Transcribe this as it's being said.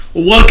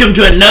Welcome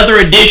to another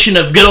edition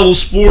of Good Old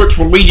Sports,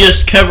 where we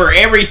just cover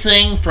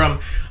everything from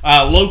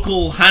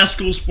local high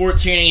school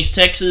sports here in East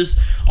Texas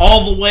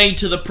all the way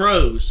to the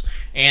pros.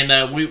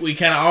 And we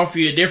kind of offer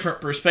you a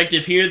different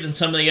perspective here than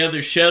some of the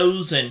other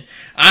shows. And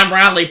I'm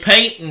Riley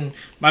Pate, and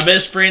my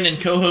best friend and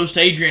co-host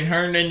Adrian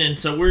Herndon. And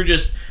so we're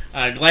just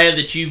glad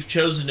that you've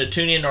chosen to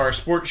tune into our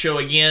sports show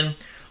again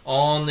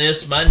on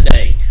this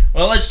Monday.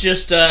 Well, let's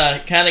just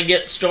kind of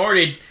get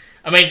started.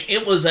 I mean,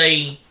 it was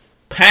a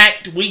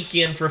packed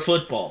weekend for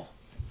football.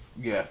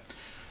 Yeah.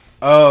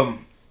 So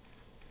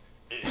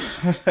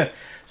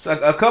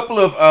a couple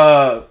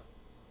of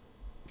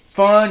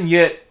fun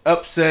yet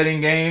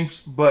upsetting games,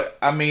 but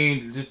I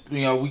mean, just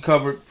we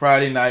covered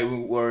Friday night.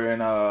 We were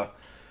in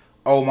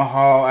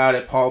Omaha out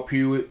at Paul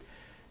Pewitt,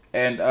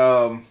 and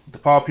the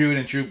Paul Pewitt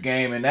and Troop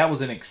game, and that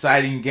was an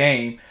exciting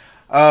game.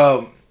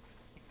 And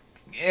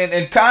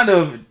kind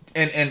of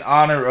in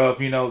honor of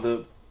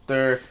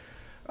their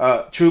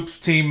Troop's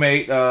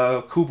teammate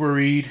Cooper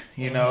Reed,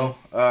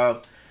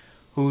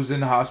 who's in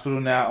the hospital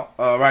now,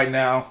 right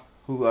now,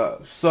 who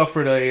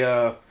suffered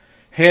a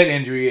head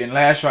injury in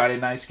last Friday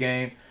night's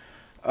game.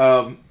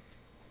 And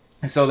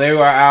so they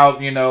were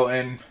out,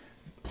 and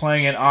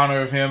playing in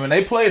honor of him, and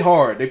they played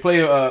hard. They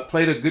played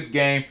a good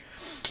game,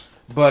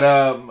 but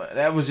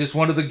that was just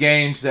one of the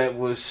games that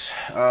was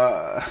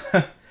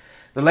the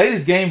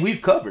latest game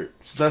we've covered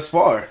thus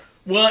far.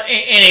 Well,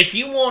 and if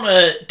you want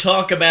to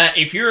talk about,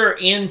 if you're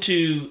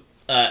into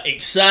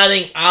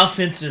exciting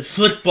offensive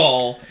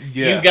football,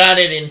 you got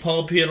it in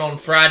Paul Pewitt on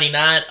Friday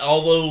night,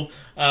 although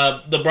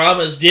the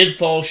Brahmas did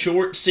fall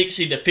short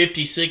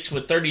 60-56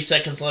 with 30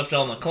 seconds left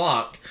on the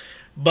clock.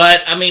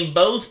 But, I mean,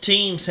 both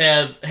teams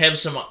have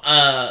some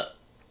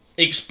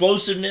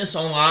explosiveness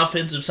on the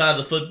offensive side of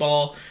the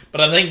football, but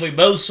I think we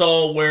both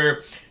saw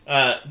where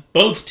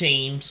both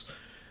teams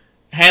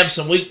have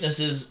some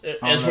weaknesses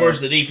as far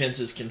as the defense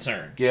is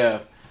concerned.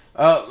 Yeah.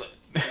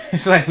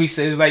 It's like we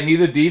said, it's like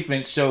neither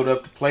defense showed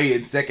up to play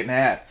in second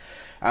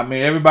half. I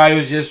mean, everybody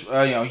was just,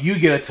 you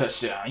get a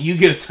touchdown. You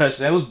get a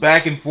touchdown. It was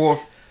back and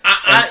forth.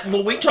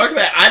 When we talked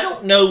about it, I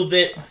don't know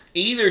that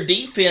either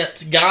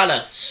defense got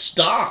a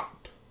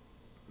stop.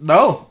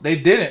 No, they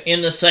didn't.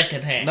 In the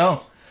second half.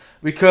 No.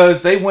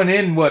 Because they went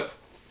in,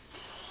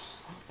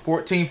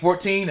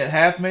 14-14 at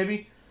half,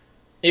 maybe?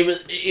 It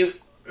was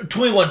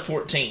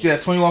 21-14. Yeah,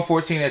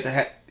 21-14 at the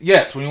half.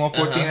 Yeah,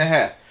 21-14 at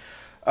half.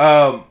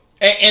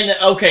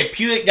 Okay,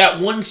 Pewitt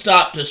got one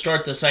stop to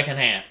start the second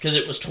half because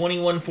it was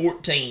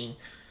 21-14,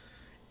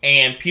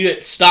 and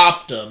Pewitt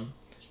stopped them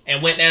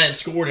and went down and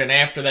scored. And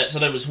after that, so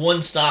there was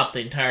one stop the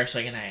entire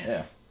second half.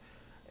 Yeah,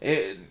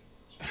 it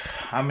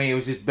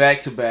was just back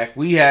to back.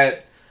 We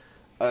had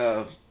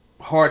a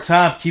hard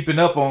time keeping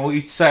up on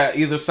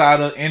either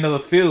side of the end of the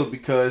field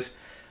because,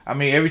 I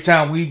mean, every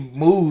time we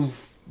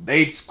move,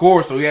 they'd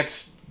score, so we had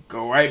to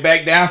go right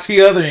back down to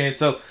the other end.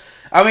 So,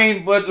 I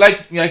mean, but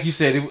like you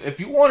said, if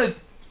you wanted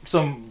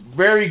some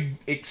very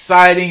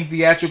exciting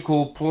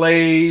theatrical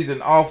plays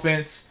and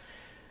offense,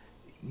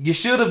 you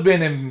should have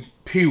been in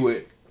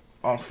Pewitt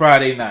on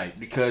Friday night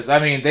because, I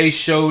mean, they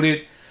showed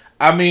it.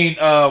 I mean,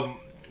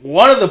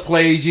 one of the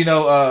plays, it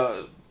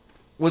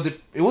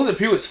wasn't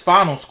Pewitt's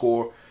final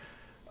score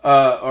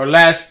or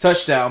last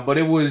touchdown, but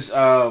it was,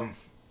 the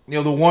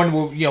one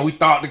where, we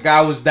thought the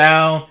guy was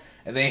down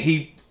and then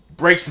he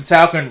breaks the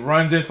tackle and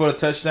runs in for the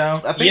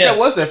touchdown. I think that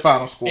was their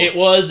final score. It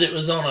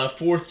was on a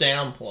fourth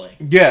down play.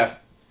 Yeah.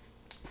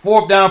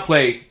 Fourth down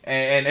play.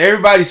 And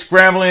everybody's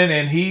scrambling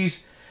and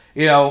he's,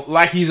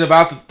 like he's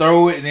about to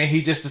throw it and then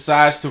he just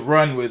decides to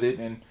run with it.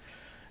 And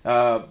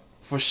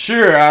for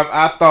sure,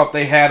 I thought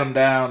they had him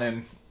down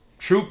and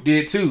Troop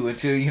did too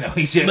until,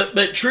 he just...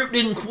 But Troop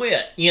didn't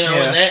quit,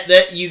 and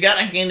that you got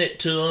to hand it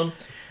to him.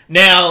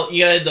 Now,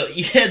 you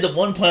had the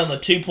one play on the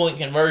 2-point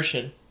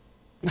conversion.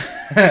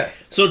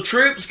 So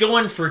Troop's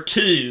going for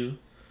 2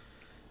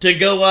 to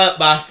go up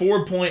by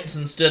 4 points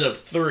instead of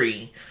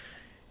 3.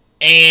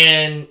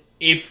 And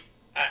if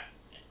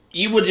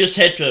you would just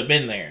have to have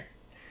been there.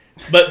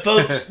 But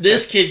folks,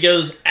 this kid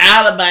goes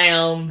out of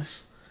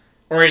bounds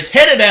or is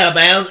headed out of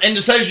bounds and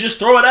decides to just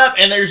throw it up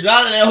and there's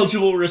not an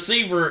eligible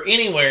receiver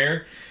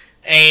anywhere.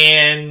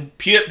 And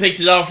Pewitt picked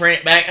it off, ran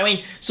it back. I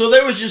mean, so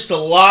there was just a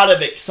lot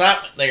of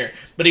excitement there.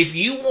 But if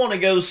you want to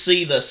go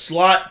see the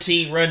slot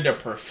T run to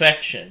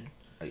perfection,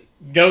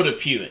 go to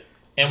Pewitt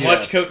and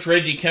watch Coach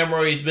Reggie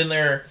Cumroy. He's been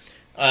there,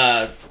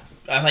 I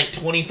think,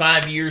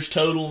 25 years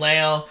total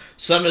now.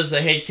 Some as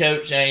the head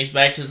coach, and he's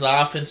back as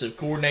the offensive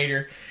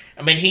coordinator.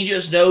 I mean, he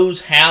just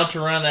knows how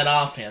to run that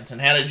offense and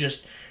how to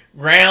just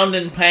ground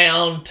and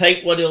pound,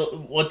 take what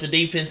the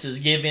defenses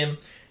give him,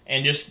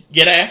 and just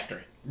get after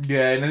it.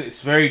 Yeah, and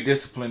it's very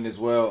disciplined as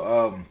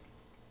well.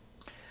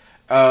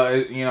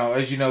 As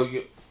you know,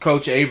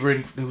 Coach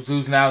Abram,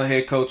 who's now the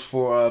head coach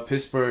for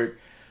Pittsburgh,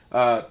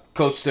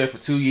 coached there for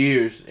 2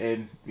 years,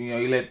 and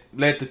he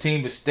led the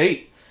team to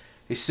state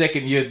his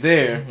second year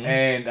there. Mm-hmm.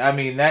 And I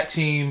mean, that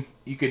team,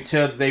 you can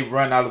tell that they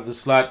run out of the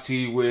slot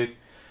T with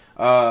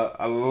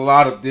a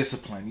lot of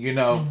discipline,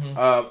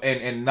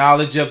 and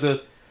knowledge of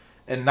the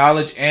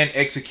knowledge and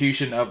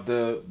execution of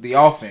the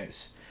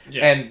offense.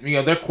 Yeah. And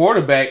their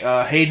quarterback,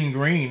 Hayden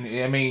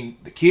Green. I mean,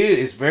 the kid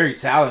is very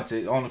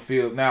talented on the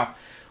field. Now,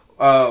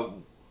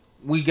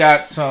 we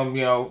got some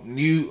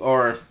new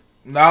or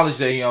knowledge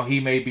that he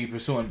may be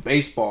pursuing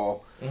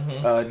baseball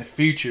in the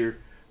future.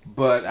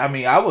 But I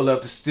mean, I would love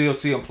to still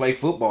see him play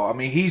football. I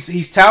mean,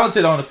 he's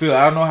talented on the field.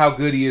 I don't know how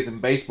good he is in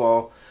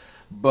baseball,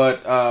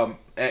 but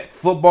at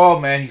football,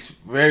 man, he's a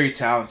very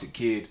talented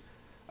kid.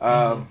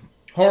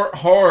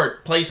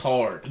 Hard plays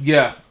hard.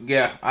 Yeah.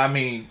 I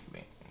mean,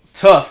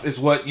 tough is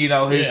what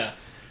his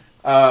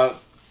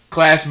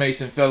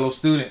classmates and fellow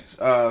students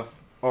or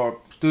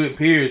student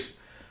peers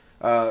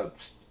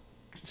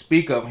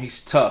speak of. He's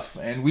tough,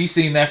 and we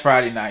seen that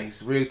Friday night.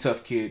 He's a really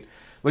tough kid.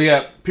 But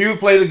yeah, Pugh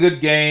played a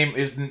good game.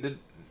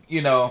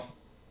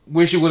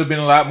 Wish it would have been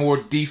a lot more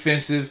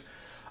defensive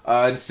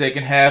in the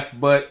second half,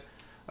 but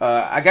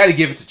I got to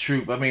give it to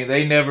Troop. I mean,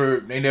 they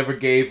never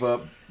gave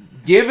up.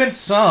 Given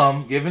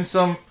some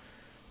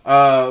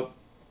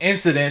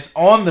incidents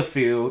on the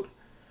field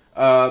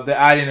that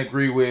I didn't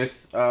agree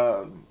with,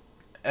 and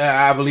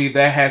I believe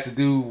that has to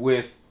do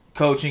with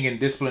coaching and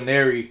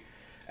disciplinary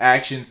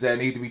actions that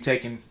need to be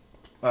taken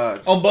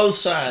on both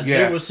sides.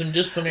 Yeah. There was some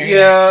disciplinary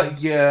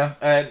actions. Yeah,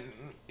 and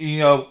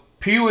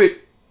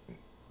Pewitt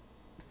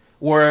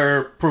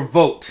were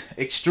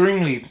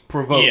extremely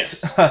provoked.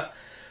 Yes.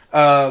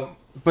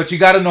 But you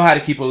got to know how to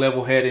keep a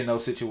level head in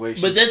those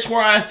situations. But that's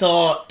where I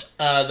thought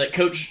that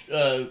Coach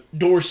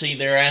Dorsey,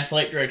 their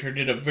athletic director,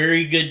 did a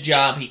very good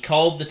job. He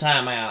called the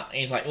timeout, and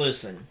he's like,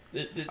 listen,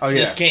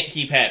 this can't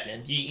keep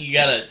happening. You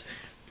got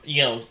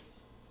to,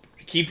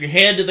 keep your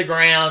head to the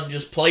ground,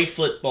 just play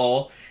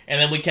football. And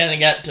then we kind of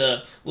got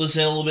to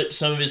listen a little bit to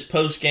some of his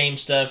post-game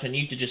stuff, and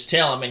you could just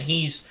tell him, and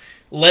he's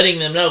letting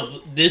them know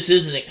this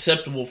isn't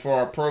acceptable for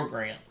our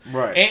program.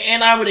 Right.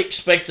 And I would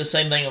expect the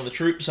same thing on the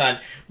Troop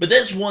side. But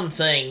that's one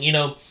thing,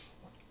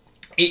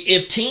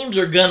 if teams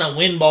are going to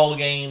win ball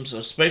games,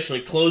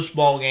 especially close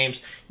ball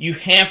games, you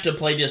have to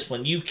play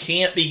discipline. You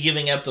can't be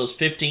giving up those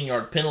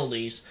 15-yard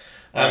penalties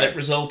that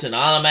result in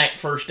automatic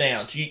first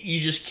downs. You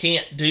just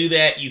can't do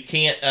that. You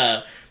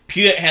can't...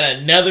 Pewitt had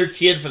another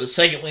kid for the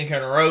second week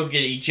in a row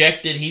get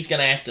ejected. He's going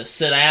to have to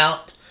sit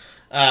out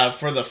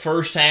for the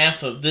first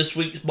half of this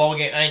week's ball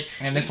game.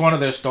 And it's one of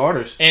their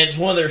starters. And it's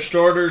one of their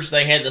starters.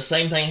 They had the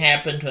same thing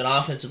happen to an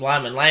offensive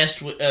lineman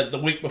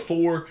the week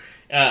before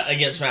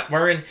against Mount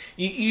Vernon.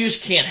 You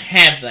just can't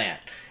have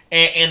that.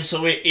 And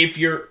so if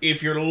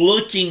you're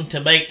looking to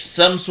make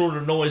some sort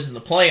of noise in the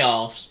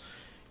playoffs,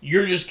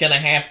 you're just going to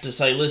have to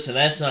say, listen,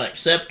 that's not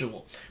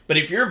acceptable. But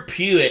if you're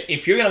Pewitt,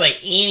 if you're going to make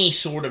any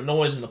sort of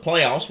noise in the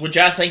playoffs, which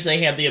I think they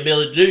have the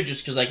ability to do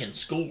just because they can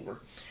score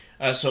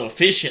so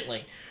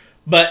efficiently,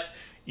 but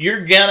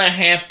you're going to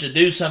have to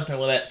do something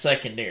with that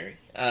secondary.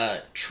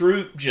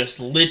 Troop just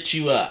lit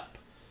you up.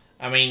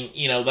 I mean,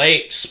 they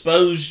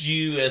exposed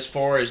you as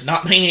far as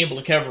not being able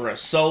to cover a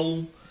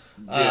soul.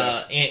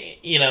 Yeah.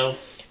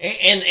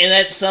 And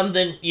that's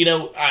something,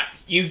 you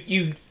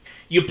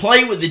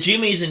play with the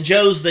Jimmies and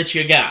Joes that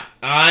you got.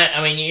 All right?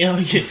 I mean,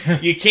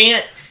 you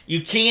can't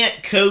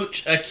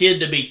coach a kid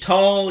to be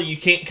tall. You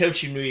can't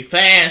coach him to be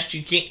fast.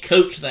 You can't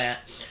coach that.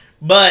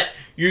 But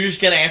you're just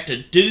going to have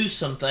to do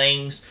some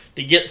things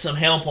to get some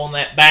help on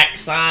that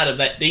backside of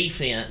that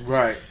defense.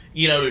 Right.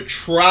 To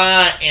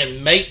try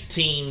and make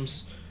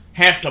teams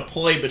have to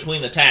play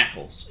between the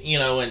tackles,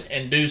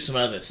 and do some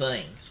other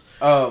things.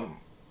 I'm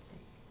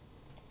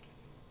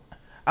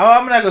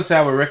not going to say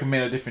I would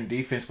recommend a different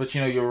defense, but,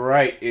 you're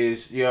right.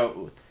 That's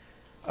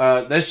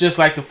just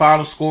like the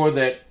final score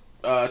that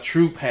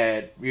Troop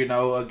had,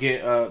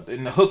 again,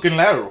 in the hook and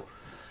lateral.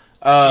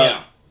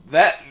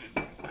 That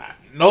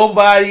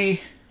nobody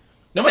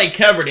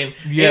covered him.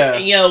 Yeah.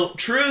 And,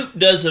 Troop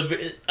does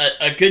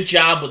a good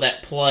job with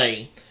that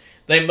play.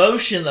 They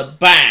motion the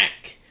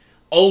back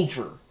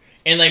over,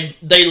 and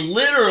they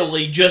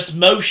literally just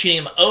motion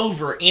him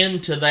over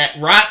into that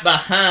right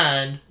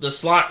behind the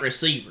slot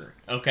receiver.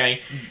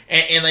 Okay,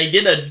 and they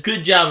did a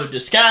good job of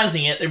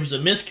disguising it. There was a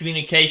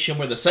miscommunication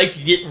where the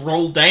safety didn't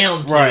roll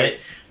down to it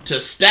to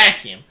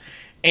stack him.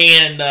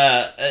 And,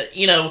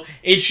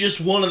 it's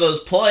just one of those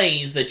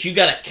plays that you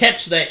got to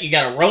catch that. You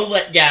got to roll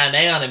that guy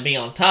down and be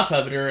on top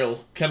of it, or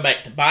it'll come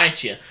back to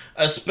bite you,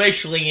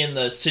 especially in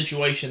the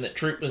situation that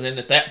Troop was in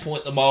at that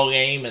point in the ball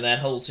game and that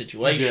whole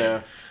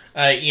situation.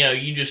 Yeah.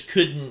 You just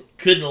couldn't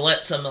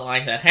let something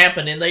like that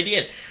happen, and they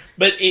did.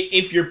 But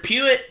if you're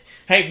Pewitt,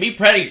 hey, be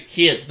proud of your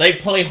kids. They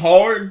play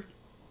hard.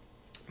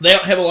 They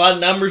don't have a lot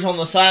of numbers on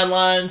the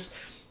sidelines.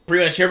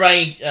 Pretty much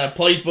everybody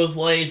plays both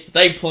ways, but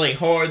they play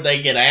hard.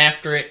 They get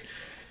after it.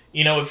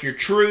 If you're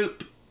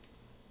Troop,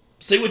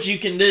 see what you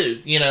can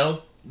do,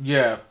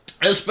 Yeah.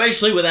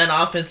 Especially with that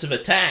offensive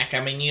attack. I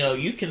mean,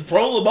 you can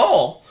throw the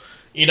ball.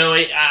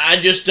 I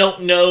just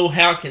don't know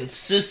how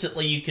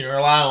consistently you can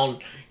rely on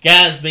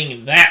guys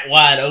being that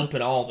wide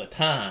open all the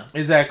time.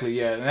 Exactly,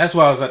 yeah. And that's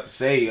what I was about to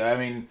say. I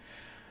mean,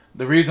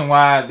 the reason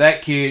why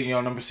that kid,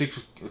 number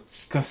 6,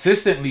 was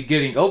consistently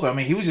getting open. I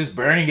mean, he was just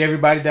burning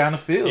everybody down the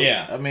field.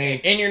 Yeah. I mean,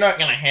 and you're not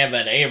going to have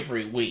that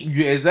every week.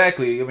 Yeah,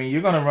 exactly. I mean,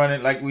 you're going to run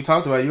it like we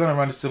talked about. You're going to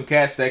run into some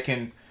cats that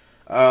can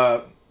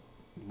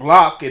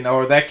block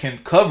or that can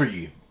cover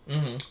you,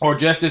 or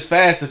just as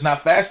fast, if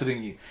not faster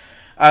than you.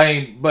 I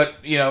mean, but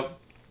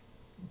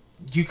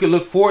you could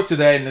look forward to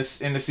that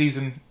in the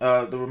season,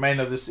 the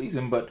remainder of the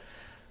season. But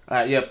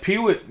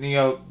Pewitt,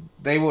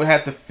 they would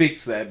have to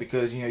fix that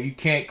because you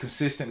can't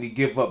consistently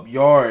give up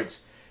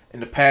yards in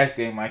the pass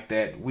game like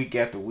that week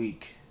after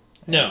week.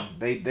 No,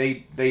 they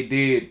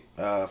did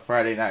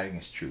Friday night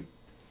against Troop.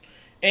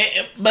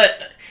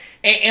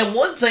 And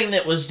one thing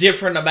that was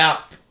different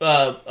about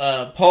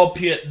Paul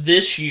Pewitt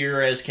this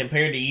year as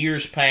compared to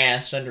years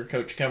past under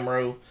Coach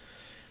Cumrow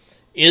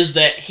is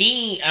that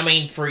he,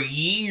 for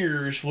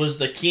years was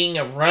the king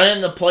of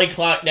running the play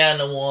clock down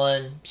to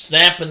 1,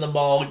 snapping the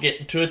ball,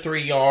 getting 2 or 3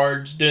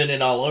 yards, doing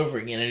it all over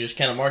again, and just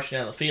kind of marching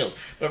down the field.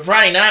 But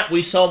Friday night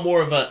we saw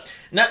more of a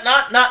not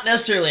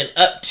necessarily an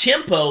up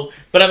tempo,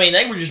 but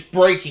they were just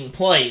breaking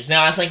plays.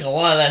 Now I think a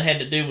lot of that had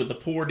to do with the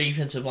poor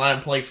defensive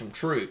line play from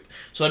Troop.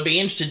 So I'd be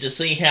interested to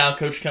see how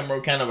Coach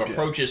Cumrow kind of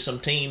approaches some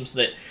teams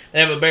that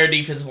have a better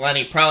defensive line.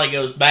 He probably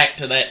goes back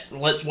to that.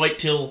 Let's wait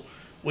till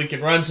we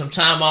can run some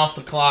time off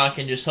the clock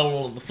and just hold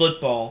on to the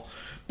football.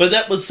 But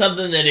that was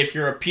something that if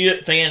you're a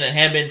Pewitt fan and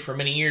have been for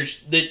many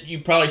years, that you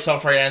probably saw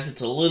Friday night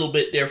that's a little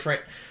bit different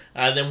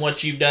than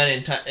what you've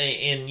done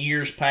in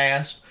years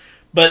past.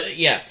 But,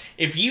 yeah,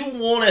 if you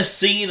want to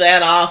see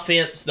that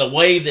offense the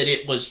way that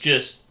it was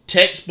just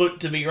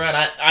textbook to be run,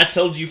 I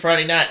told you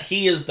Friday night,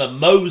 he is the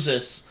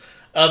Moses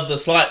of the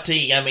slot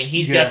T.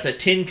 He's got the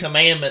 10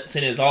 Commandments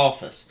in his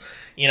office.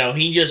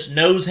 He just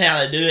knows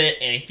how to do it,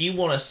 and if you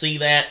want to see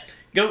that,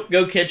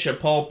 Go catch a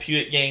Paul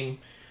Pewitt game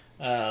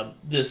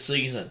this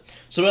season.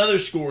 Some other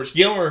scores.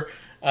 Gilmer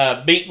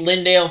beat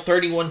Lindale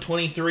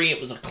 31-23.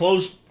 It was a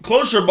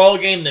closer ball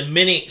game than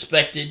many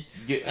expected,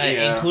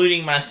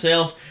 including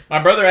myself.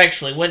 My brother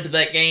actually went to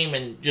that game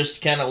and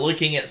just kind of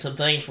looking at some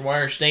things from where I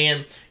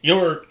understand.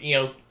 Gilmer,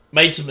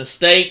 made some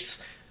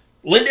mistakes.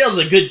 Lindale's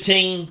a good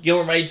team.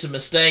 Gilmer made some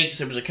mistakes.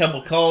 There was a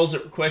couple calls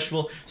that were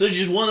questionable. So it's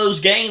just one of those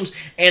games,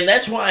 and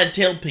that's why I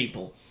tell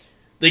people,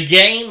 the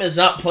game is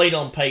not played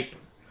on paper.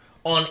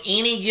 On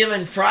any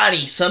given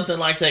Friday, something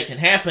like that can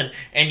happen,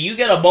 and you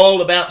get a ball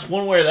to bounce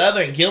one way or the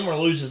other, and Gilmer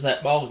loses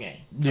that ball game.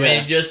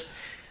 Yeah. Just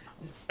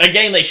a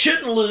game they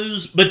shouldn't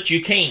lose, but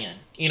you can.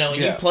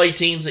 You play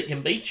teams that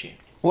can beat you.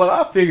 Well,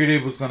 I figured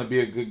it was going to be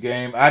a good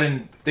game. I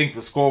didn't think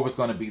the score was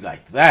going to be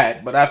like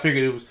that, but I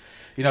figured it was,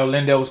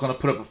 Lindale was going to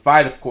put up a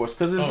fight, of course,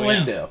 because it's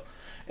Lindale.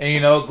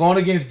 And, going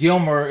against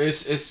Gilmer,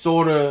 it's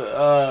sort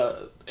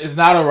of, it's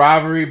not a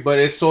rivalry, but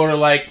it's sort of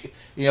like,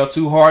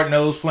 two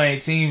hard-nosed playing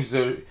teams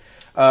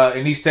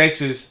in East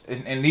Texas,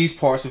 in these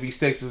parts of East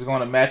Texas, are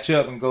going to match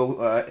up and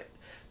go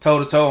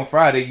toe-to-toe on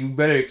Friday. You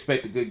better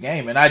expect a good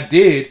game. And I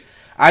did.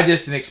 I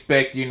just didn't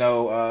expect,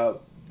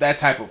 that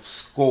type of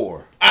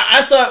score.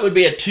 I thought it would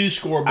be a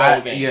 2-score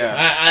ball game. Yeah.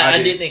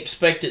 I didn't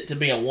expect it to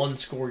be a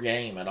 1-score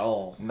game at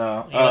all.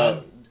 No.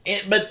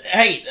 But,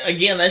 hey,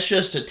 again, that's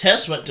just a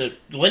testament to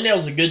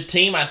Lindale's a good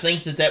team. I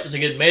think that was a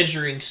good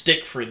measuring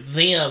stick for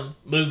them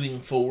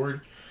moving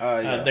forward.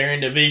 They're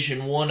in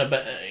Division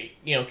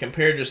I,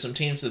 compared to some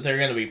teams that they're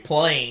going to be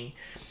playing.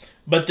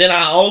 But then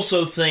I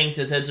also think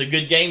that that's a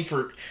good game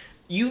for.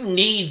 You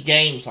need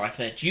games like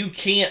that. You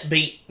can't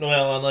beat,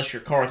 unless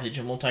you're Carthage,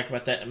 and we'll talk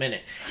about that in a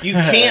minute. You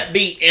can't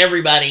beat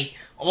everybody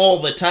all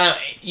the time.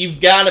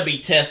 You've got to be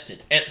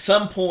tested. At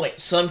some point,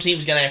 some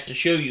team's going to have to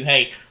show you,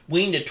 hey,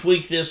 we need to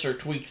tweak this or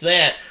tweak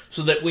that,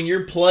 so that when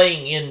you're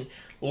playing in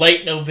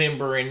late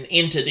November and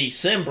into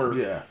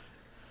December,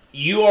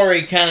 you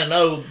already kind of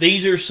know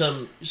these are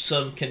some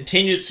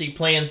contingency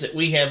plans that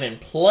we have in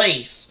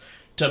place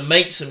to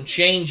make some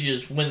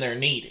changes when they're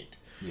needed.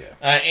 Yeah.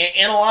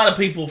 And a lot of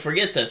people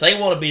forget that. They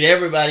want to beat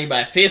everybody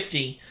by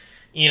 50,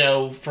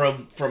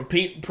 from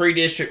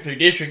pre-district through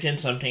district, and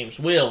some teams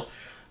will,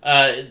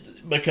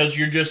 because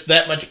you're just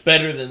that much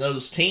better than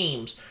those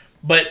teams.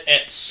 But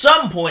at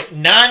some point,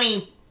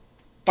 95%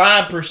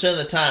 of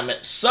the time,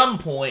 at some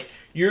point,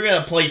 you're going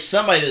to play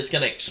somebody that's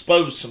going to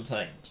expose some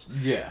things.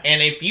 Yeah.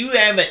 And if you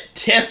haven't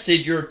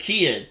tested your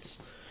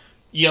kids,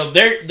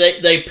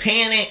 they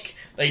panic,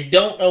 they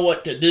don't know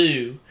what to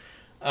do.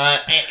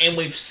 And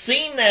we've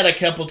seen that a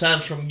couple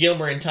times from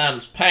Gilmer in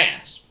times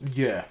past.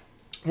 Yeah.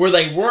 Where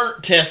they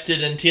weren't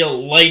tested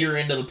until later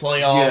into the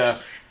playoffs,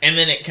 and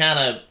then it kind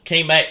of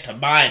came back to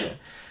bite them.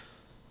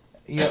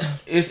 Yeah,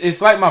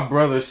 it's like my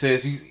brother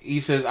says. He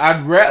says,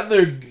 I'd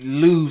rather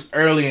lose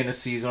early in the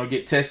season or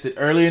get tested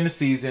early in the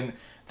season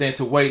than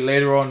to wait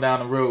later on down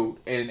the road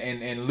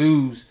and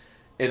lose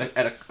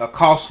at a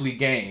costly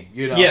game.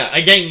 Yeah,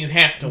 a game you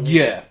have to win.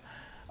 Yeah.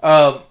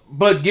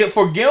 But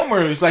for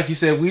Gilmer, it's like you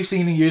said, we've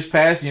seen in years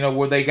past,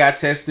 where they got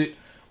tested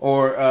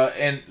or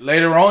and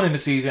later on in the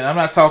season. I'm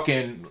not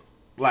talking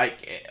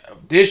like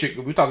district,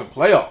 we're talking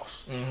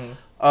playoffs.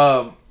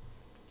 Mm-hmm.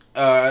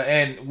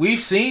 And we've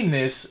seen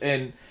this,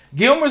 and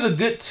Gilmer's a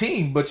good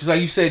team, but just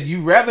like you said,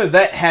 you rather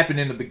that happen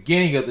in the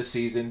beginning of the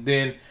season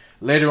than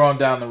later on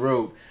down the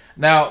road.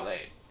 Now,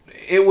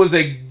 it was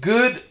a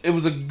good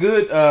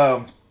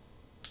little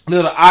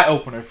eye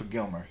opener for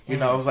Gilmer. You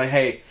know, it was like,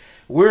 hey,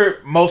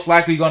 we're most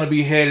likely going to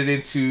be headed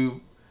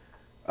into.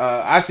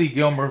 I see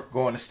Gilmer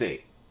going to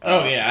state.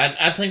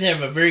 I think they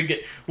have a very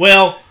good.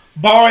 Well,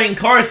 barring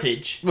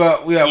Carthage.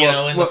 Well,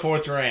 yeah, in the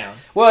fourth round.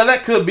 Well,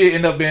 that could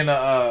end up being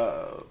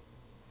a.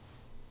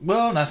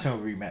 Well, not saying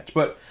a rematch,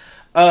 but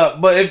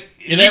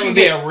if that would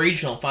be a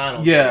regional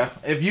final. Yeah,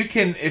 if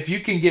you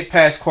can get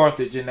past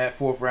Carthage in that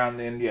fourth round,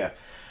 then yeah.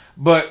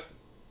 But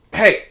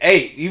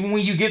hey, even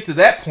when you get to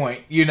that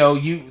point, you know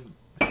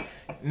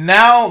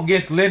now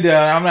against Lindale,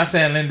 and I'm not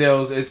saying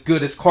Lindale's as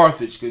good as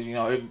Carthage because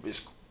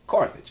it's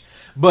Carthage,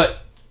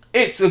 but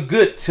it's a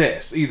good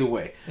test either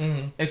way.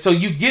 Mm-hmm. And so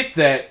you get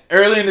that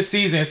early in the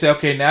season and say,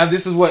 okay, now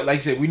this is what, like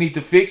I said, we need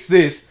to fix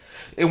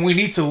this, and we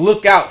need to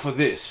look out for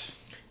this.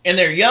 And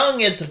they're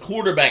young at the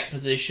quarterback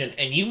position,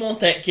 and you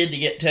want that kid to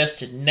get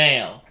tested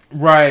now.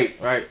 Right.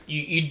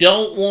 You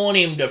don't want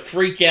him to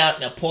freak out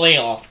in a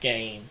playoff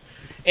game.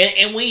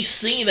 And we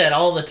see that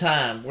all the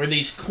time, where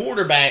these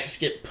quarterbacks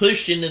get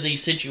pushed into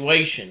these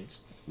situations.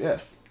 Yeah.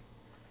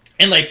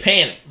 And they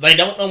panic. They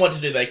don't know what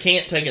to do. They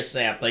can't take a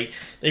snap. They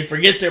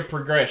forget their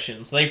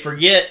progressions. They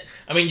forget,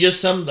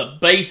 just some of the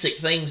basic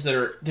things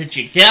that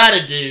you got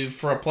to do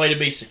for a play to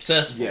be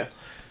successful. Yeah.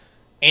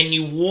 And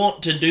you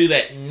want to do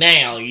that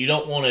now. You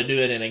don't want to do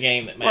it in a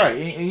game that matters.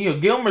 Right.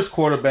 And Gilmer's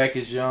quarterback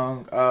is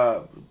young,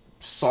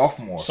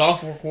 sophomore.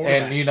 Sophomore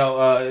quarterback.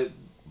 And,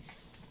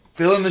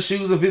 filling the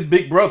shoes of his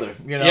big brother,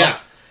 Yeah.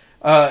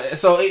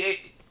 So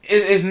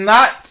it's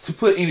not to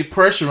put any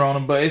pressure on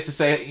him, but it's to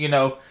say,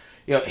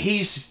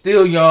 he's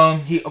still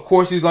young. Of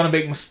course, he's going to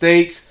make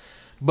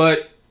mistakes,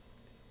 but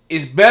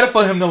it's better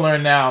for him to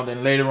learn now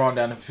than later on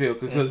down the field.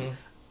 Because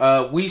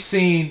we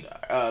seen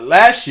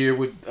last year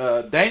with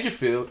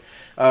Dangerfield,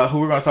 who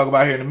we're going to talk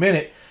about here in a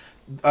minute,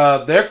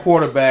 their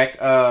quarterback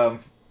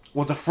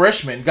was a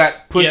freshman,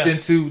 got pushed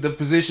into the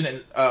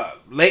position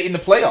late in the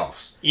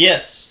playoffs.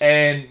 Yes.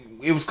 And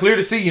it was clear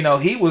to see,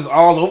 he was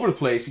all over the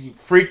place. He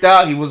freaked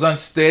out. He was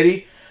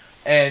unsteady.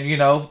 And,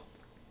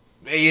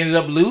 they ended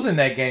up losing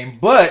that game.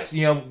 But,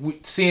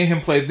 seeing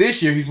him play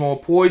this year, he's more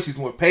poised, he's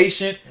more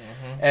patient,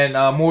 and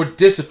more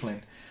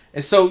disciplined.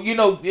 And so,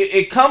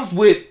 it comes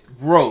with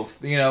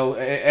growth,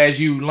 as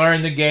you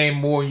learn the game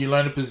more and you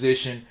learn the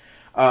position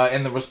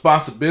and the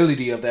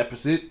responsibility of that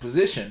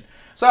position.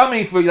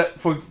 So,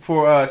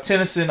 for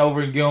Tennyson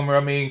over in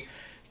Gilmer,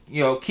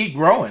 keep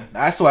growing.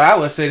 That's what I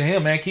would say to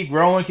him, man. Keep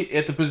growing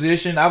at the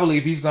position. I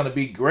believe he's going to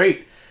be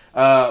great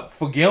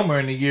for Gilmer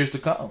in the years to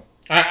come.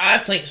 I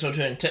think so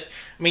too.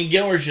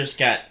 Gilmer's just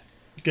got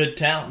good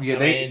talent.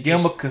 Yeah,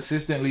 Gilmer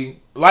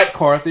consistently, like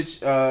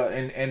Carthage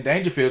and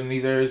Dangerfield in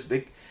these areas,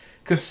 they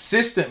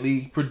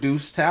consistently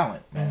produce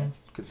talent, man.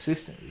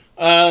 Consistently.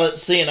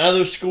 Let's see. In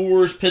other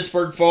scores,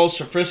 Pittsburgh falls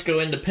to Frisco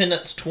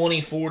Independence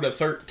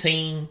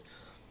 24-13.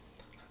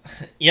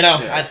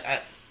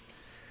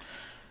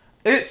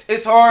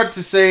 It's hard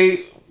to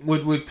say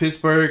with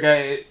Pittsburgh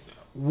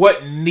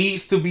what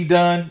needs to be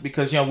done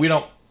because we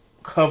haven't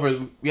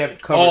covered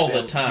all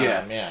them. The time.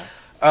 Yeah.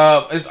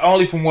 It's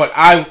only from what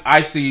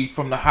I see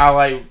from the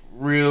highlight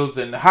reels,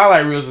 and the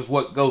highlight reels is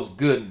what goes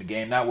good in the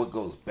game, not what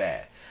goes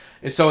bad.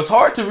 And so it's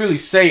hard to really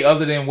say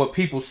other than what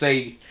people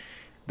say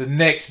the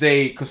next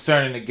day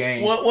concerning the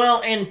game.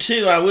 Well, and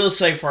two, I will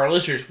say for our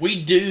listeners,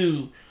 we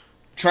do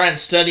try and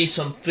study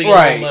some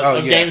film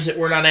of games that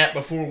we're not at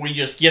before we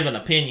just give an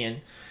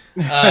opinion.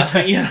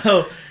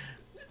 I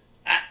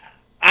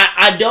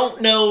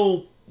don't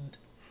know.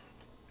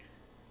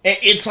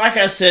 It's like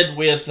I said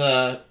with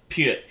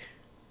Pewitt.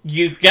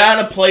 You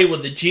got to play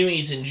with the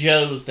Jimmies and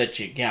Joes that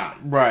you got.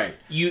 Right.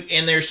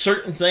 And there's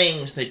certain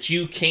things that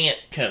you can't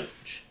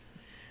coach.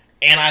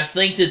 And I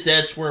think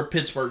that's where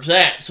Pittsburgh's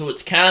at. So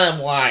it's kind of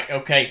like,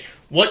 okay,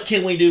 what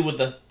can we do with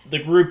the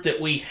group that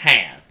we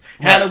have?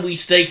 How do we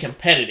stay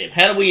competitive?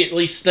 How do we at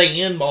least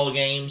stay in ball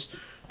games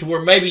to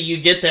where maybe you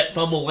get that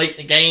fumble late in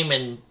the game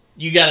and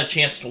you got a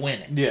chance to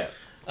win it? Yeah.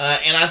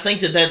 And I think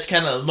that's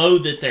kind of the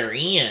mode that they're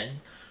in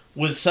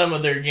with some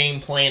of their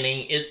game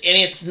planning. And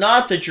it's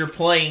not that you're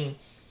playing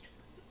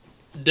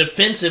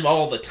defensive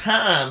all the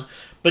time,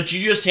 but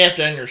you just have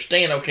to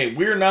understand, okay,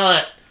 we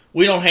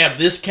don't have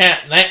this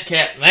cat and that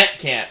cat and that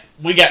cat.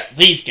 We got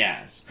these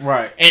guys.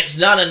 Right. And it's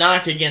not a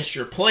knock against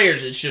your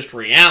players, it's just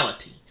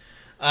reality.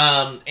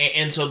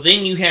 And so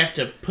then you have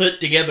to put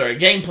together a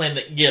game plan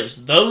that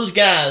gives those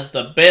guys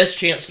the best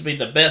chance to be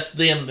the best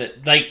them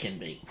that they can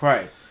be.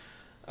 Right.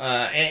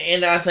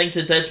 And I think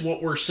that's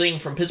what we're seeing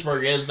from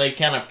Pittsburgh as they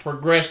kind of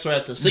progress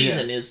throughout the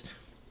season is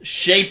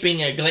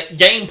shaping a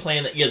game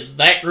plan that gives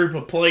that group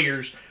of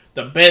players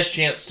the best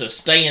chance to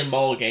stay in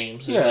ball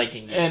games as they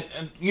can get.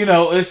 And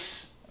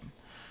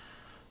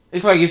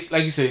it's like you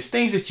said, it's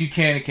things that you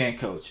can and can't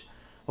coach.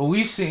 But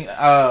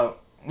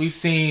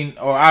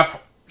I've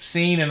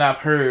seen and I've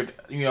heard,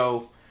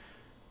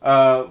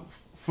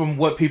 from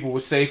what people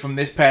would say from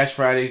this past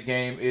Friday's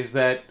game is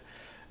that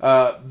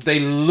They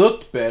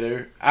looked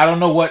better. I don't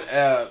know what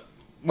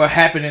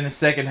happened in the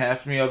second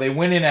half. They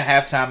went in at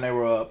halftime. They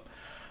were up.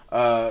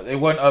 They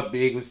wasn't up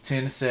big. It was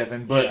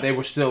 10-7, but they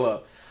were still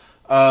up.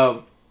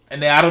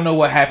 And then I don't know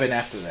what happened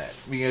after that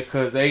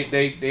because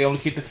they only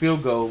kicked the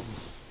field goal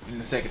in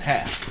the second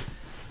half.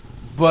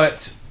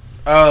 But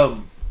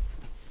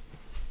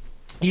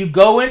you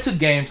go into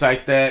games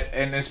like that,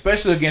 and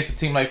especially against a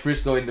team like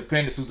Frisco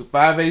Independence, who's a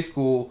 5A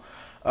school,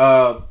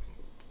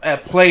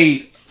 have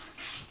played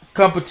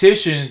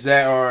competitions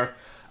that are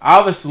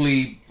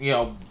obviously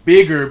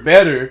bigger,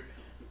 better.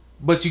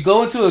 But you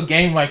go into a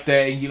game like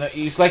that, and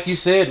it's like you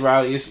said,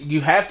 Riley.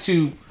 You have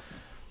to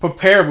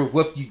prepare with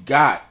what you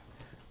got.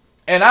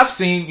 And I've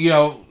seen,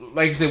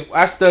 like I said,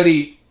 I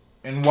studied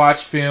and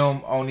watched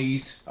film on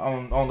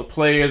on the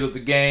players of the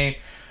game,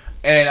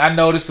 and I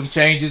noticed some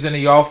changes in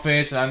the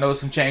offense, and I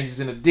noticed some changes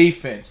in the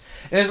defense.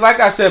 And it's like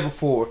I said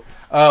before,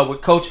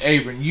 with Coach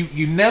Abram,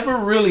 you never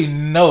really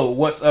know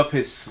what's up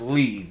his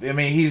sleeve. I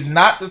mean, he's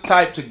not the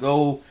type to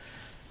go.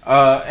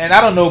 And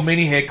I don't know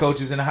many head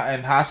coaches in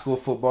high school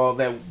football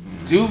that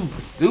do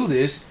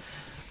this.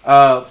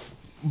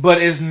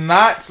 But it's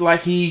not like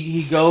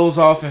he goes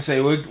off and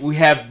say, we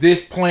have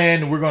this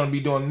plan and we're going to be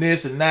doing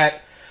this and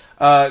that.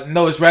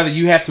 No, it's rather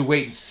you have to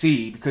wait and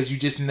see because you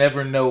just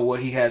never know what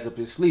he has up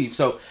his sleeve.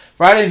 So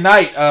Friday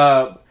night,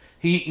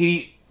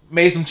 he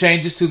made some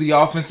changes to the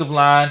offensive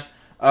line.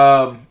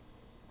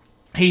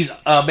 He's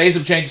made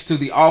some changes to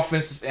the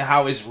offense and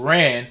how it's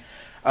ran.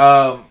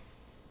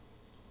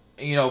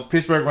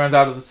 Pittsburgh runs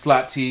out of the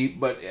slot T,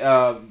 but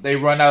they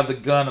run out of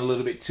the gun a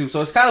little bit too. So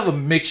it's kind of a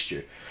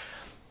mixture.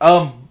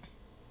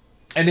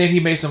 And then he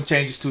made some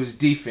changes to his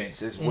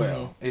defense as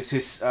well. Mm-hmm. It's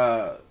his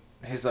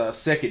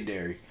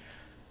secondary,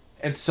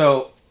 and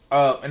so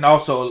and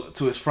also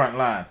to his front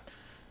line.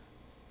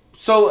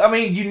 So I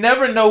mean, you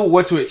never know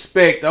what to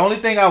expect. The only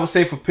thing I would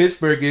say for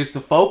Pittsburgh is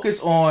to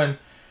focus on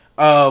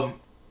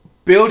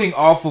building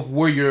off of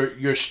where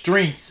your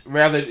strengths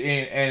rather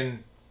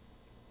than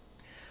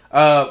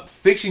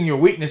fixing your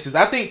weaknesses.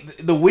 I think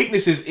the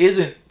weaknesses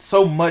isn't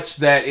so much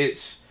that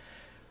it's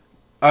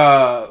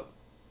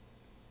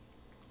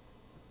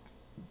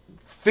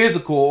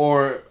physical,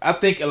 or I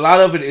think a lot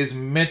of it is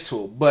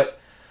mental. But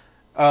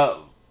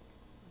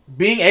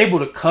being able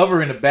to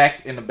cover in the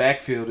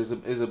backfield is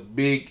a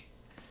big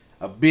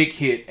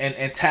hit,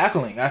 and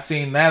tackling. I've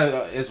seen that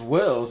as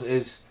well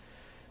is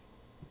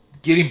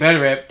getting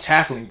better at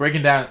tackling,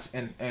 breaking down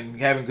and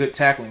having good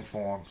tackling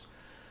forms.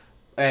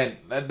 And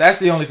that's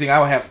the only thing I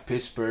would have for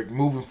Pittsburgh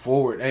moving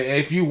forward.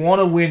 If you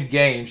want to win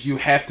games, you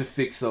have to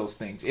fix those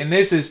things. And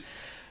this is,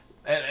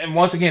 and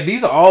once again,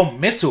 these are all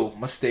mental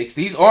mistakes.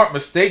 These aren't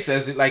mistakes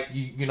as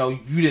you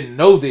didn't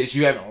know this,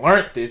 you haven't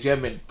learned this, you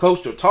haven't been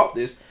coached or taught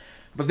this.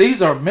 But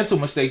these are mental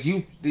mistakes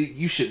you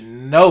should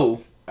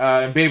know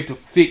and be able to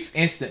fix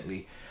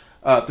instantly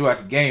throughout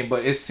the game.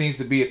 But it seems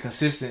to be a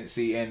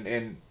consistency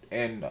and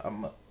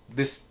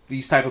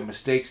these type of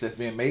mistakes that's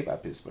being made by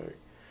Pittsburgh.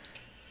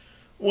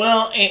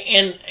 Well,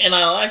 and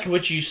I like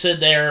what you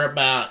said there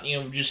about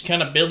just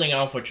kind of building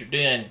off what you're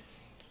doing.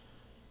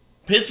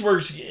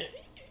 Pittsburgh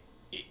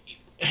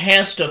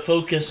has to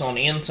focus on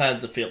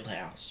inside the field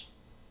house.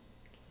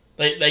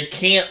 They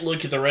can't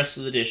look at the rest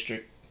of the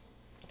district.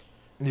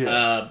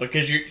 Yeah.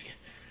 Because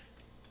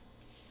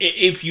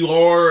if you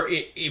are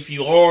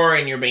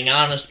and you're being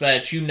honest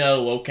about it,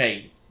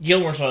 okay,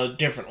 Gilmore's on a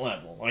different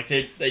level. Like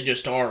they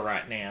just are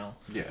right now.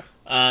 Yeah.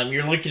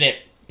 You're looking at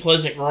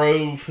Pleasant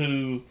Grove,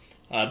 who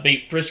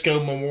beat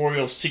Frisco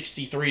Memorial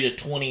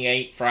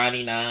 63-28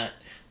 Friday night.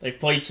 They've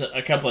played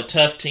a couple of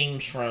tough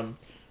teams from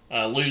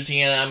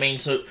Louisiana. I mean,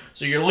 so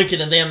you're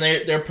looking at them.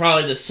 They're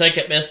probably the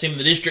second best team in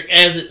the district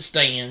as it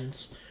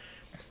stands.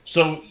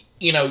 So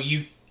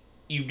you've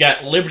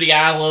got Liberty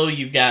Ilo,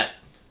 you've got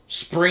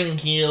Spring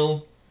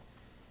Hill.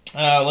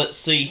 Let's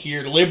see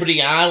here. Liberty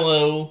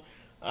Ilo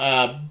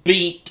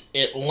beat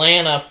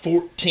Atlanta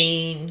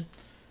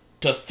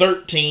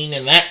 14-13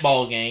 in that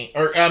ball game,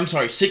 or I'm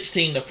sorry,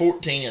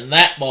 16-14 in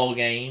that ball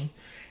game,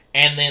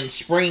 and then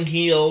Spring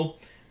Hill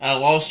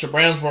lost to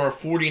Brownsboro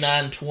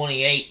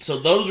 49-28. So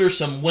those are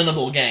some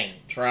winnable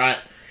games, right?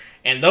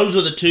 And those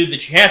are the two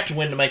that you have to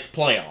win to make the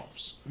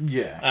playoffs.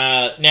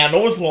 Yeah. Now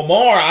North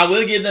Lamar, I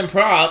will give them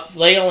props.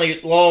 They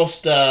only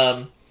lost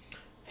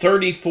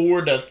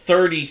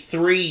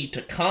 34-33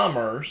 to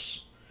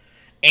Commerce,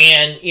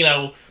 and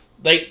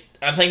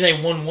I think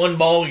they won one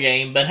ball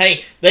game, but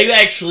hey, they've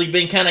actually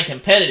been kind of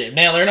competitive.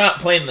 Now, they're not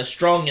playing the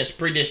strongest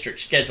pre-district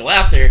schedule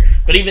out there,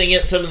 but even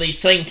against some of these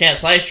same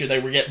cats last year, they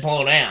were getting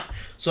blown out.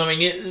 So, I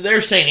mean,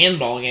 they're staying in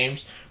ball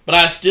games, but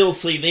I still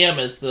see them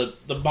as the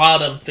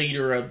bottom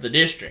feeder of the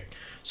district.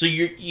 So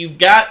you've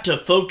got to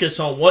focus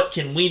on what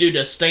can we do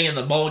to stay in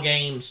the ball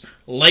games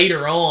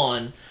later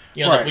on,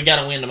 right, that we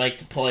got to win to make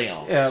the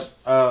playoffs. Yeah,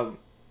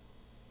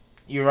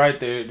 you're right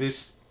there.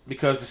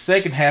 Because the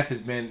second half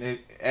has been,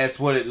 as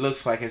what it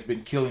looks like, has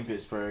been killing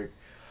Pittsburgh.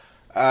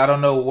 I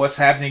don't know what's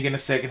happening in the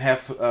second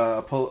half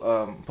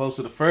opposed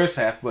to the first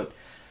half, but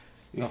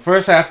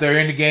first half they're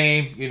in the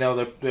game,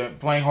 they're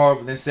playing hard,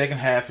 but then second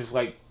half is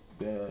like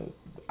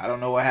I don't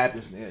know what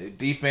happens.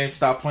 Defense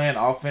stop playing,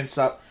 offense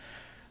stop.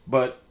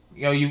 But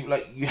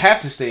you have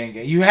to stay in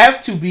game. You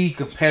have to be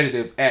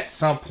competitive at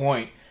some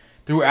point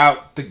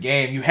throughout the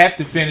game. You have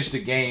to finish the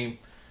game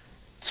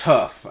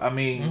tough. I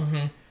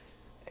mean,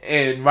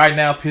 and right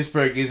now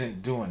Pittsburgh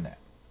isn't doing that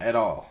at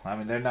all. I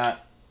mean, they're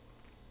not.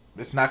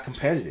 It's not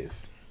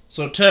competitive.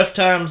 So tough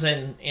times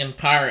in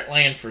Pirate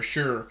Land for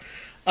sure.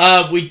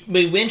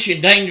 We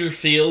mentioned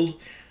Dangerfield.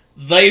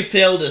 They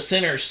fell to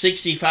center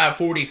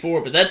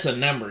 65-44, but that's a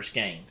numbers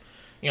game.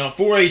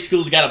 4A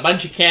schools got a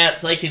bunch of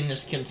cats. They can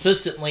just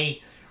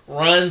consistently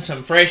run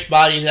some fresh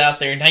bodies out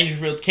there.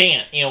 Dangerfield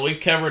can't. We've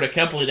covered a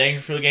couple of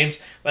Dangerfield games.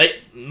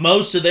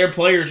 Most of their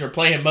players are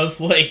playing both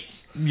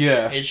ways.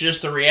 Yeah. It's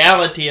just the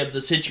reality of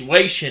the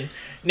situation.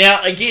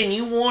 Now, again,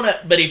 you want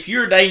to... But if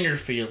you're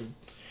Dangerfield,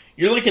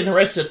 you're looking at the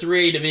rest of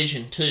 3A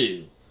Division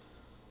 2.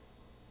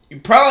 You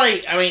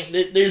probably... I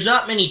mean, there's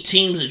not many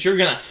teams that you're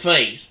going to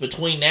face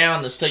between now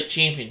and the state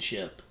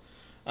championship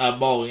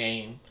ball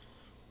game.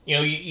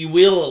 You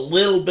will a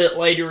little bit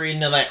later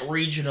into that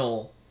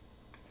regional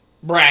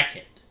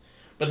bracket.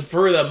 But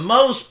for the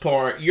most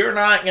part, you're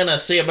not going to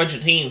see a bunch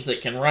of teams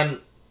that can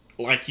run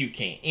like you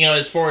can.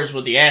 As far as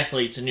with the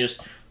athletes and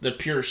just the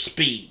pure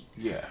speed.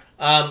 Yeah.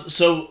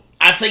 So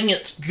I think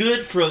it's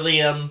good for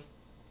them.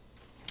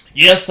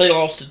 Yes, they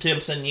lost to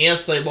Timpson.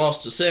 Yes, they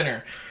lost to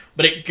Center.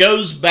 But it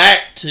goes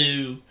back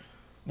to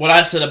what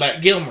I said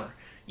about Gilmer.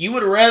 You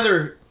would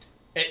rather...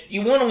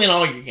 You want to win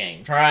all your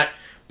games, right?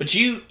 But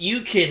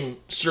you can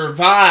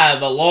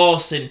survive a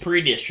loss in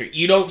pre-district.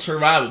 You don't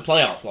survive a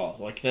playoff loss.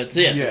 That's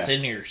it. Yeah. It's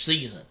in your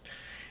season.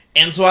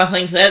 And so I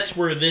think that's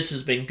where this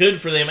has been good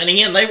for them. And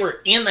again, they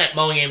were in that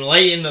ball game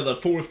late into the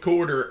fourth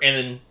quarter,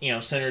 and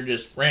then, Center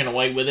just ran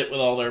away with it with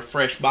all their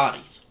fresh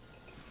bodies.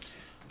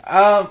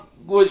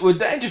 With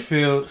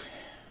Dangerfield,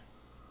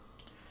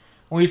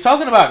 when you're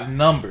talking about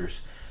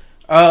numbers,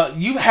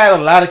 you had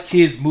a lot of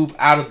kids move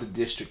out of the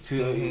district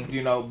to,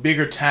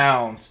 bigger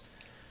towns.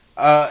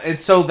 And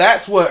so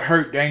that's what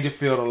hurt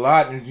Dangerfield a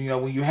lot. And,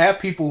 when you have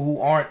people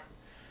who aren't,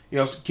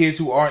 kids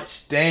who aren't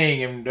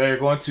staying and they're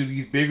going to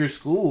these bigger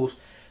schools,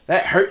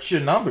 that hurts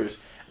your numbers.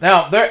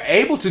 Now, they're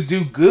able to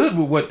do good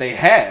with what they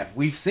have.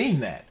 We've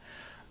seen that.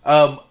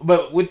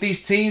 But with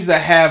these teams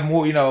that have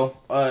more,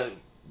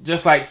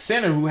 just like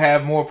Center, who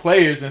have more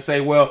players and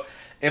say, well,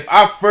 if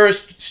our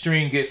first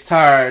string gets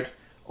tired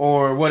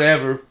or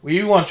whatever, when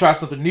you want to try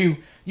something new,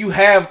 you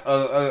have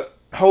a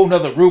whole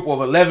nother group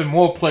of 11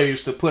 more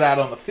players to put out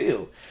on the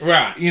field.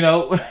 Right.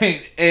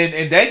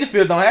 And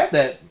Dangerfield don't have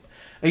that.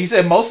 Like you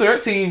said, most of their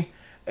team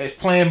is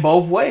playing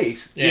both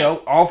ways. Yeah.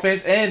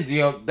 Offense and,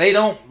 they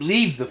don't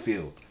leave the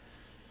field.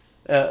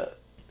 But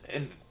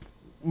and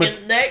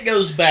that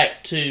goes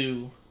back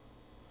to,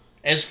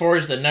 as far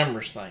as the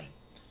numbers thing,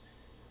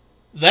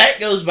 that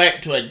goes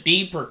back to a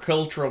deeper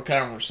cultural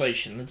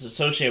conversation that's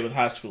associated with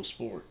high school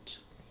sports,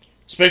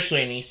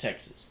 especially in East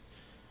Texas.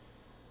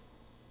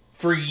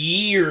 For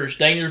years,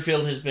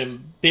 Dangerfield has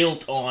been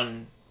built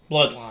on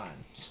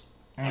bloodlines.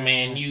 I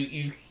mean,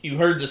 you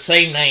heard the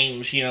same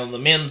names, the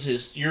Mims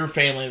is your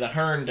family, the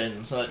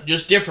Herndons,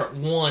 just different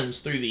ones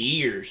through the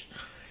years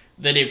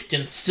that have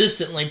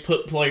consistently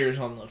put players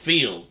on the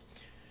field.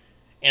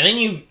 And then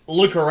you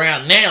look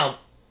around now,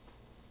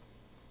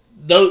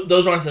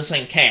 those aren't the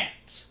same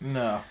cats.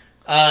 No.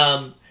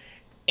 And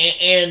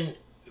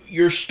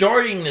you're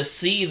starting to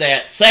see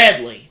that,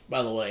 sadly,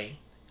 by the way,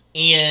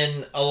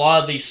 in a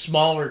lot of these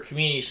smaller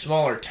communities,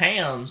 smaller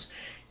towns,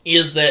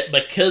 is that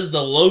because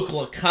the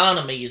local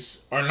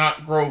economies are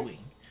not growing,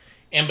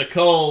 and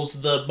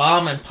because the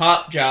mom and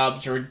pop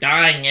jobs are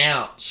dying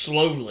out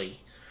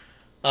slowly,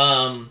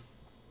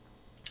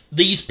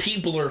 these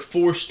people are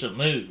forced to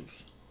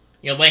move.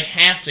 They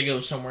have to go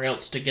somewhere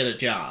else to get a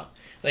job.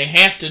 They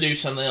have to do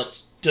something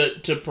else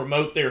to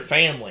promote their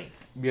family.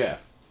 Yeah.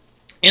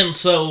 And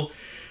so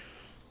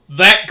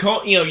that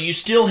you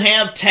still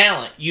have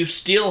talent, you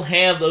still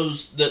have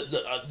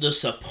the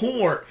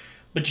support,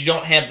 but you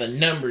don't have the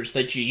numbers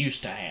that you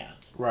used to have.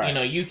 Right.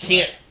 You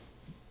can't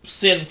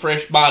send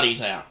fresh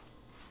bodies out.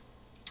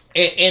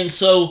 And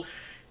so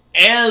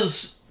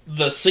as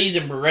the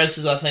season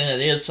progresses, I think that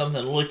is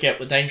something to look at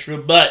with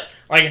Dangerfield. But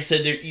like I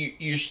said,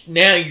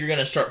 now you're going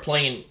to start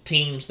playing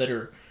teams that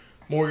are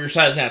more your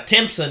size. Now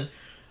Timpson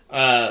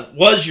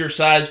was your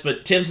size,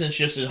 but Timpson's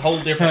just a whole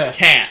different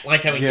cat.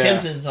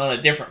 Timpson's on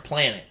a different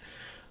planet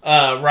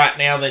right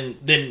now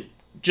than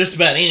just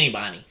about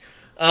anybody.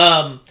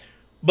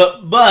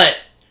 But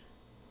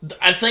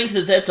I think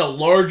that's a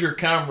larger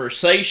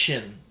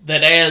conversation.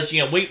 That as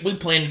we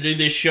plan to do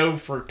this show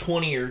for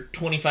 20 or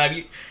 25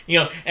 years,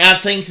 and I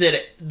think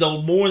that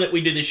the more that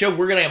we do this show,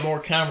 we're going to have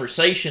more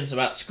conversations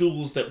about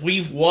schools that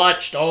we've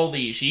watched all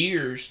these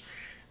years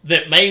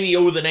that maybe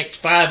over the next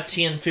 5,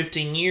 10,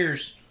 15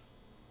 years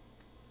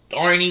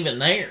aren't even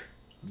there.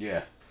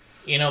 Yeah.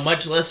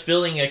 Much less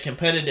filling a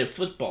competitive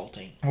football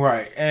team.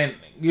 Right. And,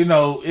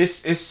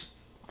 it's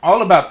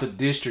all about the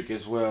district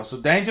as well. So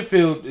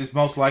Dangerfield is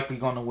most likely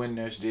going to win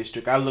their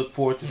district. I look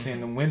forward to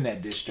seeing them win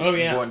that district. Oh,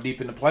 yeah. And going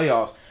deep in the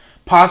playoffs,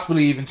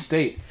 possibly even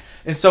state.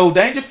 And so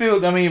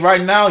Dangerfield, I mean,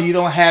 right now you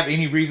don't have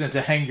any reason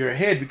to hang your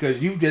head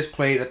because you've just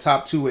played a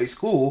top 2A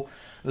school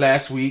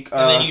last week.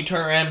 And then you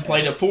turn around and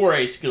played a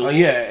 4A school.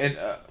 And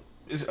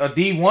it's a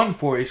D1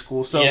 4A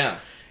school. So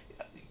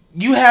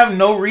you have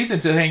no reason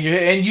to hang your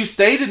head. And you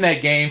stayed in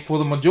that game for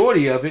the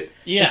majority of it.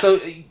 Yeah. And so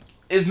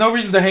there's no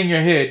reason to hang your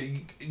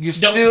head.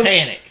 Don't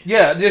panic.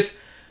 Yeah, just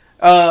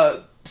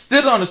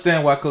still don't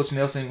understand why Coach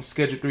Nelson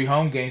scheduled 3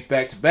 home games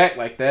back-to-back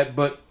like that.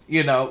 But,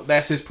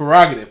 that's his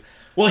prerogative.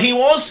 Well, he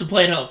wants to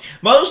play at home.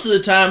 Most of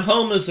the time,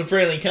 home is the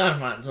friendly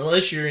confines,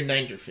 unless you're in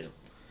Dangerfield.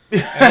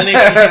 And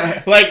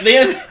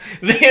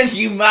then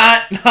you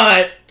might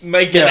not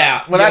make it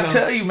out. But I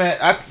tell you, man,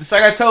 it's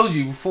like I told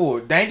you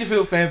before,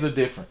 Dangerfield fans are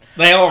different.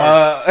 They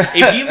are.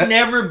 If you've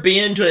never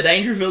been to a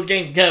Dangerfield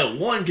game, go.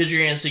 1, because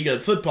you're going to see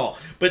good football.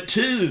 But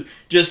 2,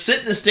 just sit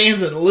in the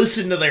stands and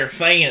listen to their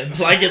fans.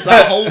 Like it's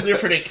a whole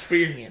different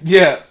experience.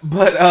 Yeah,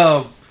 but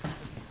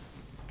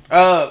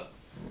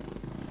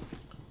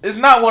it's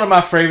not one of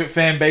my favorite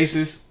fan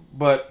bases,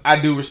 but I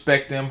do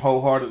respect them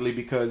wholeheartedly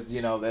because,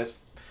 that's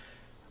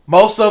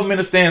most of them in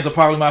the stands are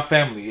probably my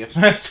family.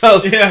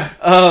 So, yeah.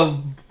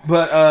 I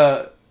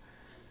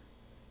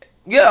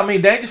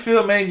mean,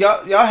 Dangerfield, man,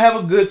 y'all have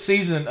a good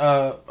season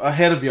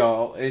ahead of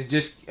y'all, and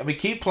just,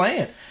 keep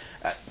playing.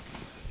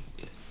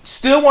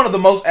 Still one of the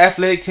most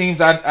athletic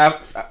teams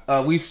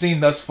we've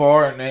seen thus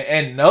far,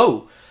 and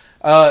no.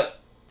 Oh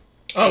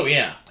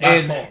yeah,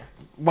 and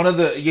one of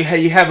the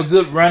you have a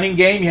good running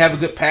game, you have a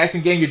good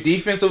passing game. Your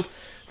defensive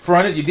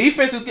fronted, your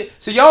defense is good.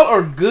 So y'all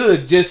are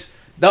good. Just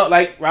don't,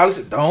 like Riley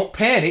said, don't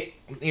panic.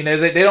 They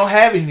don't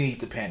have any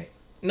need to panic.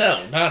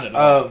 No, not at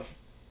all.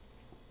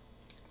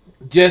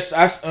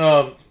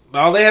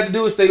 All they have to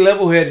do is stay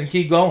level headed and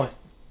keep going.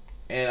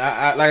 And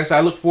I like I said,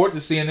 I look forward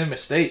to seeing them at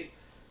state.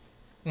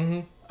 Mm-hmm.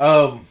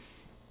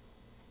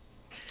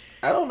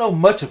 I don't know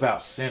much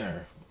about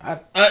Center.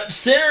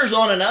 Center's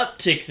on an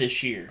uptick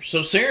this year.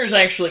 So Center's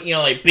actually,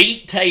 they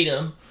beat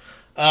Tatum,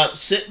 but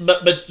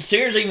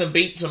Center's even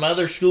beat some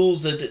other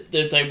schools that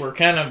they were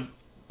kind of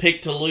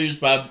picked to lose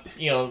by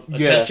a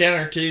touchdown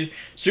or 2.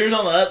 Center's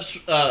on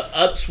the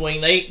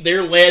upswing.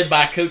 They're led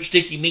by Coach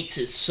Dickie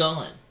Meeks'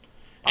 son,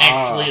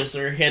 actually, as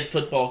their head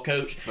football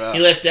coach. Wow. He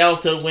left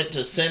Alto, went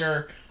to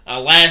Center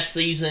last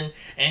season,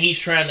 and he's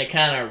trying to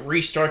kind of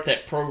restart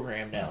that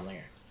program down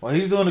there. Well,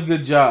 he's doing a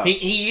good job.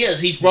 He is.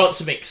 He's brought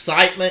some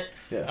excitement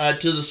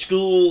to the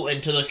school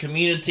and to the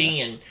community,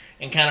 and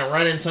kind of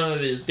running some of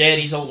his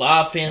daddy's old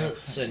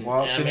offense. And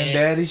walking in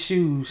daddy's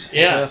shoes.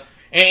 Yeah,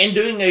 and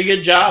doing a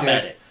good job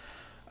at it.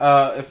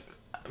 If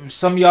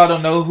some of y'all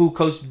don't know who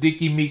Coach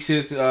Dickie Meeks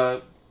is,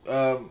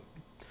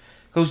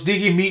 Coach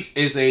Dickie Meeks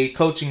is a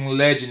coaching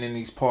legend in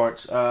these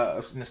parts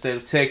in the state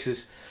of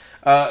Texas.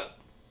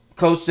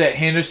 Coached at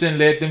Henderson,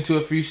 led them to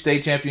a few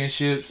state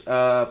championships.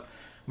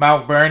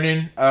 Mount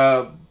Vernon,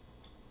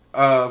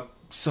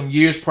 some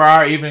years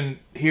prior, even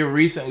here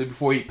recently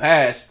before he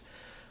passed.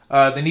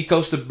 Then he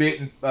coached a bit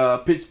in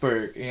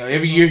Pittsburgh.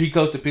 Every year he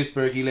coached at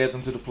Pittsburgh, he led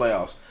them to the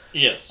playoffs.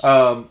 Yes.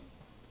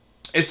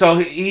 And so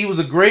he was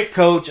a great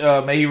coach.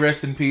 May he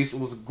rest in peace.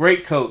 Was a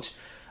great coach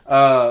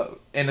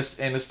in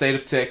the state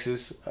of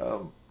Texas.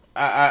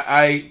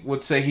 I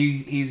would say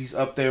he's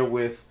up there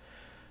with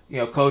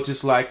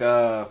coaches like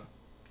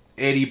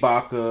Eddie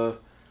Baca.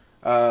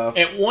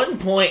 At one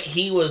point,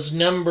 he was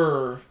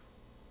number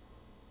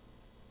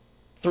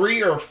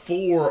 3 or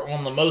 4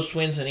 on the most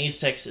wins in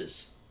East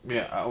Texas.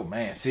 Yeah. Oh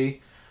man.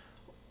 See.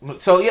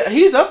 So yeah,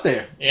 he's up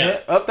there.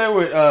 Yeah. Up there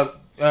with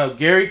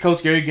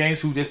Coach Gary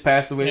Gaines, who just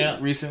passed away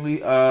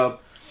recently. And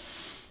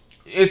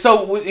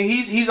so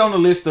he's on the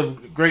list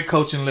of great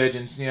coaching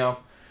legends.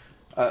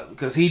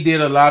 Because he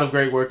did a lot of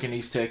great work in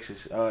East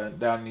Texas,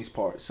 down in these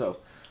parts. So.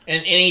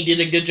 And he did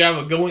a good job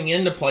of going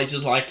into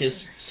places like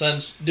his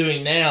son's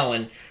doing now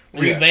and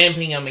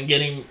revamping them and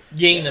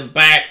getting them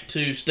back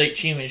to state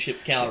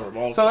championship caliber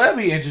ball. So that'd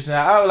be interesting.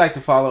 I would like to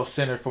follow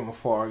Center from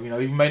afar.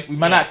 We might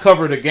not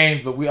cover the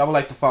games, but I would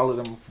like to follow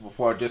them from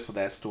afar just for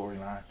that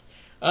storyline.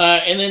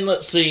 And then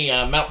let's see,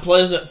 Mount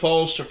Pleasant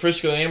falls to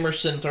Frisco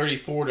Emerson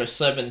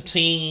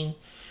 34-17.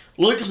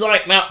 Looks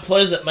like Mount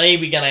Pleasant may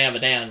be going to have a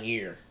down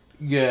year.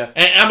 Yeah.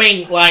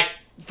 And, like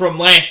from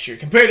last year,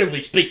 comparatively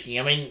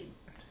speaking.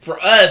 For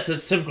us,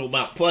 it's typical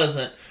Mount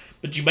Pleasant,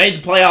 but you made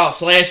the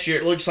playoffs last year.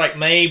 It looks like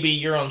maybe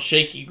you're on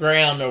shaky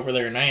ground over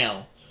there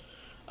now.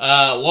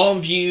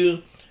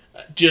 Longview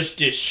just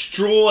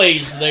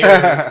destroys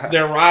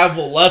their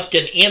rival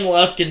Lufkin in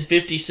Lufkin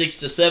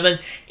 56-7.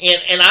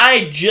 And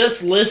I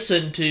just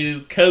listened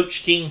to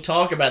Coach King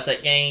talk about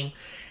that game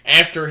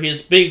after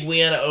his big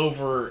win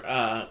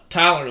over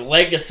Tyler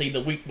Legacy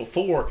the week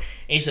before. And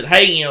he said,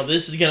 hey,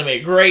 this is going to be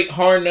a great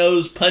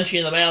hard-nosed,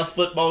 punch-you-in-the-mouth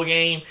football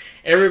game.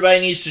 Everybody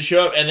needs to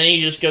show up. And then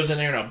he just goes in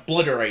there and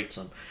obliterates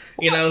them.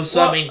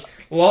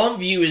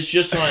 Longview is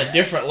just on a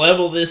different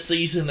level this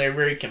season. They're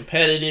very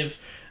competitive,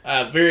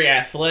 very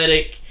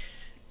athletic,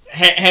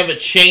 have a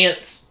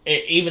chance,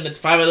 even at the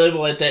 5A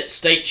level, at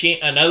that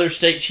another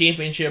state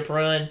championship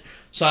run.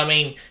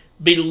 So,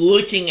 be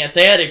looking at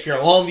that. If you're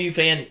a Longview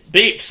fan,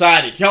 be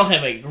excited. Y'all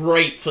have a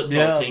great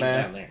football team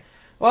down there.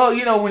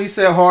 Well, when he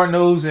said hard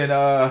nose and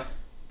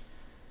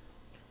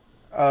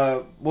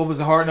what was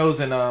the hard nose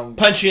and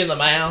punch you in the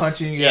mouth?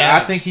 Punching, yeah.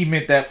 I think he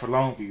meant that for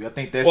Longview. I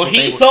think that's. Well,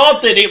 he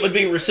thought that it would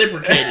be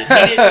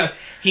reciprocated.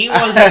 He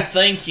wasn't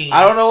thinking.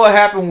 I don't know what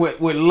happened with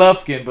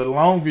Lufkin, but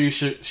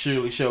Longview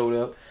surely showed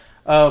up.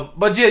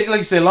 But yeah, like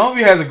you said,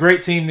 Longview has a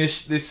great team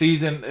this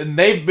season, and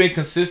they've been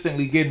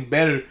consistently getting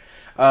better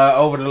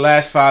over the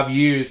last 5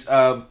 years.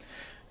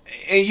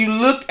 And you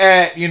look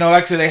at,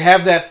 like I said, they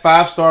have that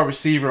 5-star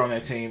receiver on their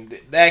team.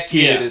 That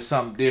kid is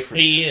something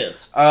different. He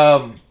is.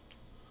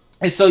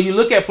 And so you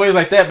look at players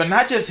like that, but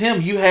not just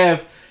him. You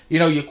have,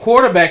 your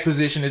quarterback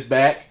position is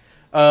back,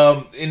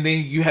 and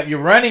then you have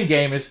your running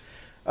game is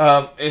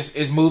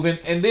moving,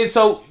 and then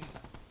so,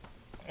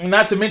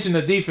 not to mention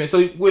the defense. So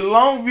with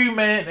Longview,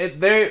 man,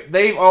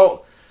 they've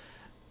all.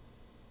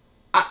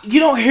 You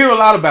don't hear a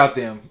lot about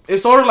them.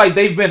 It's sort of like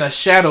they've been a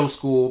shadow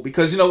school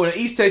because in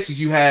East Texas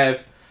you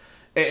have,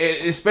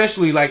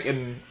 especially like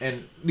in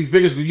these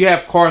bigger schools, you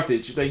have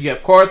Carthage. You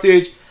have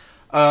Carthage,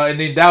 and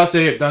then Dallas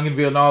area,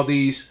 Duncanville, and all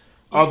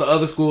the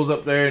other schools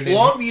up there. And then,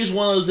 Longview is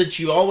one of those that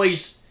you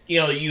always,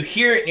 you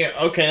hear it and you're,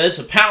 okay, that's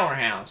a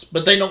powerhouse,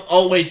 but they don't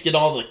always get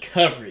all the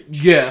coverage.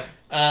 Yeah.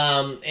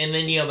 And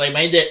then, they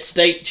made that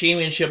state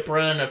championship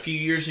run a few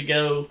years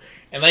ago,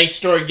 and they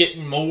started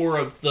getting more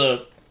of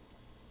the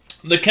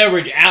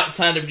coverage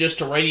outside of just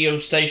a radio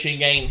station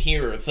game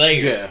here or there.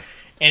 Yeah.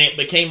 And it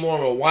became more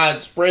of a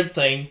widespread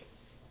thing.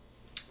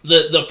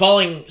 The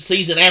following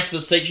season after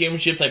the state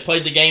championship, they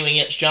played the game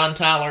against John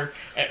Tyler.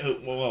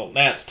 Well,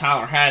 that's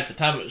Tyler High at the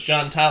time. It was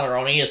John Tyler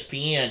on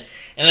ESPN.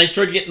 And they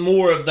started getting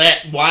more of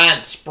that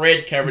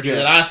widespread coverage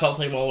that I thought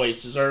they've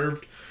always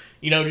deserved.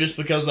 Just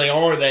because they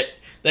are that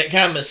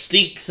kind of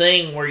mystique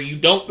thing where you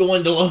don't go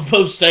into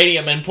Lobo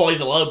Stadium and play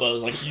the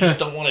Lobos. Like, you just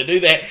don't want to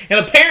do that.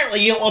 And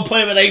apparently you don't want to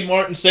play them at Abe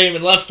Martin Stadium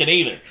in Lufkin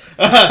either.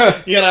 But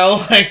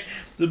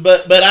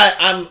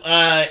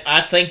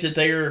I think that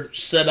they're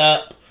set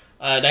up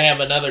to have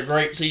another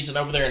great season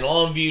over there in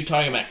Longview.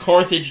 Talking about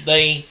Carthage,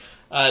 they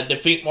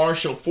defeat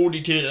Marshall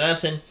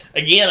 42-0.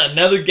 Again,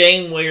 another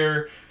game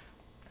where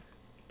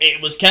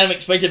it was kind of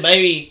expected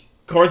maybe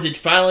Carthage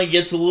finally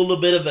gets a little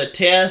bit of a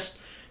test.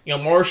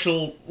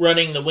 Marshall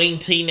running the wing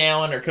T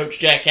now under Coach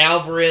Jack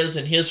Alvarez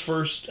in his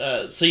first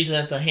season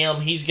at the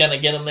helm. He's going to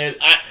get them there.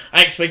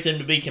 I expect them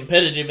to be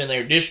competitive in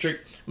their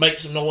district, make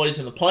some noise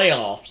in the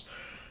playoffs.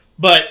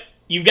 But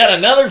you've got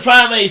another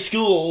 5A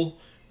school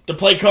to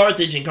play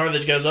Carthage, and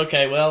Carthage goes,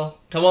 okay, well,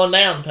 come on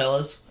down,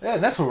 fellas. Yeah,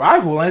 that's a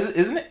rival,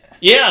 isn't it?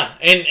 Yeah,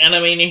 and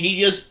I mean,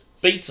 he just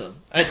beats them.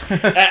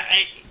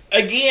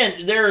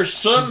 Again, there are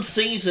some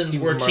seasons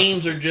where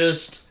teams are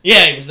just...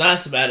 Yeah, he was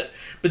nice about it.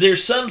 But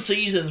there's some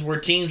seasons where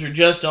teams are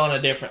just on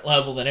a different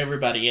level than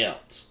everybody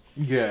else.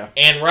 Yeah.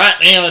 And right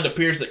now it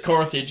appears that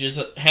Carthage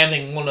is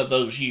having one of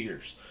those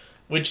years,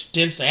 which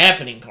tends to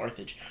happen in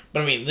Carthage.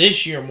 But I mean,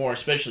 this year more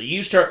especially,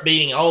 you start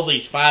beating all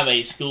these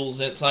 5A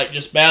schools, and it's like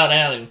just bow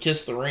down and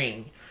kiss the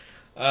ring.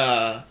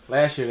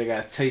 Last year they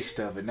got a taste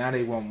of it. Now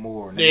they want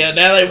more. Now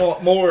they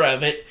want more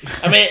of it.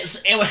 I mean,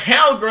 and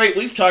how great,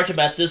 we've talked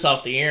about this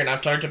off the air, and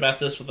I've talked about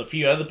this with a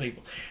few other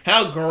people.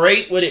 How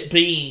great would it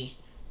be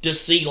to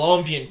see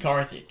Longview and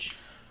Carthage?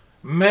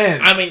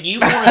 Man. I mean, you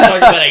want to talk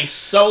about a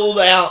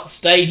sold-out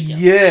stadium.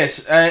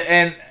 Yes,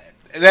 and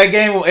that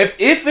game, if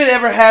it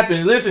ever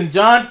happens, listen,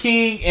 John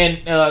King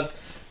and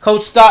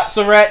Coach Scott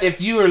Surratt,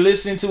 if you are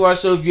listening to our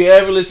show, if you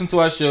ever listen to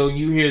our show and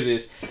you hear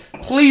this,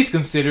 please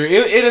consider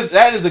it.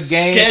 That is a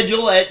game.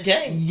 Schedule that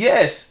game.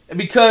 Yes,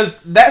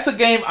 because that's a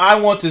game I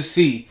want to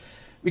see.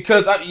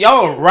 Because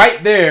y'all are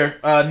right there,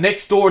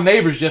 next door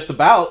neighbors just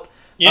about.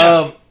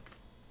 Yeah.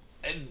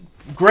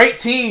 Great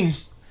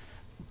teams.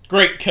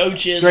 Great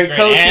coaches,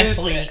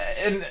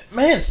 athletes. And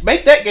man,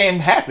 make that game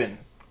happen.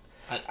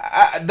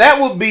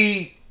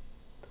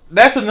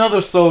 That's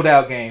another sold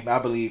out game, I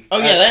believe. Oh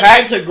yeah,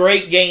 that's a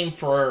great game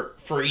for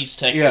East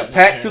Texas. Yeah,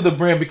 packed to the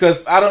brim because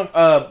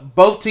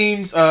both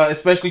teams,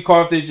 especially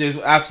Carthage,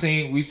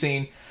 we've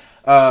seen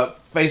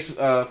face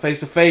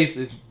to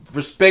face,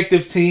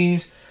 respective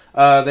teams.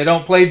 They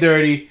don't play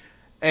dirty,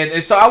 and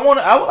so I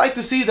would like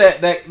to see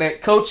that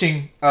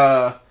coaching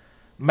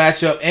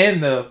matchup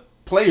and the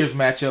players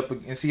match up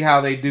and see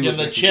how they do. Yeah,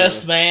 the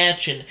chess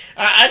match, and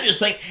I just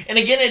think, and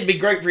again, it'd be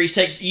great for East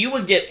Texas. You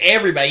would get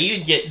everybody.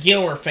 You'd get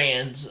Gilmer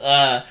fans.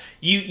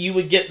 You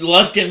would get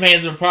Lufkin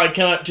fans would probably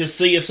come up to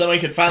see if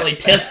somebody could finally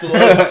test the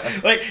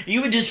logo. Like,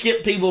 you would just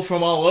get people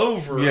from all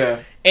over. Yeah,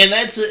 and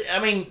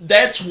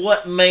that's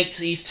what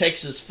makes East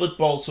Texas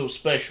football so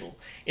special.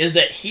 Is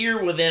that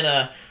here within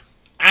a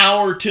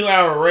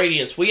 2-hour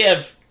radius, we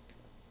have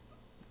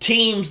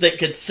teams that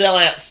could sell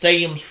out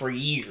stadiums for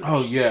years.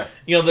 Oh, yeah.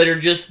 That are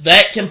just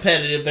that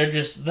competitive. They're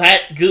just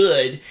that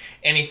good.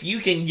 And if you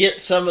can get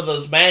some of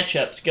those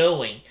matchups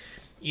going,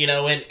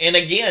 and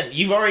again,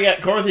 you've already got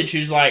Carthage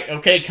who's like,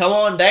 okay, come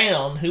on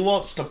down. Who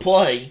wants to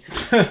play?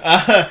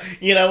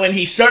 And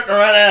he's starting to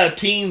run out of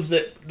teams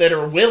that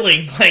are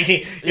willing. Like,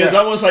 it's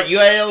almost like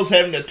UAL's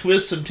having to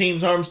twist some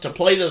teams' arms to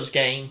play those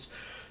games.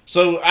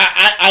 So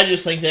I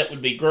just think that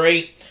would be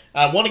great.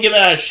 I want to give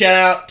out a shout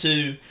out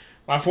to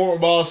My former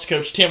boss,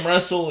 Coach Tim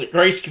Russell at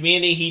Grace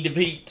Community, he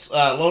defeats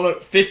Lone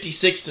Oak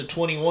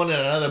 56-21 in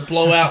another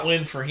blowout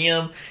win for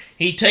him.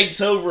 He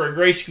takes over a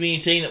Grace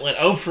Community team that went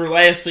 0 for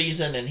last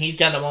season, and he's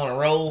got them on a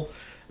roll.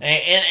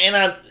 And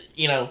I,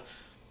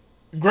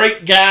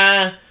 great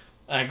guy,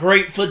 a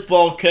great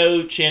football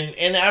coach,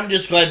 and I'm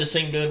just glad to see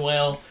him doing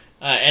well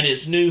at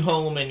his new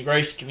home in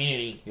Grace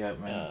Community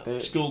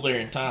School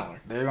there in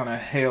Tyler. They're going to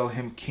hail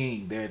him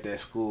king there at that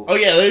school. Oh,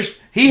 yeah,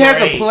 he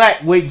has a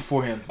plaque waiting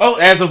for him. Oh,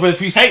 as of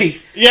if we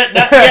speak.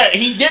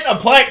 He's getting a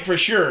plaque for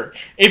sure.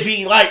 If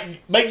he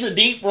makes a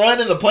deep run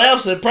in the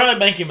playoffs, they'll probably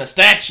make him a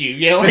statue.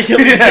 They'll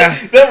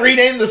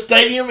rename the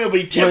stadium. It'll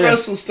be Tim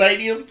Russell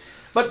Stadium.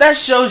 But that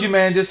shows you,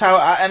 man, just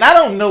how. And I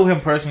don't know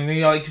him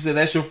personally. Like you said,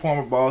 that's your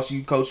former boss.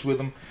 You coached with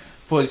him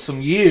for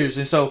some years,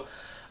 and so,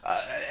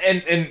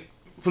 and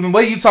from the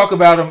way you talk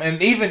about him,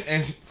 and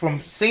from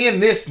seeing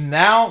this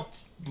now,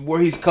 where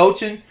he's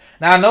coaching.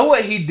 Now I know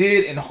what he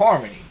did in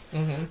Harmony.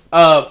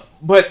 Mm-hmm.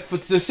 But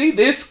to see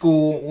this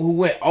school who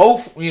went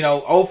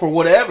 0 for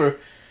whatever,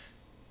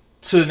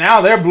 to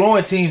now they're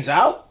blowing teams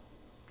out,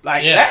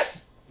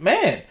 that's,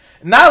 man,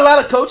 not a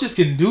lot of coaches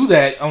can do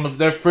that on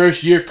their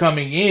first year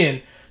coming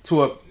in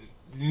to a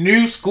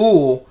new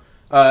school,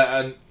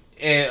 a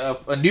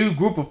new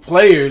group of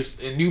players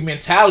and new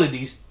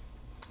mentalities.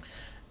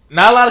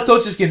 Not a lot of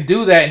coaches can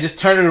do that and just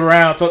turn it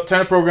around, turn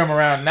the program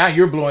around. Now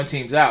you're blowing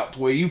teams out to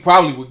where you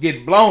probably were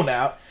getting blown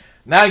out.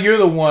 Now you're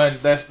the one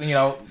that's,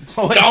 blowing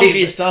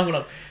teams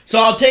out. So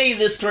I'll tell you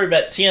this story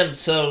about Tim.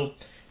 So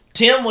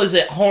Tim was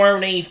at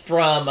Harmony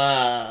from,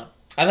 I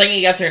think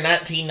he got there in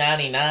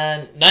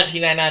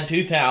 1999,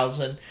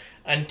 2000,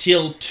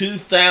 until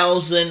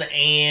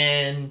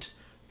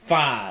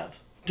 2005.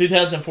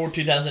 2004,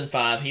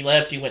 2005. He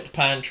left. He went to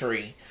Pine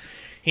Tree.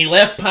 He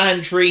left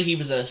Pine Tree. He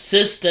was an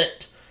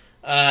assistant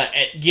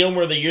at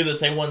Gilmer the year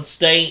that they won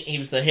state. He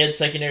was the head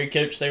secondary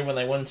coach there when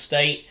they won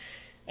state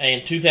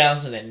in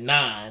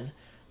 2009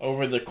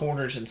 over the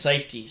corners and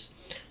safeties.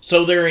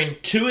 So they're in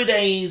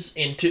two-a-days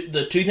in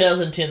the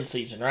 2010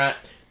 season, right?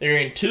 They're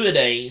in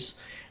two-a-days,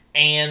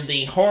 and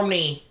the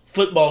Harmony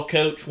football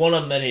coach, one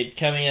of them that had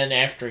come in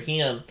after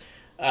him,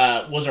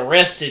 was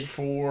arrested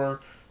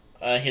for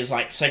his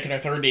second or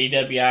third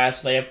DWI,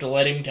 so they have to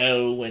let him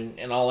go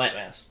and all that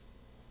mess.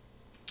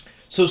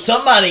 So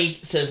somebody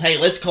says, hey,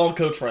 let's call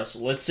Coach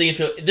Russell. Let's see if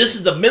this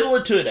is the middle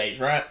of two-a-days,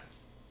 right?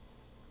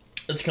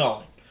 Let's call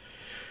him.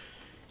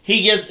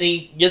 He gets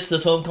the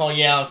phone call,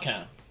 yeah, I'll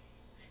come.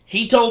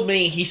 He told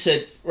me,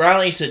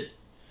 Riley said,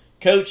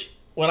 Coach,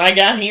 when I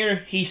got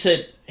here, he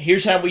said,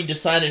 here's how we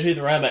decided who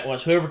the running back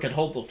was, whoever could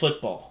hold the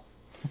football.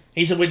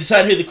 He said, we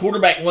decided who the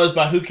quarterback was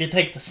by who could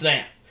take the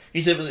snap.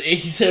 He said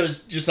it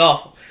was just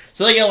awful.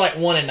 So they go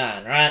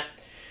 1-9, right?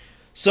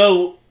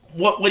 So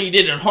what he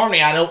did in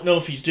Harmony, I don't know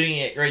if he's doing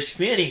it at Grace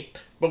Community,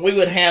 but we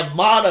would have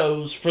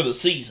mottos for the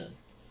season.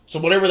 So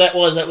whatever that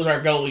was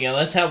our goal.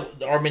 That's how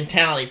our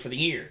mentality for the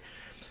year.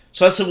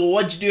 So I said, well,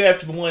 what'd you do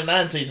after the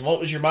 1-9 season? What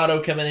was your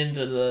motto coming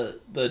into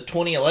the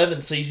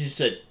 2011 season? He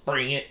said,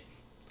 bring it.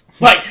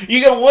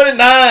 You go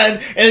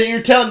 1-9, and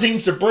you're telling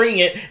teams to bring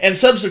it, and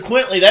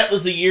subsequently that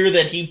was the year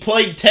that he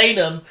played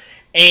Tatum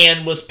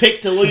and was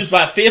picked to lose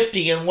by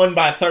 50 and won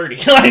by 30.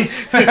 So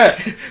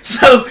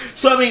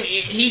I mean,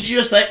 he's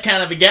just that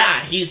kind of a guy.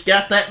 He's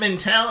got that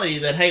mentality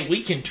that, hey,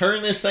 we can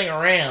turn this thing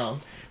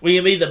around. We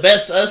can be the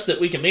best us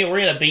that we can be.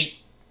 We're going to beat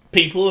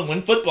people and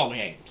win football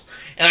games.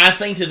 And I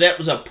think that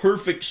was a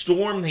perfect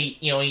storm.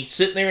 He's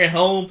sitting there at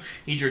home.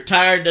 He's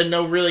retired, doesn't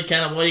know really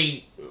kind of what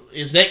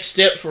his next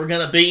steps were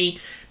going to be.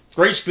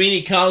 Grace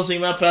Community calls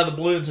him up out of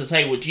the blue and says,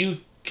 hey, would you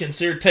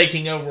consider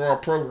taking over our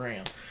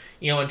program?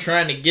 And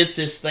trying to get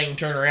this thing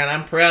turned around.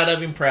 I'm proud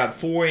of him, proud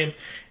for him.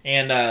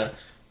 And,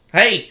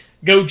 hey,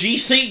 go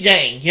GC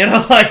gang,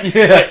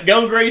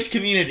 go Grace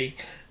Community.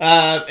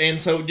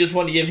 And so just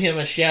wanted to give him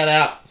a shout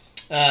out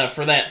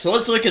for that. So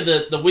let's look at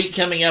the week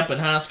coming up in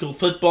high school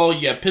football.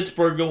 You have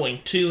Pittsburgh going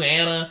to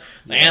Anna.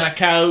 The Anna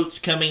Coyotes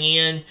coming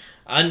in,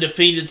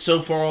 undefeated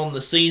so far on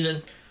the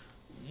season.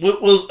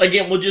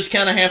 We'll just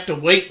kind of have to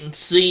wait and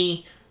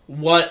see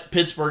what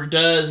Pittsburgh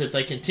does. If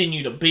they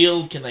continue to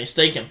build, can they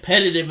stay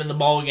competitive in the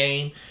ball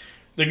game?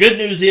 The good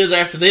news is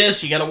after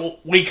this, you got a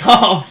week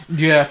off.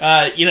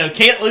 Yeah.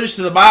 Can't lose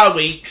to the bye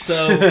week.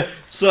 So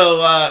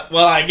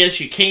well, I guess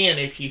you can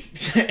if you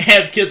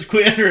have kids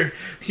quit or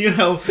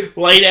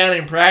lay down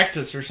in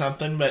practice or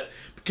something. But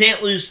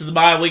can't lose to the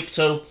bye week.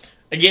 So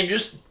again,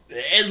 just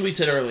as we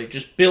said earlier,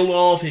 just build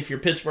off. If you're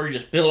Pittsburgh,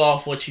 just build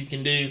off what you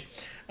can do.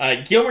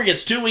 Gilmer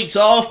gets 2 weeks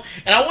off,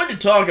 and I wanted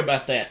to talk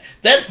about that.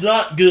 That's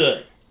not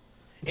good.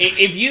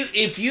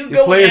 If you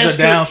go, players are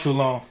down too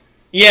long.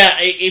 Yeah,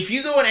 if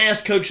you go and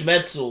ask Coach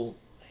Metzel,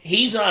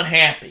 he's not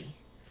happy.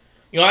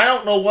 I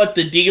don't know what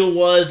the deal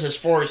was as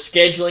far as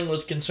scheduling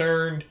was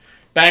concerned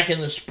back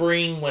in the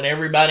spring when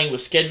everybody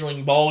was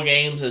scheduling ball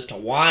games as to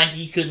why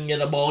he couldn't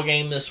get a ball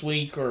game this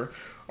week or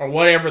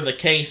whatever the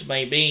case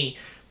may be.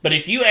 But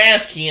if you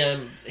ask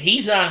him,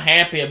 he's not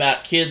happy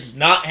about kids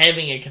not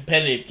having a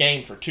competitive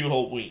game for 2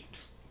 whole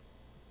weeks.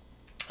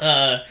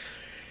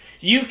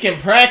 You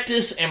can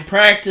practice and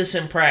practice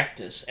and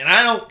practice. And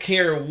I don't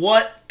care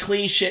what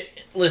cliche.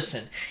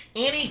 Listen,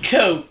 any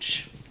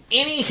coach,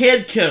 any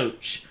head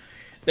coach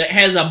that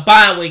has a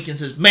bye week and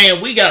says,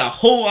 man, we got a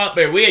whole lot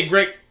better. We had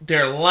great.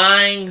 They're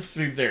lying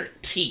through their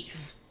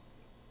teeth.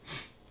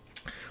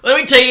 Let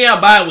me tell you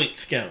how bye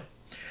weeks go.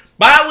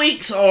 Bye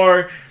weeks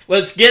are,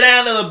 let's get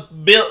out of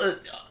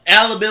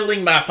the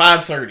building by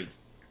 5:30.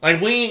 Like,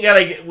 we ain't got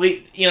to get,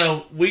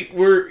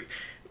 we're,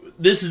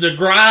 this is a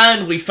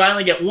grind. We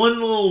finally get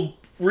one little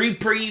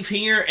reprieve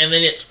here, and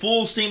then it's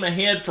full steam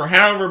ahead for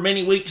however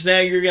many weeks now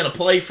you're going to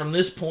play from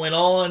this point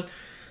on.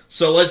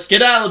 So let's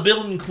get out of the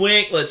building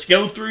quick. Let's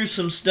go through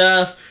some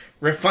stuff,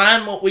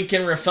 refine what we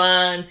can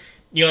refine.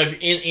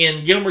 If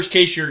in Gilmer's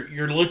case,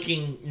 you're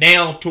looking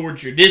now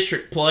towards your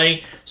district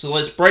play. So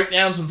let's break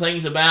down some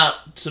things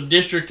about some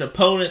district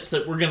opponents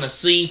that we're going to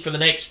see for the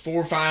next 4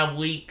 or 5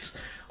 weeks.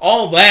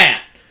 All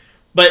that.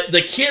 But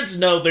the kids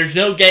know there's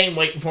no game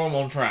waiting for them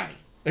on Friday.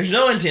 There's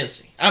no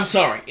intensity. I'm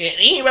sorry. And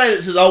anybody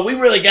that says, oh, we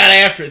really got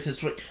after it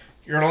this week,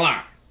 you're a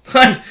liar.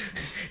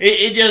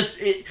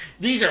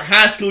 These are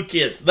high school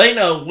kids. They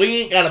know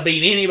we ain't got to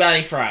beat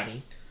anybody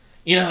Friday.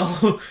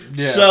 Yeah.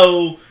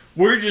 So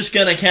we're just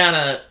going to kind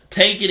of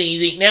take it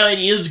easy. Now, it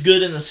is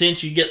good in the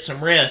sense you get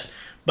some rest,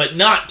 but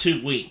not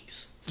 2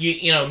 weeks.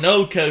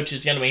 No coach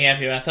is going to be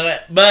happy about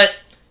that. But,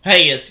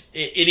 hey, it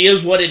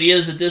is what it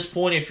is at this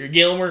point. If you're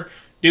Gilmer,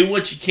 do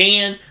what you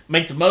can.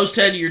 Make the most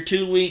out of your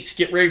 2 weeks.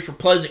 Get ready for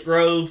Pleasant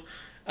Grove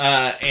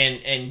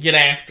and get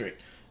after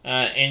it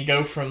and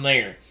go from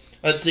there.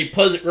 Let's see.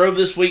 Pleasant Grove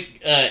this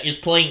week is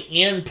playing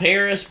in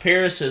Paris.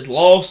 Paris has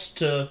lost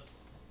to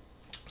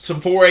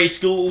some 4A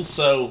schools,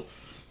 so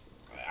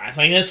I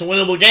think that's a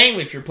winnable game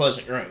if you're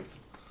Pleasant Grove.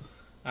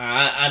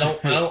 I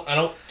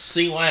don't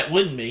see why it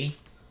wouldn't be.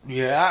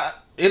 Yeah,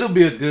 that'll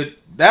be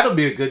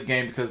a good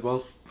game because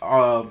both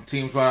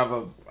teams run out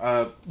of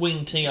a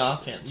wing T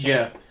offense.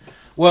 Yeah.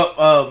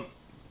 Well,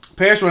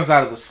 Paris runs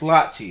out of the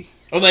slot T.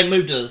 Oh, they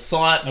moved to the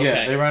slot? Okay.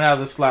 Yeah, they run out of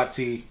the slot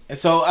T. And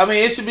so, I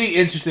mean, it should be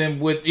interesting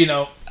with,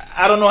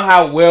 I don't know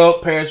how well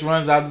Paris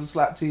runs out of the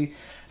slot T.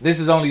 This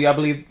is only, I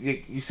believe,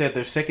 you said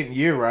their second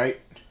year, right?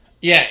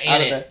 Yeah,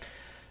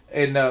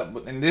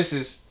 and this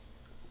is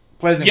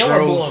Pleasant Gilmer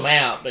Grove. blew them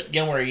out, but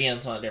Gilmer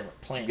again's on a different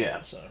planet.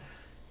 Yeah. So.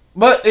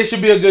 But it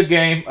should be a good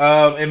game.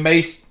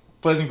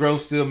 Pleasant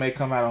Grove still may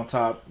come out on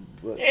top.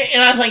 But.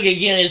 And I think,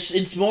 again,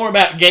 it's more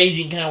about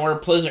gauging kind of where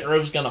Pleasant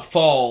Grove's going to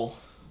fall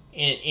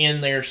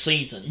in their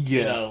season.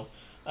 Yeah.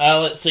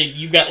 Let's see.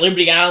 You've got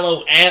Liberty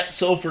Ilo at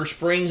Sulphur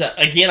Springs.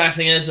 Again, I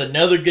think that's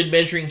another good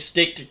measuring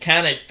stick to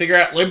kind of figure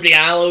out. Liberty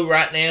Ilo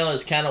right now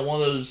is kind of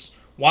one of those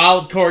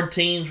wild card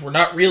teams. We're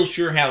not real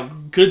sure how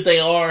good they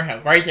are, how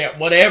great they are,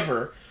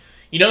 whatever.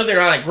 They're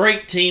not a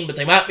great team, but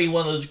they might be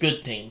one of those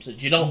good teams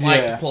that you don't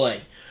like to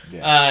play.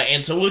 Yeah.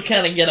 And so we'll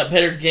kind of get a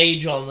better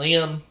gauge on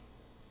them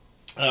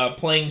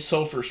playing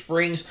Sulphur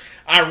Springs.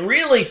 I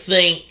really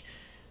think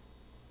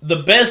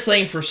the best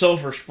thing for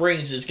Sulphur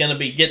Springs is going to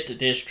be get to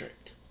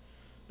district.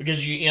 Because,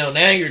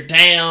 now you're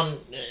down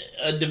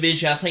a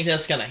division. I think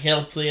that's going to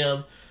help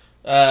them.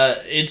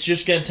 It's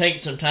just going to take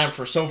some time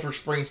for Sulphur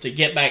Springs to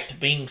get back to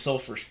being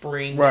Sulphur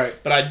Springs. Right.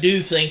 But I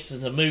do think that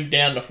the move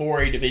down to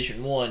 4A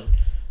Division 1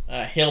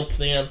 helped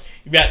them.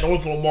 You've got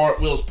North Lamar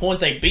at Wills Point.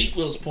 They beat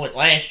Wills Point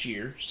last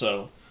year,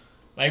 so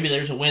maybe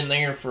there's a win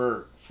there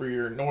for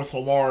your North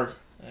Lamar,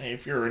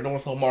 if you're a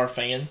North Lamar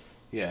fan.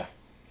 Yeah.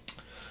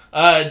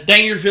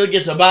 Dangerfield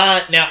gets a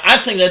bye. Now, I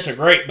think that's a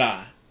great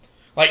bye.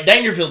 Like,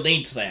 Dangerfield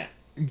needs that.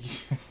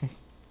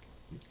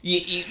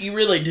 You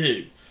really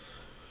do.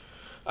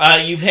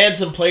 You've had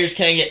some players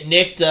kind of get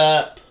nicked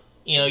up.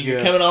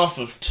 You're coming off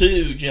of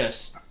 2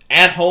 just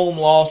at-home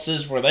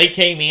losses where they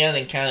came in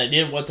and kind of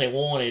did what they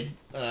wanted.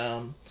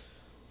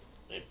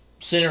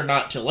 Center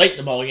not till late in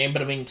the ball game,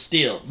 but I mean,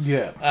 still.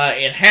 Yeah.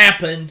 It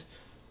happened.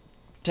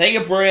 Take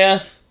a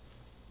breath,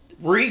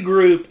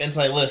 regroup, and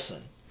say,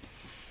 listen,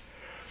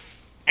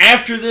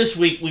 after this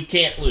week, we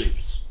can't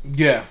lose.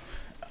 Yeah.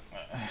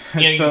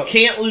 You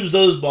can't lose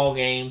those ball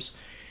games.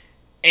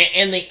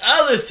 And the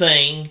other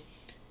thing,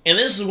 and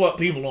this is what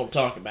people don't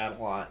talk about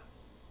a lot,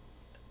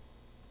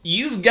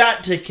 you've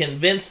got to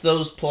convince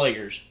those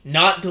players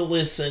not to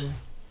listen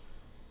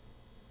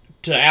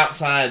to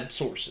outside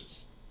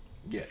sources.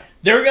 Yeah.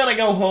 They're going to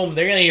go home,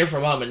 they're going to hear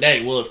from mom and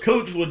daddy, well, if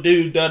coach would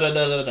do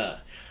da-da-da-da-da,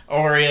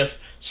 or if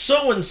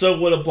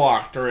so-and-so would have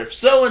blocked, or if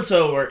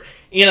so-and-so, or,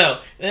 then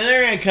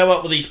they're going to come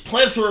up with these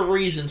plethora of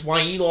reasons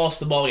why you lost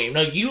the ball game.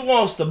 No, you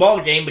lost the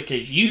ball game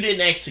because you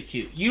didn't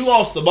execute. You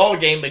lost the ball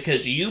game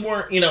because you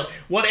weren't,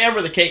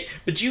 whatever the case,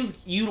 but you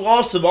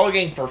lost the ball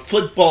game for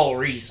football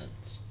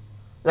reasons.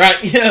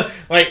 Right?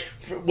 Like,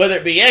 whether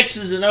it be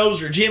X's and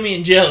O's or Jimmy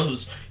and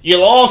Joe's, you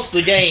lost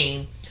the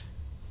game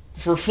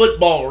for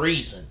football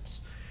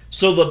reasons.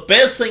 So the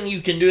best thing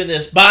you can do in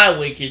this bye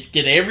week is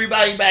get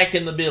everybody back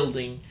in the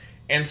building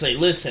and say,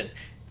 listen,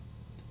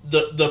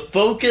 the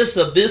focus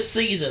of this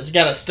season's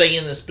got to stay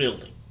in this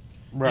building.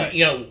 Right.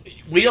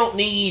 We don't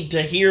need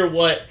to hear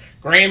what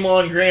Grandma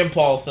and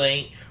Grandpa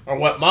think or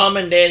what mom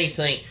and daddy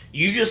think.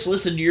 You just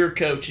listen to your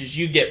coaches.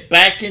 You get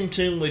back in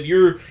tune with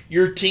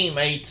your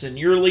teammates and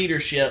your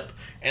leadership,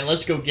 and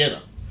let's go get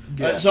them.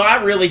 Yeah. So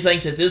I really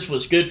think that this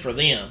was good for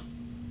them,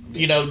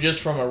 just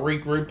from a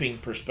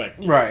regrouping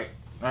perspective. Right.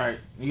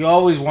 You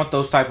always want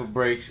those type of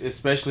breaks,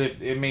 especially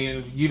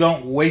if you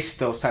don't waste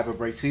those type of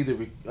breaks either,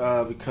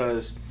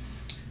 because,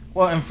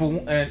 well, and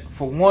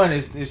for one,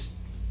 it's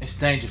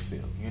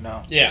Dangerfield,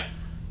 Yeah.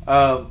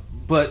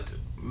 But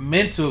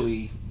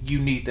mentally, you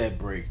need that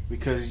break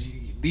because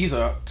these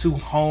are 2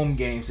 home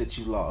games that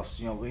you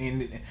lost.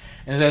 And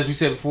as we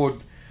said before,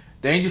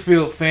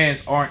 Dangerfield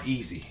fans aren't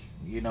easy.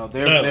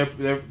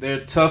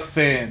 They're tough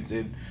fans,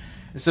 and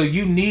so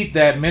you need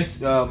that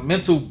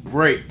mental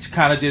break to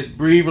kind of just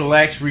breathe,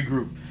 relax,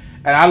 regroup.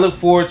 And I look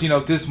forward to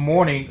this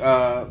morning.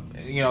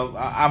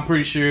 I'm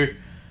pretty sure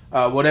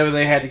whatever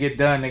they had to get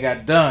done, they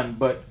got done.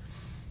 But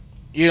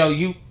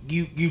you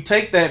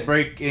take that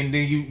break and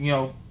then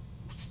you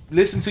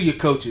listen to your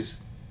coaches,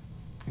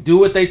 do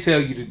what they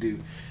tell you to do.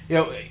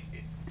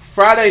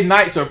 Friday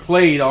nights are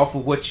played off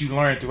of what you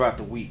learned throughout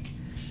the week.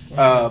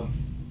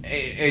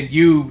 And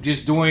you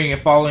just doing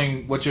and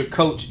following what your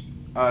coach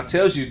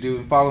tells you to do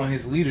and following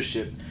his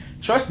leadership,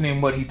 trusting in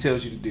what he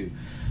tells you to do.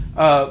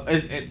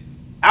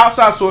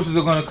 Outside sources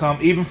are going to come,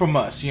 even from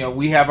us.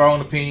 We have our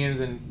own opinions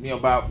and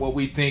about what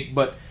we think,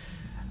 but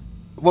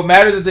what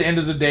matters at the end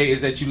of the day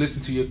is that you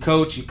listen to your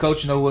coach. Your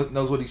coach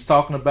knows what he's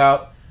talking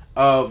about,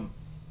 and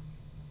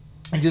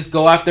just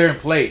go out there and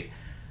play.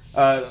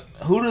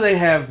 Who do they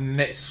have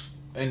next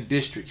in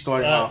district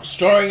starting off?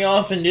 Starting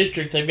off in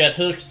district, they've got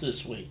Hooks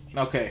this week.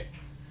 Okay.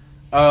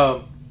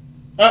 No,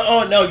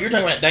 you're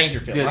talking about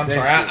Dangerfield. Yeah,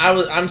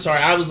 I'm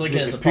sorry. I was looking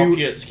at the Paul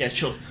Pitt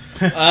schedule.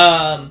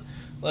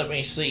 Let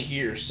me see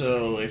here.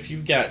 So if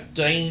you've got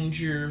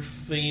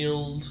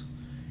Dangerfield,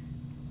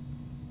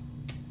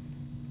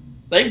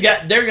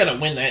 they're gonna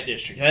win that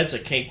district. That's a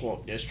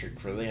cakewalk district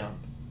for them.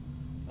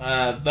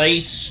 They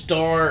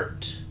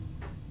start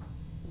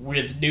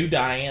with New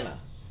Diana.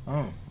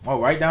 Oh,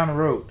 right down the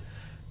road.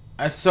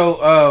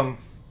 So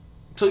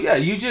yeah,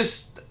 you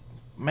just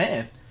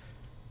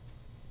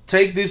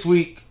take this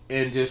week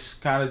and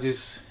just kind of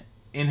just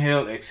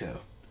inhale,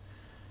 exhale.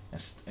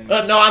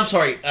 No, I'm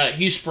sorry.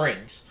 Hugh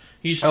Springs.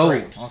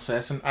 Oh, so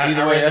that's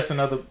that's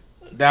another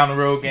down the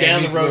road game.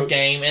 Down the road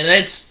game, and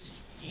that's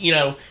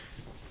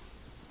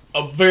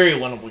a very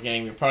winnable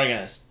game. You're probably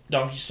gonna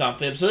donkey stomp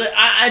them. So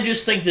I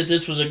just think that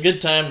this was a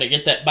good time to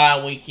get that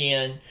bye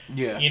weekend.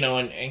 Yeah.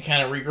 And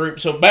kind of regroup.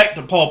 So back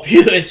to Paul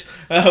Pitt,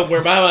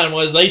 where my mind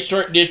was, they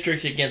start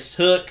district against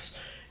Hooks.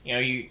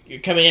 You're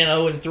coming in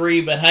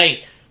 0-3, but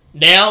hey,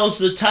 now's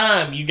the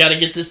time. You got to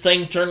get this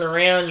thing turned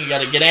around. You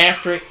got to get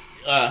after it.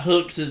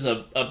 Hooks is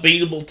a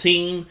beatable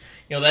team.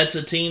 That's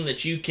a team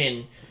that you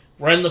can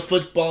run the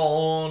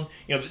football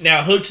on.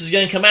 Now Hooks is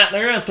going to come out and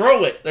they're going to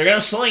throw it. They're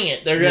going to sling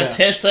it. They're going to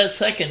test that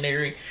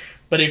secondary.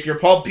 But if you're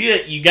Paul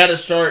Pitt, you got to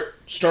start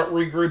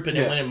regrouping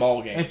and winning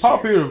ball games. And Paul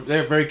Pitt,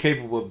 they're very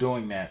capable of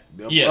doing that,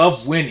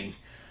 of winning.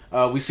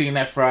 We seen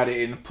that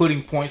Friday and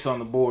putting points on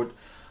the board.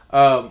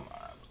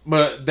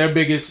 But their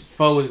biggest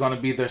foe is going to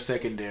be their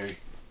secondary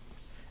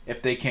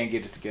if they can't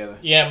get it together.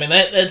 Yeah, I mean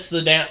that's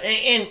the down.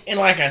 And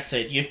like I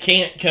said, you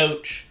can't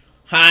coach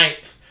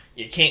height.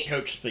 You can't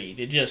coach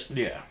speed. It just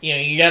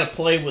you got to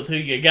play with who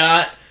you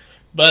got.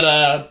 But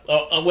a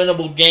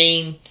winnable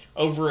game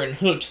over in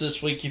Hooks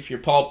this week if you're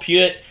Paul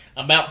Pitt.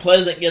 Mount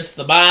Pleasant gets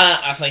the bye.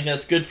 I think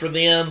that's good for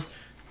them.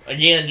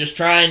 Again, just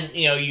trying,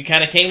 you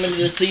kind of came into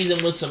this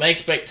season with some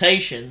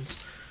expectations,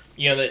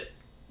 that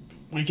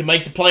we can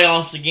make the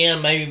playoffs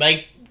again,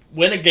 maybe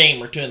win a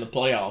game or two in the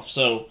playoffs.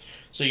 So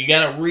you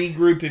got to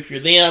regroup if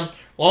you're them.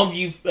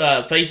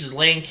 Longview faces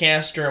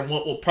Lancaster and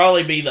what will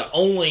probably be the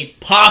only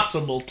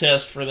possible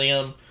test for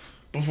them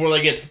before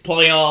they get to the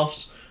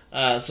playoffs.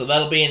 So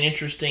that'll be an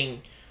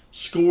interesting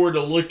score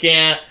to look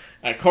at.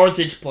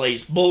 Carthage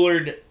plays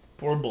Bullard.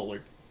 Poor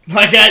Bullard.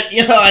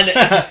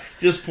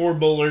 Just poor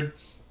Bullard.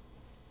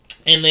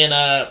 And then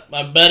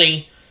my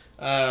buddy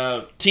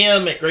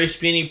Tim at Grace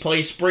Community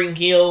plays Spring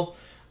Hill.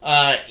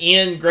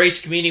 In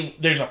Grace Community,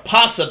 there's a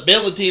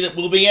possibility that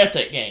we'll be at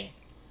that game.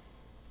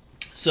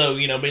 So,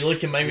 be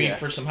looking maybe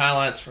for some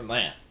highlights from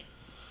that.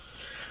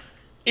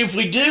 If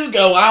we do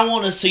go, I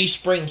want to see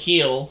Spring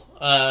Hill,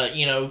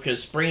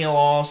 because Spring Hill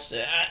lost.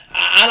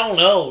 I don't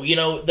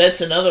know.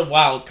 That's another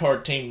wild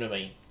card team to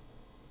me.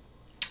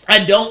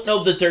 I don't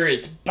know that they're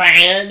as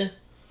bad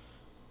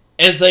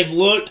as they've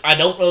looked. I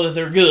don't know that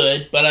they're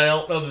good, but I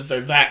don't know that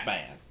they're that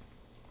bad.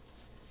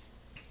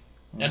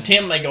 Now,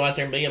 Tim may go out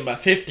there and beat them by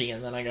 50,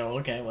 and then I go,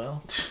 okay,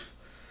 well.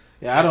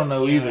 Yeah, I don't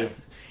know either.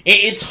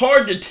 It's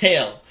hard to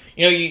tell.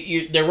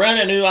 They're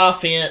running a new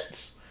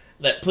offense,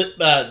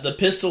 the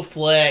pistol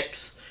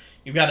flex.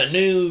 You've got a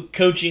new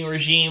coaching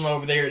regime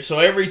over there, so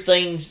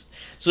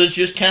it's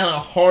just kind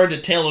of hard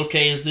to tell,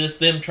 okay, is this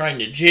them trying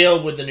to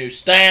gel with the new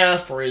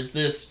staff, or is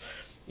this,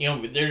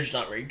 they're just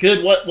not very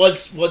good.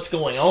 What's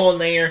going on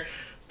there?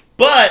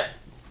 But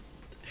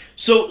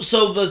so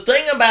the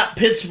thing about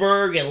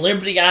Pittsburgh and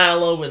Liberty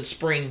Ilo and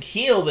Spring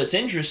Hill that's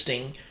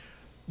interesting,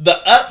 the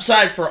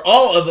upside for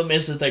all of them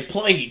is that they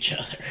play each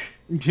other.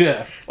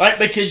 Yeah. Like,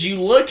 because you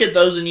look at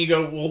those and you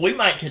go, well, we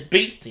might could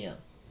beat them.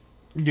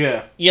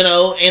 Yeah. You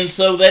know, and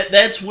so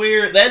that's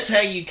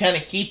how you kind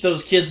of keep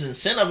those kids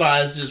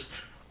incentivized is,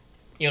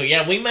 you know,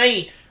 yeah, we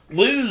may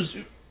lose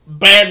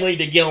badly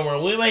to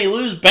Gilmer, we may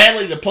lose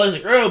badly to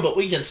Pleasant Grove, but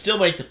we can still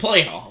make the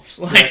playoffs.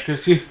 Like, yeah,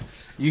 because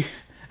you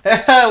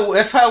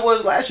that's how it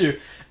was last year.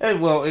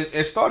 And, well,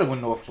 it started with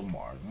North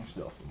Lamar.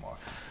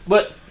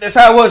 But that's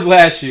how it was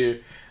last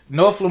year.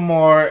 North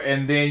Lamar,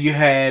 and then you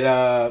had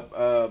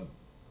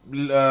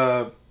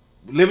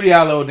Liberty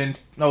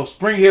Hollow,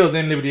 Spring Hill,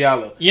 then Liberty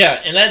Hollow.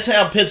 Yeah, and that's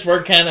how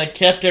Pittsburgh kind of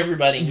kept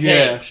everybody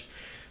engaged. Yeah.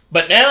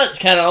 But now it's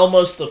kind of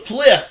almost the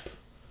flip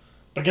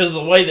because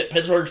of the way that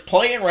Pittsburgh's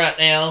playing right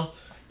now.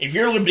 If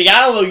you're Liberty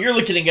Hollow, you're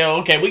looking and go,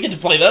 okay, we get to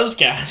play those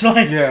guys.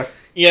 Like, yeah.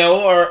 You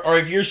know, or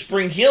if you're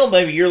Spring Hill,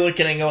 maybe you're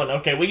looking and going,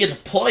 okay, we get to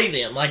play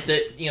them. Like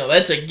that, you know,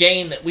 that's a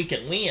game that we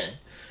can win.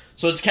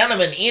 So it's kind of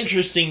an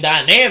interesting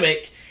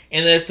dynamic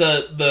in that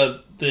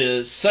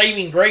the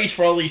saving grace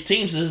for all these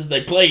teams is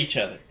they play each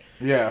other.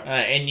 Yeah.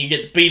 And you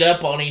get beat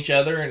up on each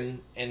other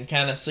and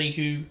kind of see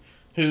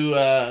who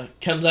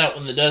comes out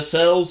when the dust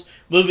settles.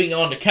 Moving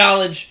on to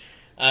college,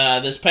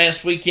 this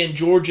past weekend,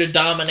 Georgia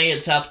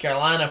dominated South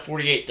Carolina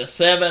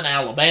 48-7.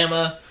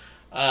 Alabama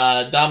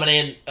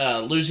dominated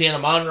Louisiana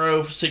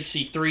Monroe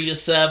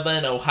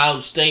 63-7. Ohio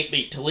State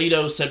beat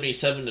Toledo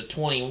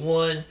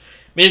 77-21.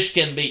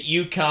 Michigan beat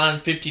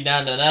UConn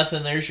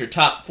 59-0. There's your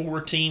top 4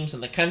 teams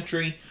in the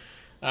country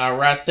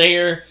right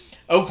there.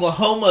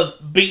 Oklahoma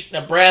beat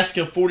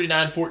Nebraska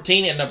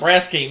 49-14, and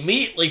Nebraska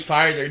immediately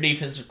fired their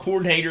defensive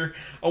coordinator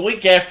a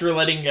week after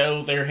letting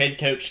go their head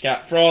coach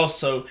Scott Frost.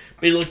 So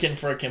be looking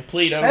for a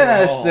complete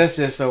overhaul. That's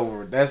just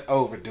over. That's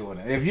overdoing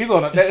it. If you're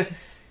gonna,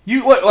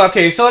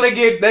 okay, so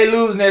they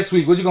lose next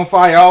week. What, you gonna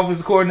fire your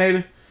offensive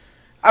coordinator?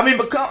 I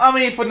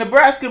mean, for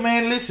Nebraska,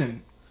 man,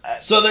 listen.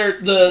 So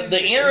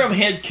the interim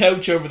head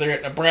coach over there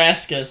at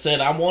Nebraska said,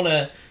 I want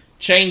to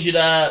change it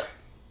up.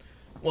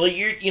 Well,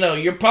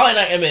 you're probably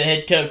not going to be the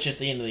head coach at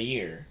the end of the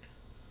year.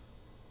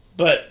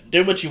 But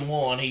do what you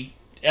want. He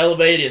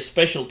elevated his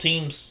special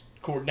teams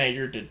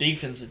coordinator to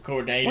defensive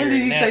coordinator. When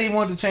did he say he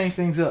wanted to change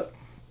things up?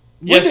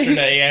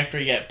 Yesterday, after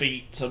he got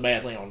beat so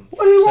badly on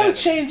What do you want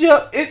to change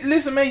up?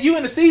 Listen, man, you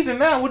in the season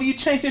now. What are you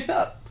changing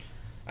up?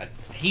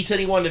 He said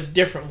he wanted a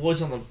different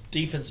voice on the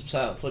defensive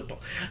side of football.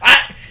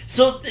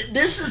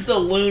 This is the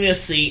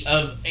lunacy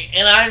of,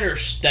 and I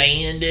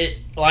understand it.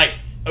 Like,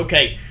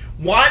 okay,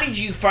 why did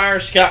you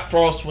fire Scott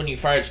Frost when you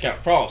fired Scott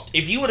Frost?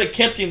 If you would have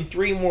kept him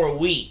 3 more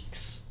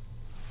weeks,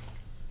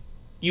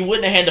 you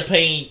wouldn't have had to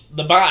pay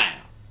the buyout.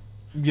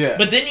 Yeah.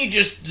 But then you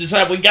just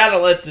decide, we got to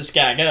let this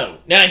guy go.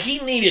 Now, he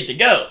needed to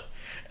go.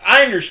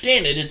 I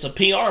understand it. It's a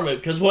PR move,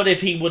 because what if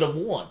he would have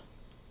won?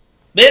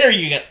 Then are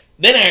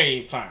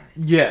you fired?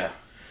 Yeah.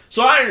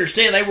 So I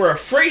understand they were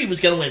afraid he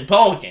was going to win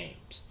ball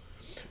games.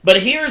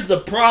 But here's the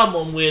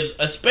problem with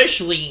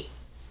especially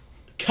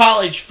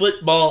college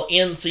football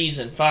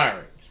in-season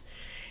firings,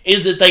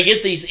 is that they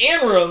get these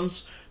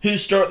interims who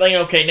start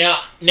thinking, okay,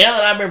 now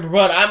that I've been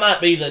promoted, I might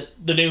be the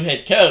new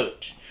head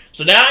coach.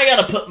 So now I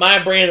got to put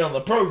my brand on the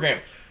program.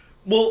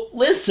 Well,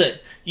 listen,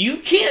 you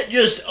can't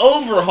just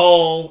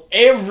overhaul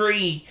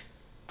every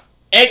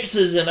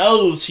X's and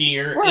O's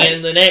here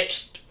in the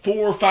next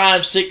 4,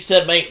 5, 6,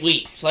 7, 8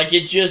 weeks. Like,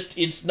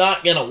 it's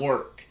not going to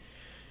work.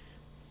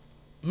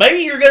 Maybe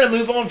you're going to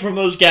move on from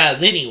those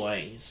guys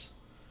anyways.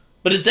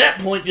 But at that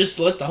point, just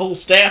let the whole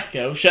staff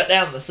go, shut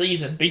down the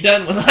season, be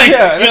done with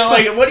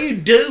it. What are you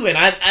doing?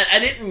 I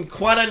didn't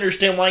quite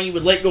understand why you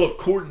would let go of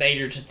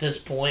coordinators at this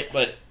point,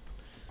 but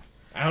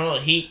I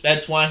don't know.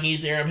 That's why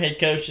he's the interim head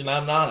coach and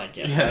I'm not, I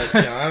guess.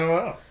 Yeah. But, I don't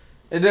know.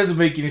 It doesn't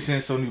make any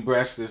sense on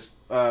Nebraska's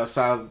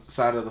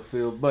side of the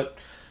field. But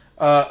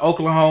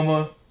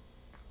Oklahoma,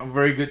 a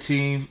very good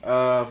team.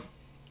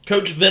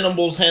 Coach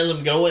Venables has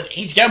them going.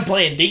 He's got them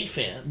playing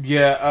defense.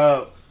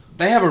 Yeah,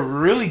 they have a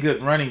really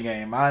good running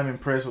game. I'm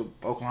impressed with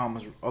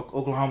Oklahoma's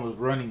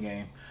running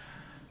game.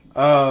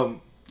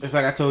 It's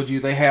like I told you,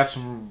 they have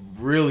some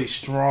really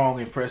strong,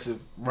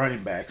 impressive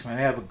running backs. Man,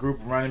 they have a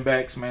group of running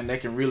backs, man,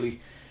 that can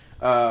really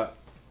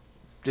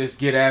just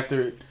get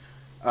after it.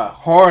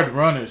 Hard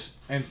runners,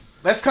 and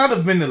that's kind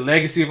of been the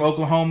legacy of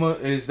Oklahoma.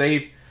 Is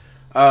they've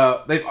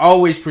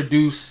always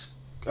produced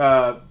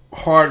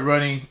hard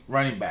running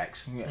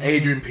backs.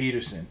 Adrian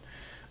Peterson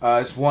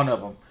is one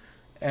of them.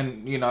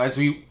 And, as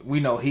we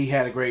know, he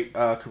had a great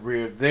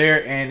career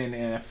there and in the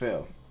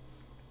NFL.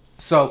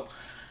 So,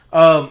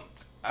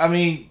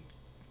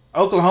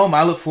 Oklahoma,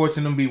 I look forward to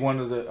them be one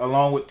of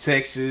along with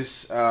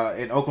Texas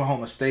and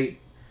Oklahoma State,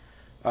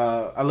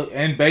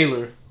 and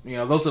Baylor.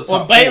 Those are the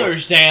top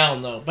Baylor's 4.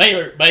 down, though.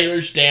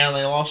 Baylor's down.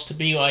 They lost to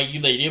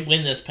BYU. They did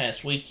win this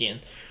past weekend.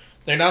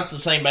 They're not the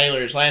same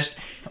Baylor as last.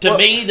 To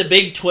me, the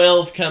Big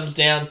 12 comes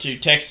down to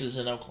Texas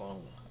and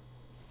Oklahoma.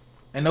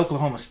 And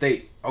Oklahoma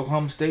State.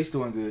 Oklahoma State's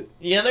doing good.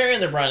 Yeah, they're in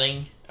the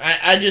running.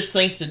 I just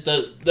think that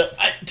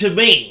to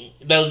me,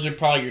 those are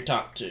probably your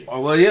top 2.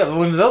 Oh, well, yeah.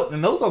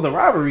 And those are the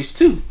rivalries,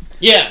 too.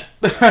 Yeah.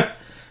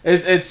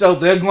 And so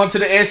they're going to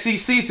the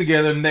SEC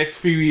together in the next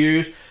few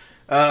years.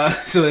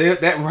 So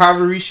that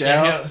rivalry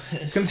shall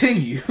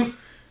continue.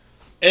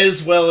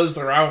 As well as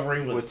the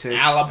rivalry with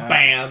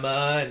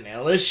Alabama and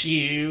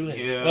LSU.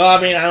 Yeah. Well,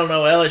 I mean, I don't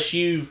know.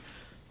 LSU,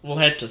 we'll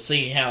have to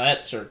see how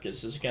that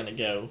circus is going to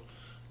go.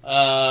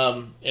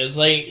 As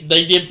they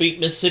did beat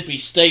Mississippi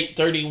State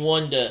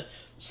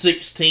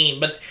 31-16.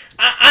 But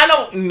I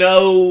don't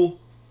know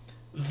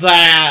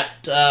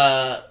that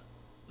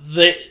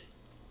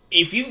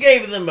if you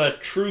gave them a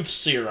truth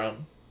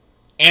serum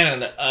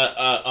and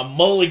a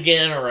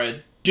mulligan or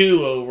a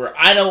do-over,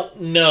 I don't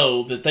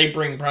know that they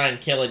bring Brian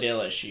Kelly to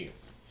LSU.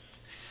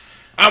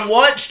 I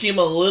watched him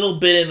a little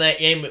bit in that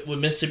game with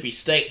Mississippi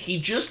State. He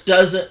just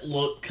doesn't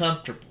look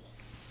comfortable.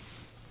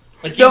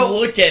 Like, you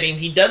look at him,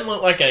 he doesn't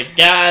look like a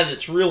guy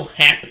that's real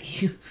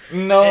happy.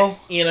 No.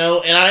 And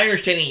I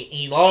understand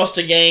he lost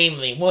a game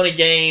and he won a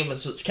game, and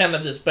so it's kind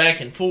of this back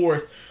and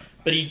forth,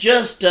 but he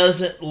just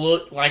doesn't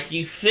look like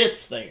he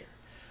fits there.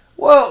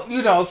 Well,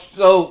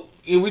 so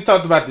we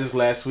talked about this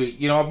last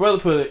week. My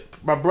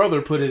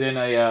brother put it in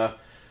a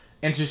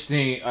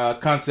interesting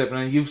concept,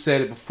 and you've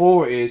said it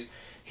before, is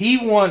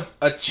he wants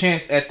a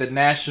chance at the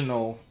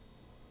national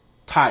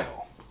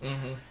title.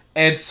 Mm-hmm.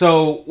 And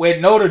so with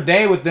Notre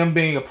Dame, with them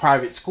being a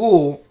private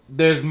school,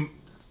 there's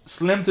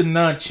slim to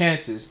none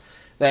chances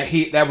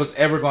that was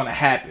ever going to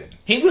happen.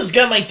 He was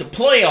going to make the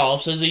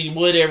playoffs as he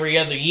would every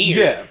other year.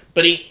 Yeah.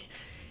 But he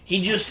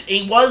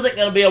wasn't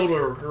going to be able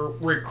to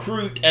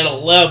recruit at a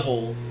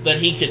level that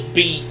he could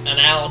beat an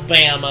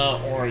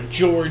Alabama or a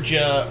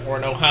Georgia or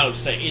an Ohio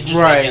State. It just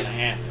wasn't going to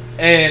happen.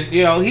 And,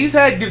 he's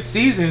had good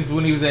seasons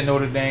when he was at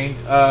Notre Dame.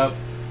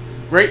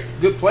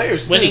 Good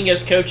players, too.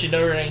 Winningest coach in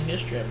Notre Dame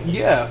history, I mean.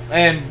 Yeah,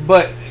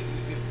 but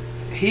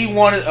he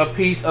wanted a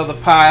piece of the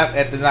pie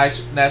at the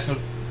national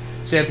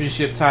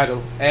championship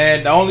title.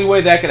 And the only way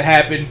that could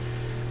happen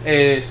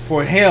is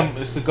for him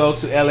is to go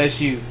to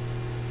LSU.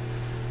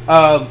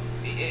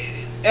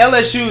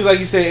 LSU, like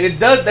you said,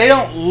 they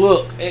don't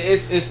look.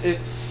 It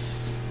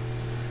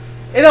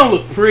don't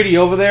look pretty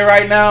over there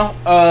right now.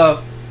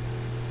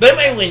 They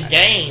may win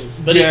games,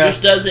 but it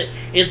just doesn't.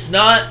 It's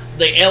not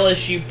the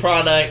LSU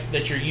product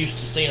that you're used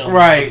to seeing on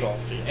the football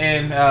field.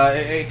 And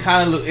it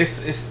kind of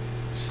it's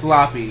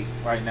sloppy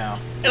right now.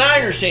 And I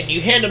understand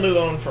you had to move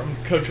on from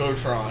Coach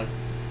Otron.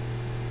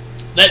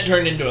 That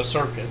turned into a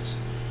circus.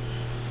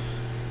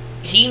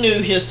 He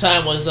knew his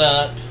time was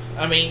up.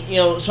 I mean,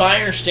 so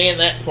I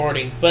understand that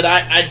parting, but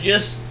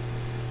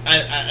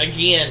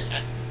again,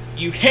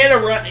 you had to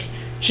run.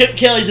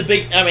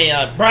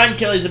 Brian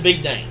Kelly's a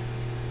big name.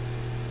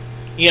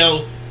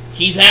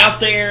 He's out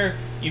there.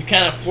 You've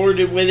kind of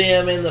flirted with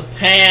him in the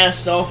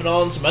past, off and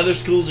on. Some other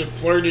schools have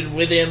flirted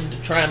with him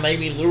to try and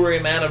maybe lure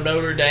him out of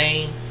Notre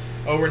Dame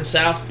over in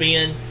South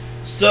Bend.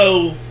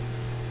 So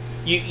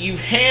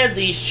you've had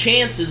these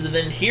chances, and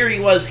then here he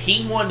was.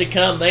 He wanted to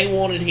come. They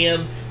wanted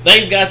him.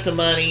 They've got the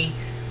money.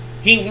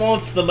 He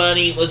wants the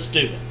money. Let's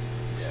do it.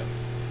 Yeah.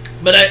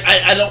 But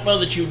I don't know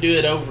that you would do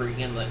it over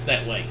again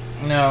that way.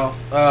 No.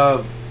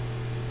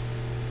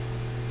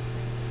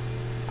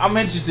 I'm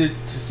interested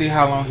to see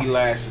how long he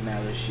lasts in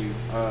LSU.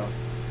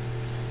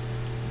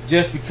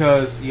 Just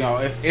because,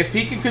 if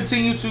he can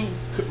continue to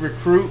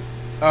recruit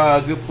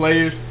good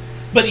players.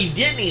 But he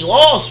didn't. He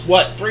lost,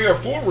 3 or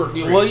 4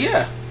 recruits? Well,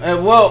 yeah.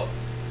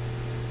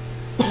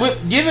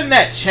 Given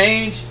that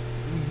change,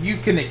 you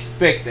can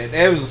expect that.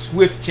 That was a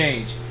swift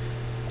change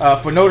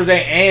for Notre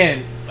Dame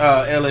and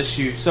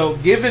LSU. So,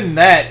 given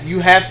that, you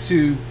have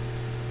to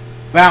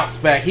bounce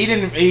back. He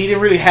didn't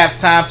really have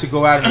time to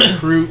go out and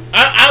recruit.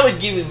 I would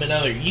give him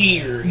another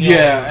year.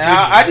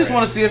 I just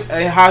want to see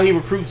how he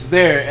recruits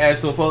there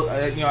as to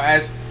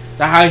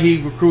how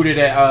he recruited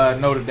at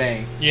Notre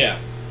Dame. Yeah.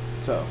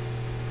 So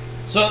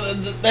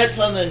that's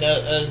something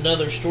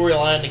another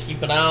storyline to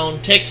keep an eye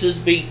on. Texas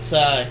beats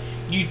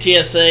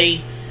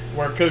UTSA,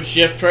 where Coach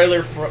Jeff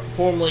Traylor,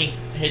 formerly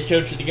head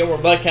coach of the Gilmore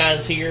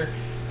Buckeyes here,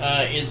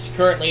 is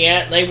currently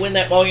at. And they win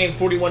that ballgame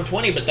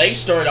 41-20, but they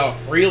started off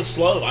real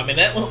slow. I mean,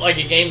 that looked like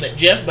a game that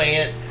Jeff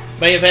may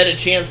have had a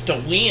chance to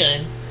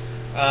win.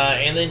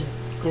 And then,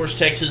 of course,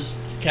 Texas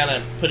kind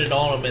of put it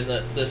on them in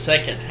the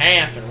second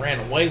half and ran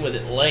away with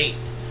it late.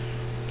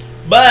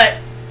 But,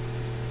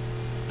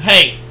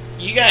 hey,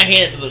 you got to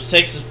hand it to those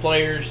Texas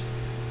players.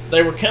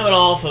 They were coming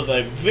off of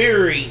a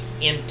very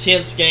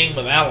intense game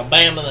with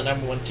Alabama, the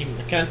number 1 team in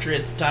the country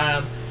at the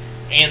time.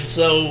 And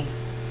so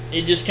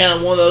it just kind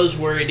of one of those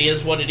where it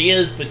is what it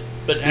is.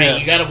 But hey,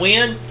 you got to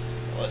win.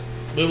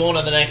 Move on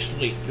to the next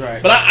week.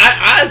 Right. But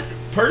I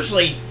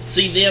personally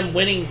see them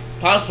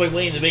possibly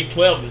winning the Big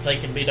 12 if they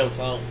can beat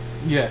Oklahoma.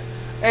 Yeah.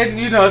 And,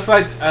 it's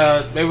like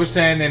they were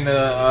saying in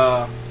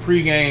the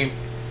pregame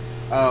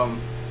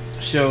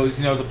shows,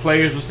 the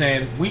players were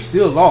saying, we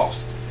still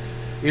lost.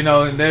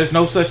 And there's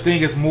no such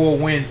thing as more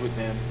wins with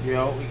them.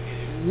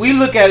 We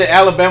look at it,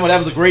 Alabama, that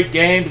was a great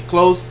game. It was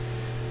close.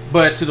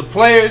 But to the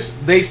players,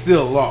 they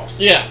still lost.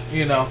 Yeah.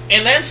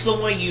 And that's the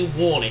way you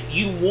want it.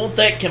 You want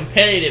that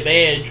competitive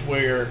edge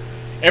where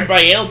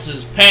everybody else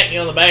is patting you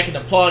on the back and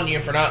applauding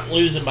you for not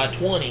losing by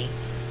 20.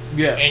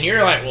 Yeah. And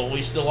you're like, well,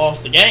 we still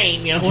lost the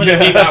game. You know, whether it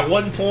be by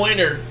 1 point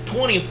or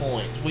 20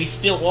 points, we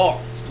still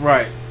lost.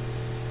 Right.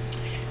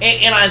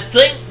 And I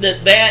think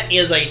that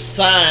is a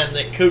sign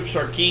that Coach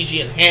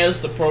Sarkisian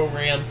has the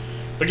program,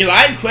 because I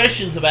had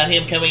questions about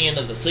him coming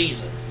into the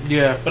season.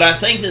 Yeah. But I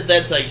think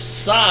that's a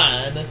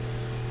sign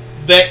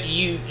that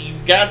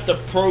you've got the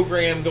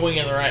program going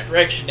in the right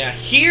direction. Now,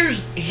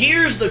 here's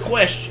the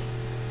question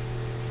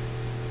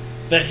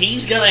that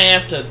he's going to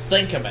have to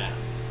think about.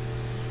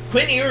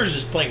 Quinn Ewers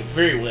is playing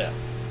very well.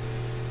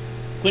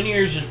 Quinn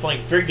Ewers is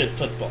playing very good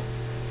football.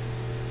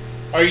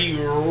 Are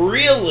you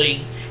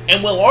really...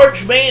 And will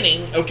Arch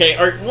Manning... Okay,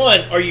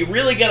 are you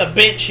really going to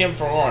bench him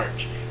for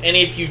Arch? And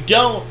if you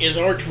don't, is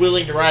Arch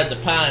willing to ride the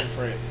pine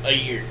for a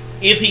year?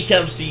 If he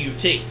comes to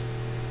UT.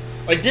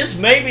 Like, this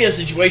may be a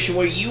situation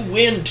where you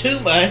win too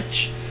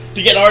much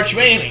to get Arch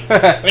Manning.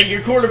 Like,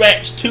 your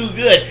quarterback's too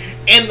good.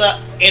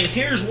 And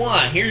here's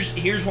why.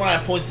 Here's why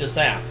I point this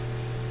out.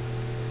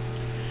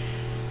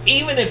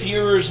 Even if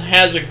Ewers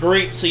has a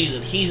great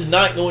season, he's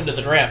not going to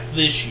the draft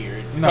this year.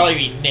 It'll probably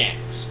be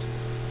next.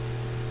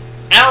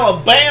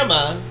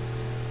 Alabama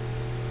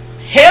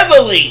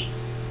heavily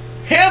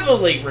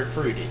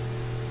recruited.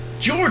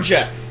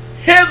 Georgia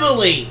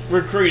heavily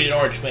recruited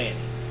Arch Manning.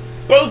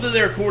 Both of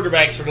their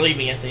quarterbacks are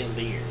leaving at the end of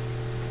the year.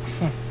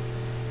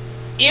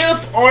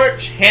 If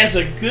Arch has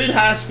a good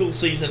high school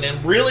season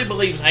and really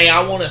believes, hey,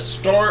 I want to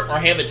start or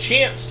have a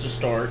chance to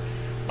start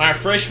my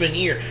freshman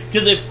year,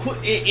 because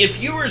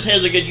if Ewers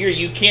has a good year,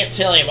 you can't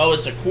tell him, oh,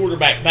 it's a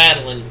quarterback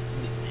battle, and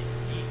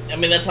I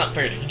mean, that's not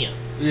fair to him.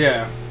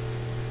 Yeah.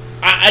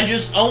 I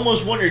just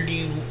almost wonder, do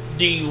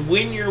you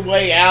win your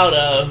way out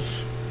of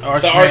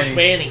Arch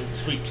Manning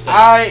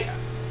sweepstakes?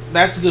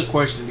 That's a good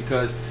question,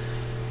 because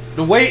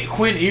the way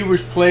Quinn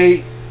Ewers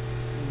played,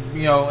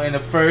 in the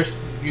first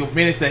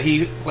minutes that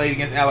he played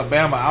against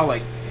Alabama, I was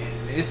like,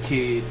 man,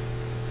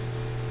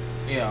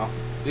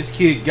 this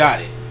kid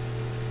got it.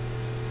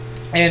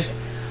 And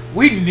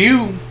we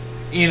knew,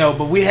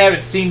 but we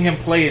haven't seen him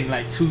play in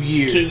like 2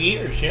 years. 2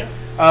 years, yeah.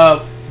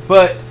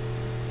 But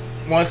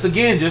once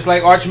again, just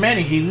like Arch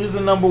Manning, he was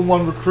the number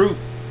one recruit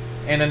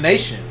in the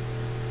nation.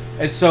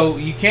 And so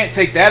you can't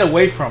take that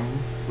away from him.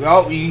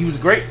 He was a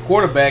great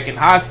quarterback in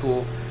high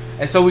school.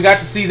 And so we got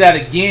to see that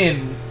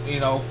again, in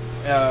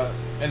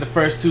the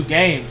first 2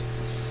 games.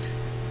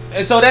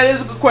 And so that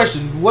is a good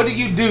question. What do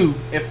you do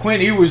if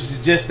Quinn Ewers is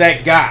just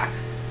that guy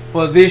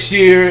for this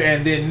year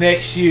and then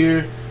next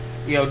year?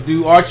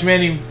 Do Arch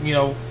Manning,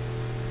 you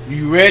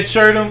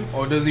redshirt him,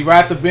 or does he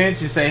ride the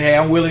bench and say, hey,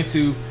 I'm willing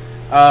to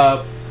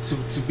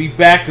be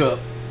backup,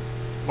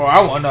 or I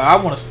want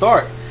to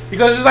start?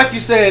 Because it's like you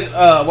said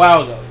a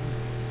while ago,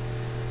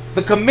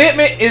 the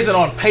commitment isn't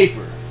on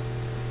paper.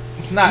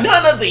 It's not.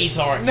 None of these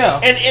are. No.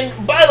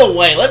 And by the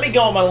way, let me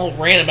go on my little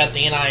rant about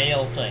the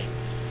NIL thing.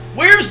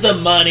 Where's the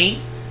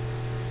money?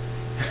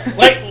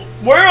 Like,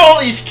 where are all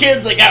these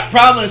kids that got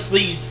promised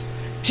these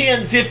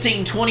 $10,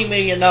 $15, $20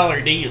 million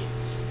deals?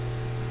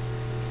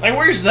 Like,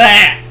 where's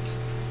that?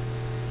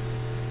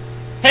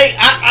 Hey,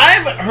 I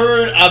haven't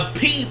heard a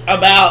peep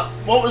about,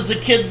 what was the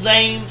kid's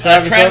name?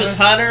 Travis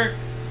Hunter.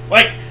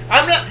 Like,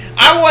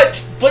 I watch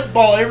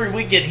football every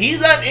weekend.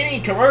 He's not in any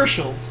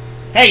commercials.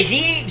 Hey,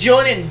 he ain't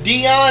joining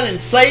Deion and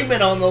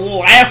Saban on the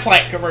little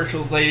Aflac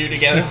commercials they do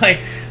together. Like,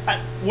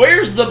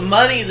 where's the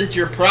money that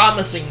you're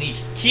promising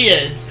these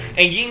kids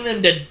and getting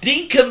them to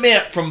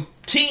decommit from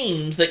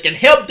teams that can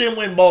help them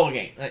win ball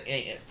games?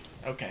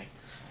 Okay.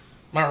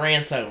 My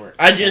rant's over.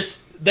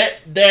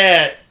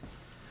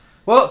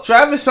 Well,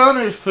 Travis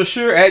Hunter is for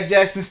sure at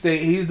Jackson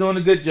State. He's doing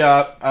a good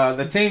job.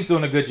 The team's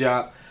doing a good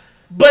job.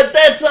 But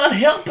that's not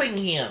helping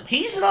him.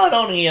 He's not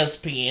on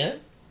ESPN.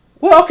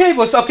 Well,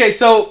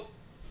 so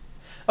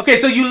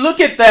you look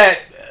at that,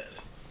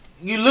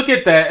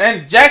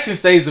 and Jackson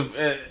State's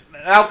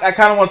I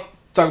kind of want to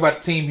talk about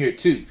the team here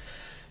too,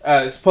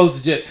 as opposed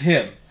to just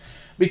him,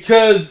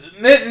 because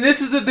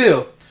this is the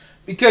deal.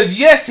 Because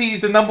yes,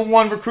 he's the number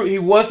one recruit. He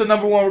was the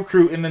number one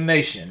recruit in the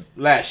nation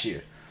last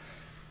year.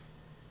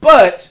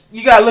 But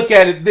you gotta look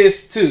at it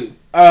this too.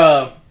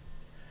 Deion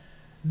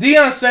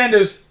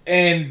Sanders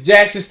and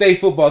Jackson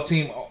State football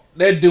team,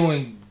 they're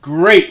doing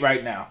great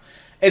right now.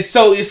 And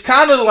so it's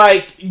kind of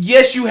like,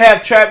 yes, you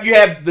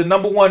have the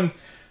number one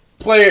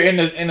player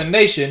in the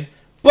nation,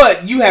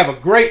 but you have a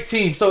great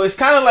team. So it's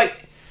kind of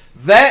like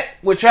that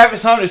with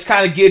Travis Hunter is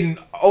kind of getting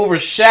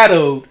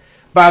overshadowed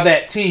by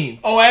that team.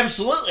 Oh,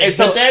 absolutely. And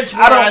but that's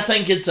where I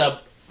think it's a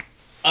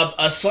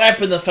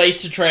slap in the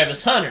face to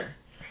Travis Hunter.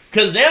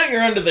 Because now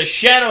you're under the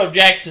shadow of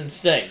Jackson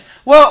State.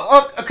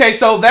 Well, okay,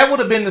 so that would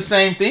have been the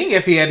same thing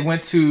if he had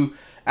went to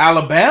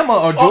Alabama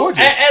or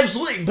Georgia.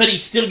 Absolutely, but he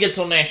still gets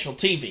on national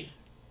TV.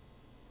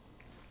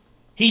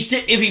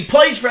 If he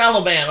plays for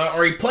Alabama,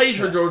 or he plays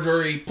for Georgia,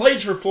 or he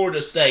plays for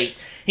Florida State,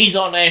 he's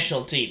on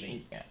national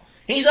TV. Yeah.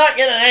 He's not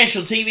getting a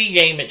national TV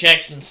game at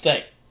Jackson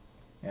State.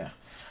 Yeah.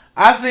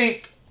 I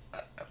think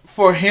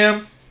for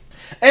him,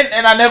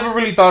 and I never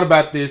really thought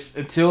about this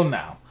until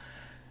now,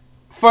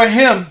 for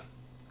him,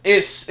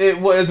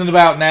 it wasn't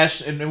about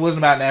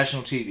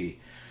national TV.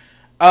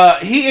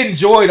 he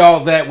enjoyed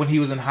all that when he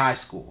was in high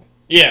school.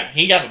 Yeah,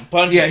 he got a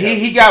bunch. Yeah,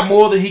 he got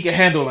more than he could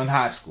handle in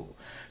high school.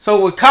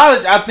 So with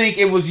college, I think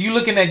it was you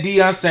looking at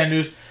Deion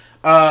Sanders,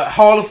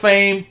 Hall of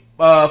Fame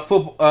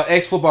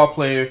ex-football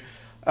player,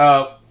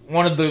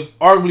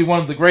 arguably one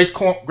of the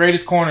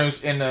greatest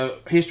corners in the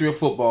history of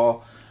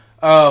football,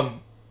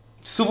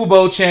 Super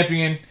Bowl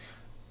champion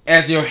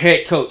as your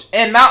head coach,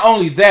 and not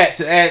only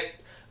that,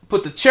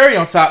 put the cherry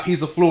on top,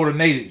 he's a Florida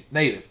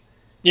native.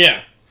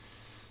 Yeah.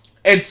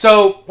 And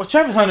so,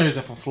 Travis Hunter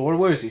isn't from Florida.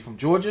 Where is he? From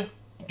Georgia?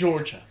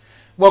 Georgia.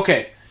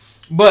 Okay,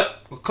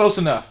 but close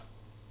enough.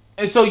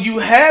 And so you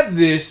have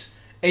this,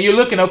 and you're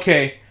looking,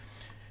 okay,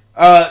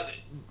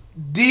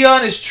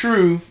 Deion is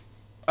true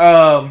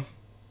to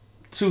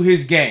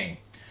his game.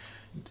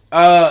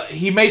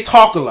 He may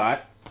talk a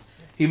lot.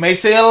 He may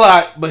say a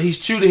lot, but he's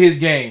true to his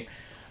game.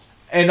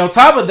 And on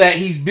top of that,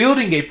 he's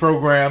building a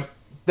program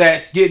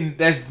that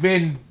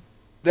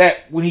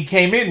when he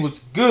came in was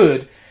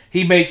good.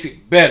 He makes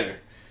it better.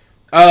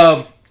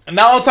 Now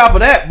on top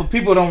of that, but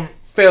people don't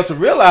fail to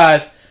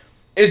realize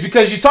is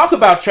because you talk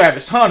about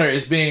Travis Hunter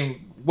as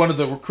being one of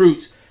the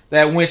recruits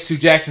that went to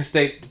Jackson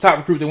State, the top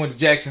recruit that went to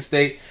Jackson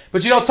State,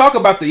 but you don't talk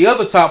about the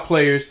other top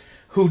players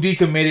who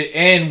decommitted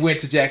and went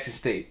to Jackson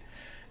State.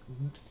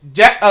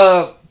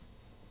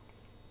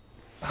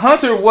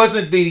 Hunter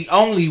wasn't the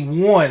only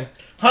one.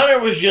 Hunter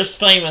was just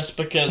famous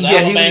because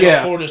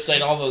Alabama, Florida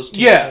State, all those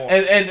teams. Yeah,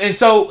 and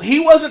so he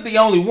wasn't the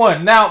only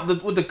one. Now,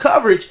 with the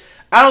coverage,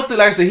 I don't think,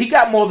 like I said, he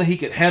got more than he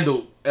could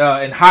handle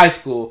in high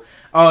school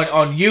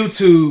on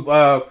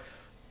YouTube,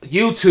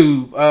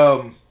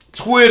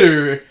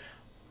 Twitter,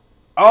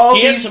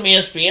 he had some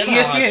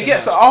ESPN. Yeah,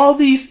 so all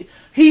these,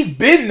 he's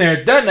been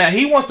there, done that.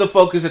 He wants to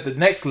focus at the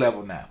next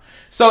level now.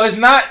 So it's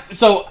not,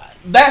 so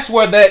that's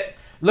where that,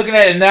 looking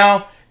at it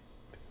now,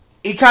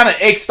 he kind of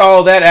X'd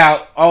all that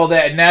out, all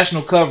that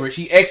national coverage.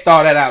 He X'd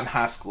all that out in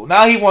high school.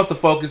 Now he wants to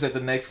focus at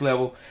the next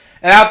level.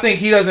 And I think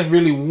he doesn't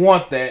really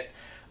want that.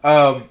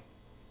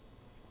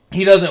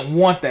 He doesn't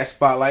want that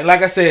spotlight.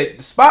 Like I said,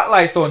 the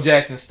spotlight's on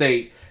Jackson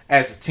State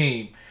as a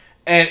team.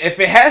 And if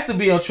it has to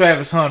be on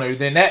Travis Hunter,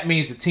 then that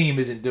means the team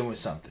isn't doing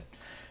something.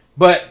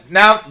 But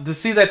now to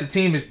see that the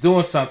team is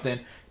doing something,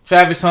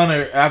 Travis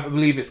Hunter, I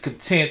believe, is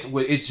content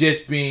with it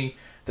just being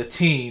the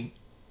team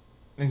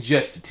and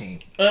just the team.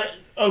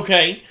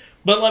 Okay.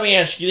 But let me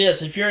ask you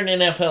this. If you're an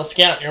NFL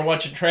scout and you're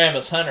watching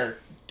Travis Hunter,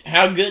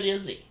 how good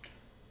is he?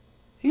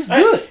 He's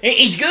good.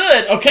 He's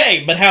good,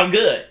 okay, but how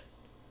good?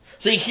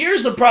 See,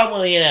 here's the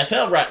problem with the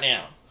NFL right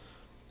now.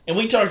 And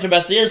we talked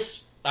about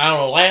this, I don't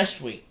know,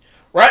 last week.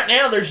 Right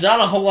now, there's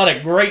not a whole lot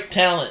of great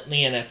talent in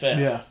the NFL.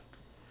 Yeah.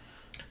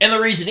 And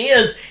the reason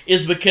is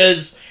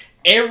because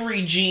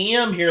every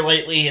GM here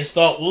lately has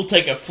thought, we'll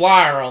take a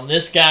flyer on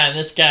this guy and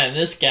this guy and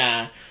this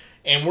guy,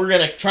 and we're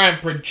going to try and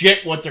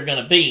project what they're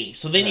going to be.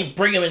 So then you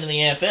bring them into the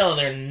NFL, and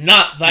they're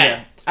not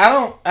that.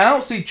 Yeah. I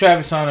don't see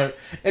Travis Hunter,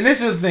 and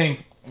this is the thing,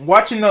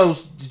 watching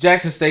those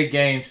Jackson State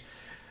games,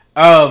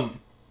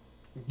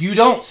 you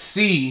don't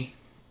see,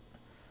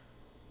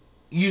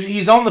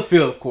 he's on the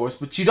field, of course,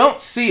 but you don't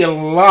see a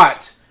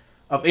lot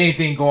of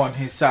anything going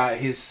his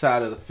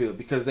side of the field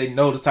because they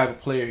know the type of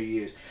player he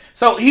is.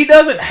 So he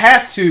doesn't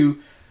have to,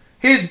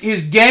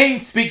 his game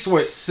speaks for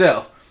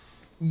itself.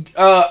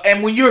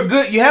 And when you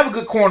have a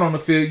good corner on the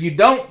field, you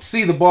don't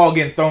see the ball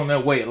getting thrown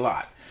their way a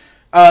lot.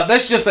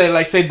 Let's just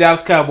say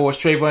Dallas Cowboys,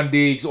 Trayvon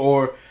Diggs,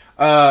 or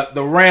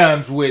the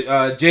Rams with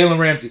Jalen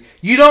Ramsey.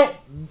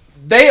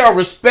 They are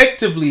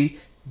respectively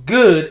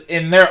good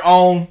in their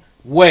own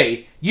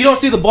way. You don't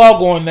see the ball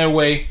going their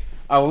way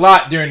a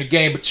lot during the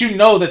game, but you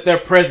know that their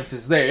presence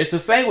is there. It's the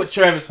same with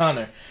Travis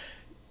Hunter.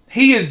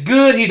 He is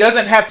good. He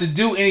doesn't have to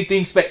do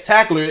anything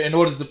spectacular in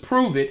order to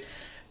prove it,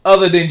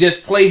 other than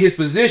just play his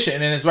position.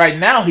 And as right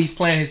now, he's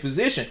playing his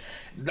position.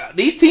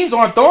 These teams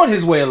aren't throwing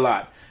his way a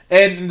lot.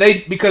 And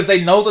because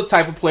they know the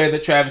type of player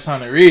that Travis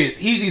Hunter is.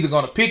 He's either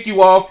going to pick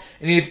you off,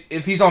 and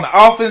if he's on the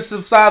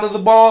offensive side of the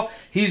ball,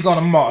 he's going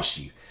to moss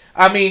you.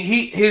 I mean,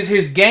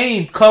 his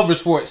game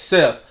covers for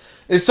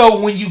itself. And so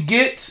when you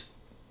get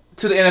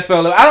to the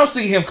NFL level, I don't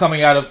see him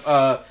coming out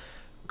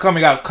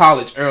of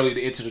college early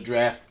to enter the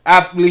draft.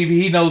 I believe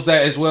he knows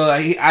that as well.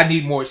 I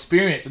need more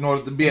experience in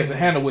order to be able to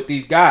handle with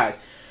these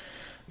guys.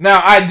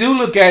 Now, I do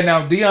look at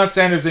Deion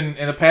Sanders in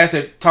the past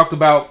had talked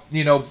about,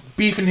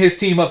 beefing his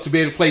team up to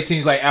be able to play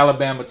teams like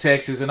Alabama,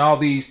 Texas, and all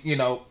these,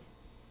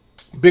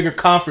 bigger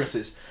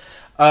conferences.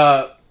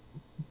 I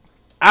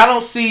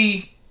don't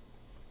see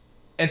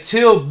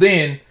until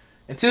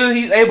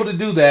he's able to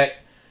do that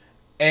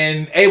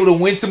and able to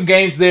win some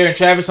games there, and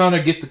Travis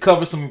Hunter gets to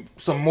cover some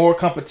more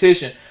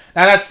competition.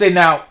 Now, not to say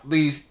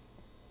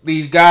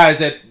these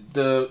guys in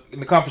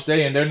the conference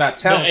they're in, they're not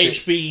talented.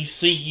 The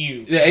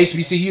HBCU. The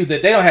HBCU,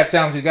 that they don't have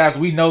talented guys.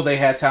 We know they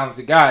have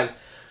talented guys.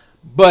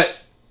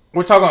 But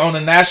we're talking on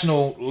a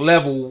national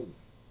level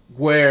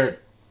where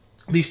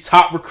these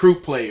top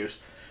recruit players,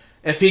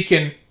 if he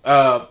can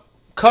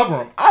cover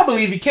them, I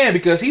believe he can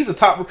because he's a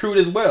top recruit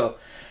as well.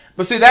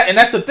 But see,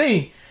 that's the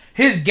thing.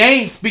 His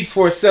game speaks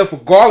for itself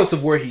regardless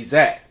of where he's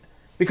at.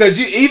 Because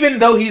even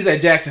though he's at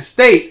Jackson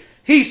State,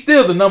 he's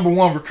still the number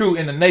one recruit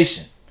in the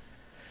nation.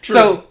 True.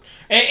 So,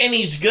 and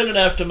he's good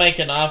enough to make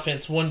an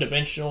offense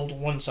one-dimensional to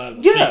one side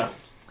of the field.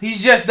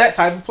 He's just that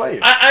type of player.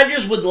 I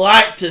just would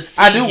like to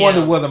see I do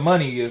wonder where the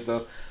money is,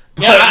 though.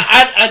 But,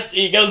 yeah,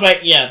 it goes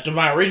back, to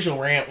my original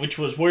rant, which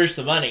was, where's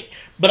the money?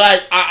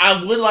 But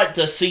I would like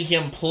to see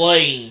him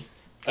play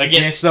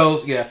against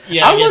those,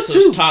 I would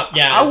too. Top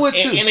guys. I would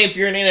too. And if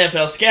you're an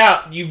NFL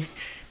scout, you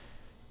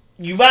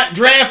might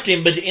draft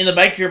him, but in the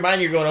back of your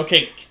mind, you're going,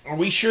 okay, are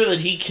we sure that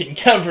he can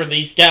cover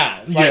these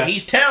guys? Like,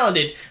 he's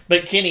talented,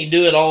 but can he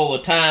do it all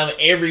the time,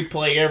 every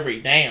play, every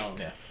down?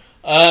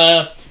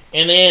 Yeah.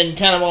 And then,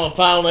 kind of on a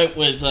final note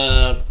with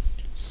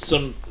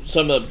some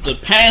of the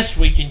past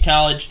week in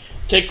college,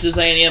 Texas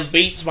A&M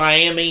beats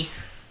Miami.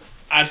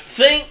 I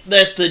think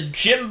that the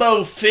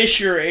Jimbo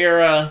Fisher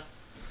era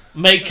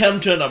may come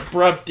to an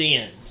abrupt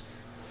end.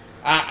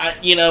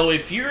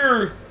 If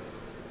you're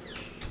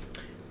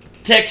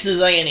Texas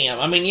A&M,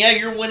 I mean,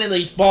 you're winning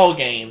these ball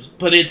games,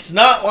 but it's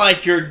not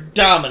like you're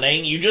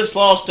dominating. You just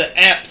lost to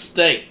App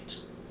State.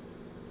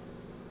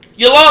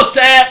 You lost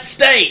to App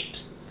State.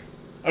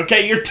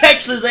 Okay, you're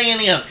Texas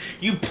A&M.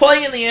 You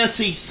play in the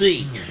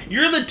SEC.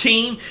 You're the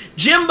team.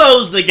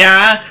 Jimbo's the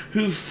guy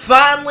who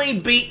finally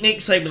beat Nick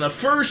Saban, the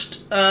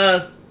first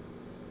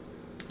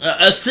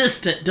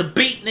assistant to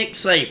beat Nick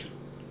Saban.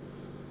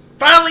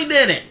 Finally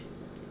did it.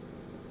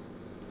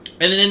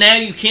 And then now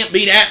you can't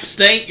beat App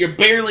State. You're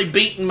barely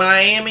beating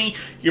Miami.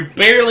 You're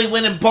barely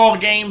winning ball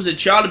games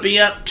that you ought to be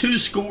up 2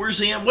 scores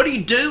in. What are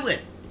you doing?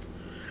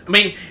 I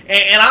mean,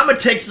 and I'm a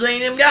Texas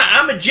A&M guy.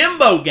 I'm a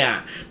Jimbo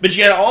guy. But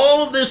you had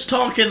all of this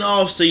talk in the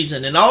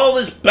offseason and all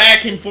this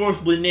back and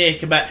forth with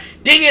Nick about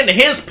digging into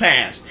his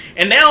past.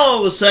 And now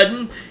all of a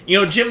sudden,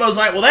 Jimbo's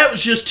like, well, that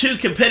was just 2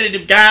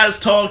 competitive guys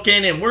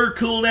talking and we're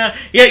cool now.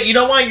 Yeah, you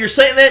know why you're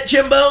saying that,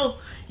 Jimbo?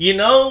 You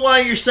know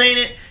why you're saying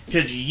it?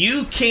 Because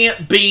you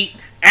can't beat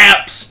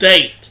App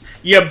State.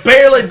 You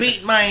barely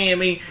beat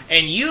Miami,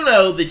 and you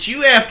know that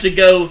you have to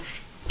go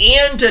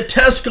into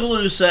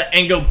Tuscaloosa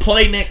and go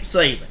play Nick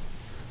Saban.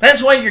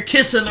 That's why you're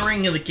kissing the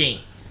ring of the king.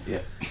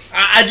 Yeah.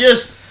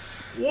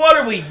 What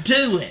are we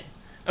doing?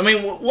 I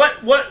mean,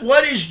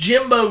 what is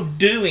Jimbo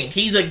doing?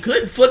 He's a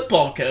good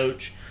football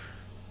coach,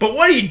 but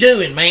what are you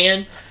doing,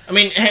 man? I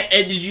mean,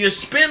 did you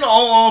spend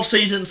all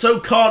offseason so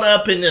caught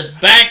up in this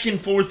back and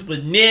forth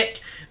with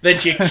Nick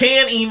that you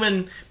can't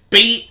even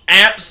beat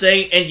App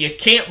State and you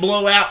can't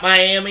blow out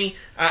Miami?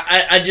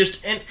 I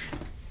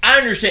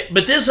understand,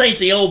 but this ain't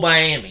the old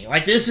Miami.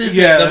 Like, this isn't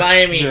the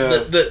Miami,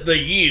 the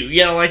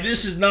U. Like,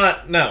 this is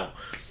not, no,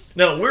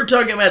 we're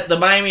talking about the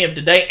Miami of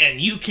today, and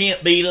you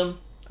can't beat them.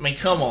 I mean,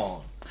 come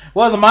on.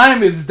 Well, the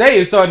Miami of today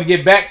is starting to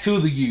get back to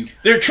the U.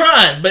 They're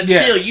trying, but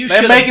still, you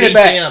should have beat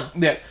them.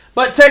 Yeah,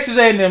 but Texas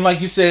A&M, like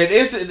you said,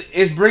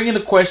 is bringing the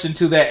question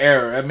to that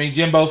era. I mean,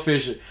 Jimbo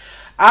Fisher.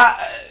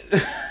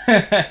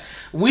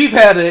 We've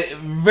had a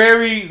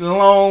very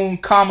long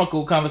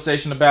comical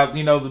conversation about,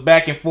 the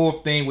back and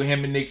forth thing with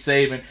him and Nick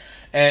Saban,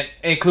 and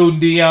including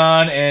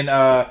Dion and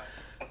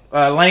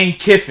Lane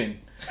Kiffin.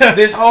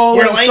 This whole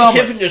where Lane summer.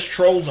 Kiffin just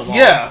trolls them all.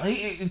 Yeah,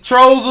 he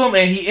trolls them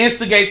and he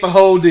instigates the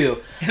whole deal.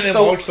 And then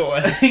walks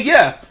away.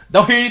 Yeah,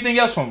 don't hear anything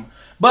else from him.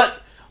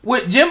 But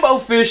with Jimbo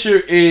Fisher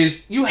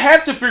is you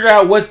have to figure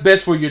out what's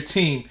best for your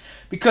team,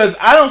 because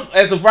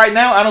as of right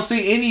now, I don't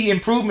see any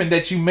improvement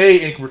that you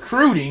made in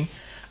recruiting.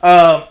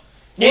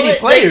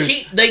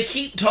 Players. They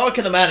keep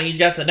talking about it. He's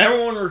got the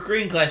number 1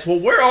 recruiting class.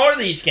 Well, where are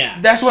these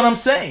guys? That's what I'm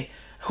saying.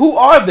 Who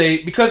are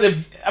they? Because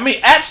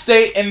App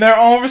State, in their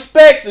own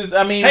respects,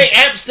 hey,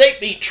 App State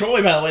beat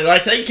Troy, by the way.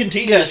 Like, they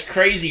continue this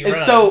crazy run.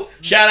 So,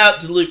 shout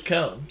out to Luke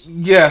Combs.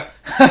 Yeah.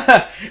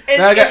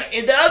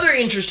 and the other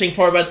interesting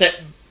part about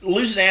that,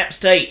 losing App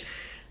State,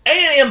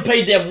 A&M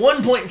paid them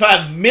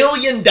 $1.5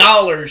 million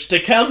to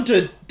come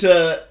to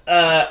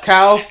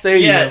Kyle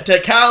Stadium. Yeah,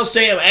 to Kyle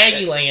Stadium,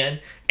 Aggie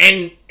Land.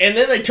 And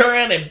then they turn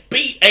around and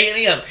beat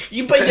A&M.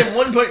 You paid them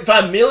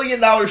 $1.5 million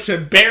to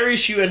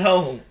embarrass you at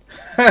home.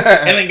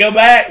 And then go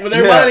back with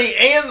their money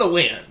and the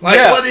win.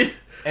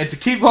 And to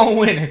keep on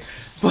winning.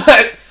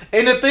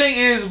 And the thing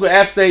is, with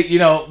App State,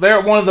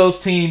 they're one of those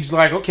teams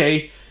like,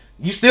 okay,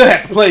 you still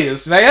have to play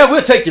us. Now, yeah,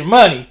 we'll take your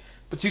money,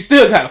 but you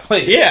still got to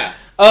play us. Yeah.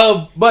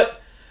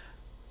 But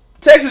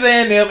Texas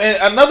A&M,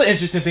 and another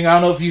interesting thing, I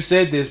don't know if you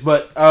said this,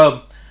 but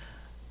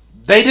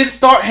they didn't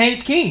start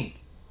Haynes King.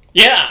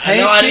 Yeah,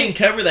 I didn't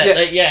cover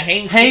that. Yeah,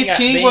 Haynes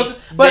King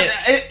was, but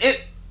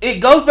it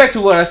goes back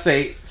to what I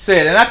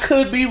said, and I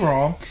could be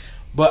wrong,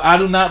 but I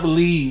do not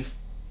believe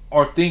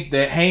or think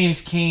that Haynes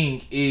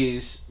King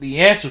is the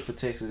answer for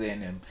Texas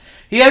A&M.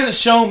 He hasn't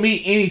shown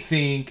me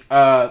anything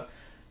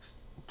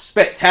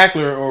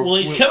spectacular Well,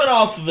 he's coming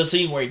off of a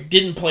season where he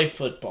didn't play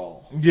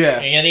football. Yeah,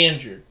 and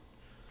injured.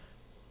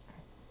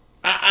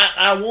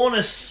 I want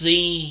to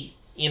see,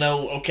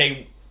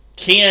 okay.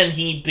 Can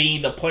he be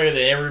the player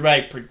that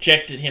everybody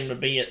projected him to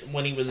be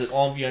when he was at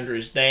Longview under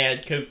his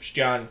dad, Coach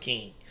John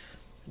King?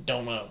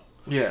 Don't know.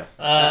 Yeah.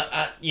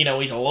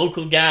 He's a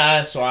local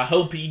guy, so I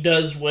hope he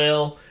does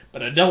well.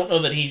 But I don't know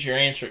that he's your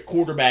answer at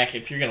quarterback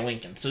if you're going to win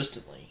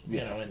consistently.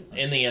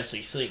 In the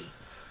SEC.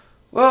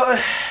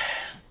 Well,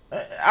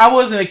 I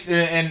wasn't,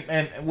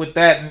 and with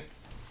that,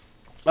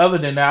 other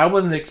than that, I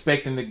wasn't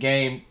expecting the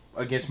game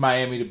against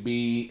Miami to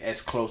be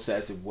as close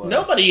as it was.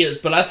 Nobody is,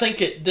 but I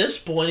think at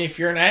this point, if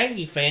you're an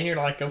Aggie fan, you're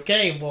like,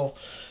 okay, well,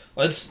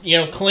 let's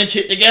clinch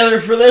it together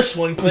for this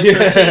one, clinch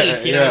our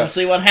teeth, and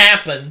see what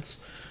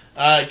happens.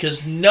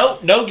 Because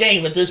no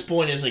game at this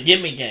point is a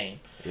gimme game.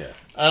 Yeah.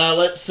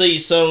 Let's see.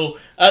 So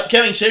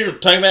upcoming schedule.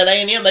 Talking about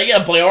A&M, they got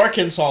to play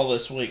Arkansas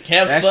this week.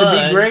 Have fun. That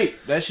should be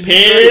great. That should be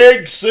great.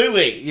 Pig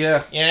Suey.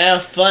 Yeah. Yeah.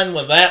 Have fun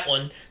with that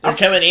one. They're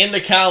coming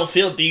into Kyle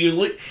Field. Do you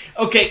lose?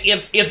 Okay.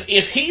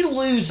 If he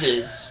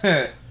loses,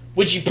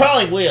 which he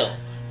probably will,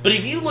 but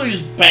if you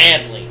lose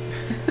badly,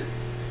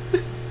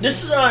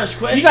 this is an honest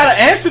question. You got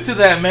to answer to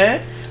that,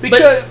 man.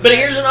 Because but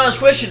here's an honest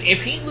question: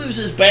 if he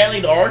loses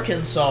badly to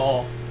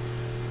Arkansas,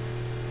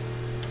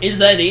 is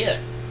that it?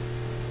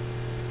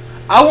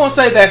 I won't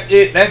say that's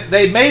it.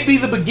 They may be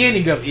the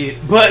beginning of it,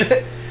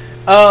 but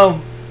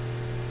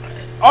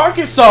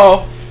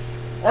Arkansas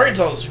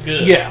is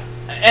good. Yeah,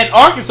 and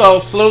Arkansas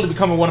is slowly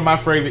becoming one of my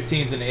favorite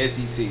teams in the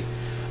SEC.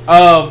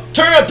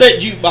 Turn up that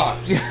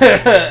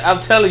jukebox. I'm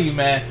telling you,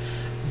 man.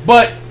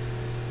 But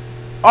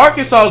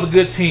Arkansas is a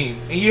good team,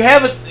 and you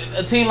have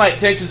a team like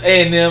Texas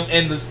A&M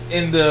in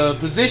the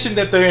position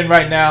that they're in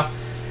right now.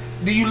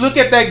 Do you look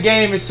at that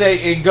game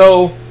and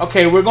go,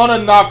 okay, we're going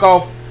to knock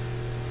off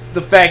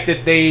the fact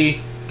that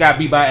they got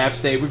beat by App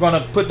State. We're going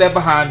to put that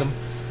behind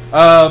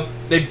them.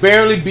 They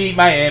barely beat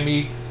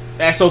Miami.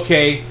 That's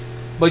okay.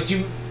 But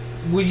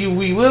will you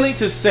be willing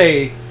to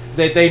say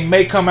that they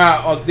may come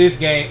out of this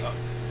game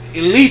at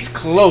least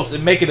close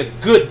and make it a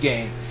good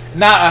game,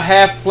 not a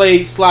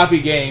half-played,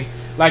 sloppy game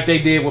like they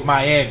did with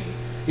Miami?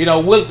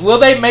 Will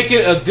they make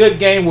it a good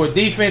game where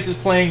defense is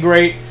playing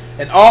great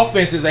and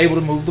offense is able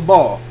to move the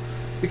ball?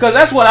 Because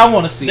that's what I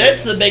want to see.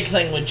 That's the big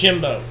thing with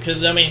Jimbo.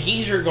 Because,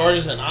 he's regarded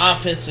as an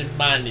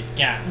offensive-minded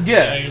guy.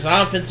 Yeah. He was an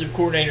offensive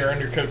coordinator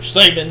under Coach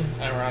Saban,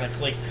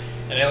 ironically,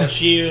 at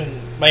LSU,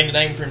 and made a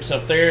name for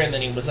himself there. And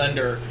then he was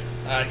under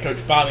Coach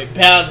Bobby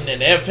Bowden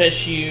at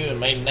FSU and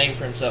made a name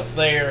for himself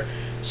there.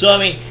 So,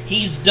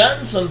 he's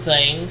done some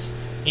things.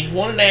 He's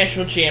won a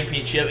national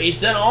championship. He's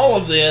done all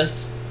of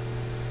this.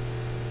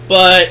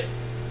 But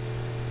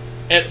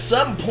at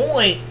some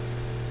point,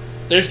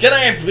 there's going to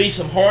have to be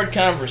some hard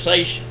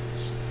conversations.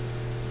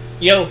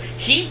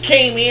 He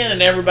came in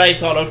and everybody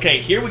thought, okay,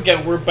 here we go.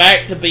 We're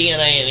back to being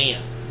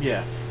A&M.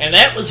 Yeah. And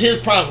that was his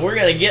problem. We're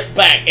going to get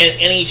back.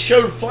 And he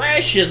showed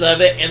flashes of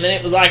it, and then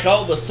it was like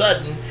all of a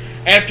sudden,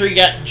 after he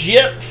got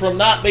gypped from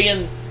not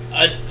being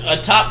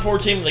a top 4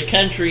 team in the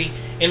country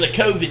in the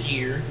COVID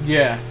year.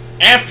 Yeah.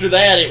 After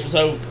that, it was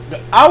over.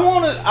 I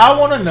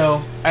want to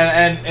know,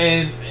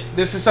 and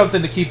this is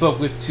something to keep up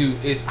with too,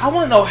 is I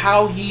want to know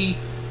how he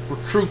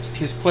recruits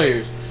his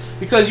players.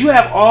 Because you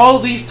have all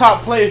these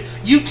top players.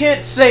 You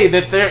can't say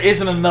that there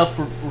isn't enough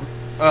for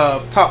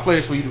top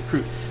players for you to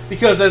recruit.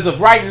 Because as of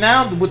right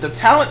now, with the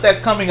talent that's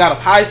coming out of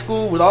high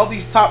school, with all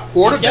these top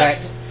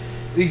quarterbacks,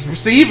 these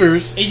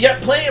receivers, he's got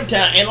plenty of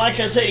talent. And like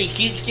I said, he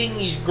keeps getting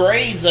these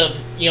grades of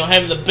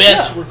having the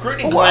best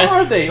recruiting class. Why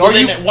are they?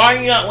 Why are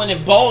you not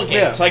winning ball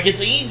games? Yeah.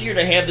 It's easier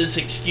to have this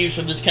excuse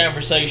or this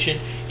conversation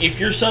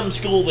if you're some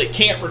school that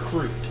can't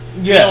recruit.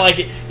 Yeah.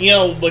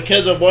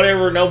 Because of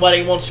whatever,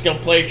 nobody wants to go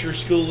play at your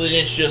school, and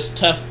it's just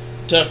tough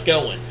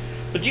going.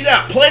 But you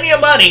got plenty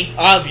of money,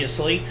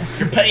 obviously.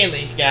 You're paying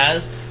these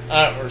guys,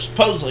 or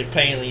supposedly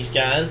paying these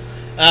guys.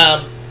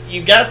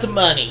 You got the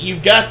money.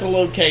 You've got the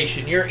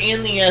location. You're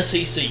in the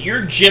SEC.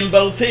 You're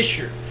Jimbo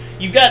Fisher.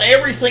 You've got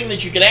everything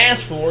that you could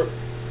ask for.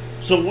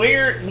 So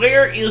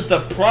where is the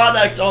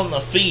product on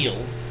the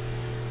field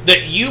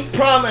that you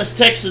promised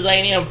Texas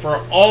A&M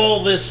for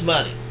all this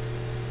money?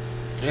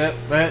 Yep,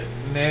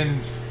 and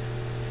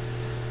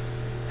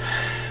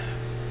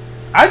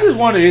I just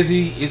wonder, is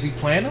he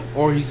playing them,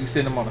 or is he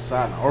sitting them on the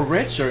sideline, or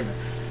redshirting them?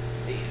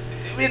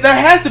 There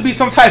has to be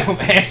some type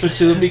of answer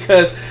to it,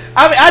 because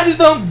I just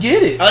don't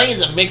get it. I think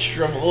it's a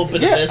mixture of a little bit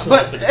of this and a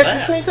but little bit of that. At the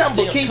same time,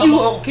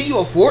 can you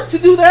afford to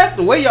do that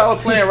the way y'all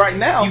are playing right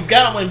now? You've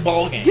got to win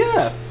ball games.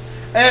 Yeah,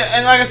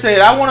 and like I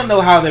said, I want to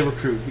know how they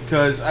recruit,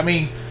 because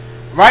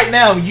right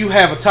now you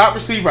have a top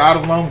receiver out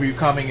of Longview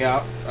coming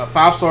out, a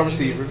 5-star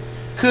receiver.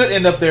 Could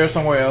end up there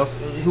somewhere else.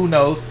 Who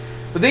knows?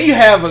 But then you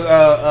have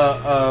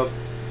a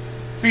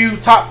few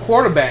top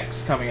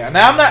quarterbacks coming out.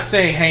 Now, I'm not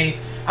saying Haynes.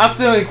 I'm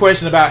still in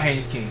question about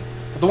Haynes King.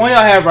 But the one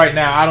y'all have right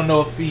now, I don't know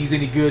if he's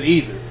any good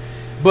either.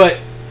 But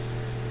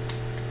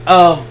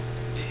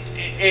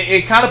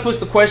it kind of puts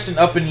the question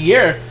up in the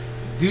air.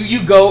 Do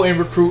you go and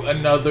recruit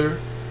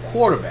another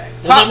quarterback?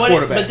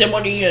 Quarterback. But then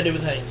what are you going to do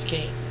with Haynes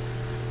King?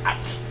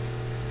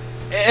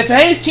 If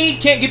Haynes King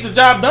can't get the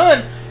job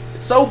done,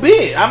 so be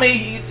it.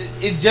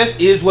 It just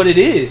is what it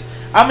is.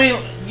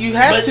 You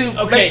have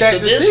to make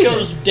that decision. This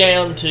goes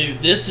down to,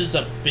 this is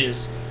a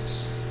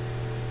business.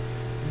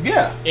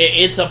 Yeah.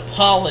 It's a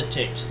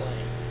politics thing.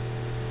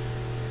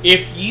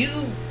 If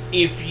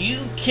you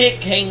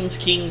kick Haynes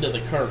King to the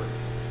curb,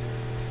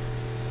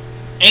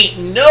 ain't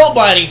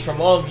nobody from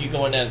Longview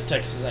going down to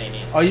Texas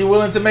A&M. Are you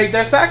willing to make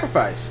that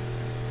sacrifice?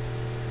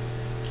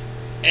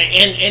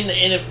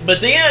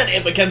 But then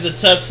it becomes a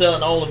tough sell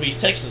in all of East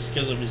Texas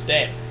because of his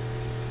dad.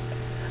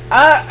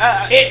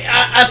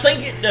 I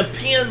think it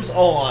depends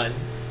on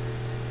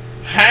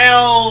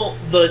how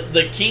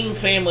the King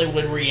family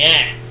would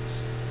react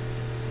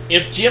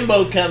if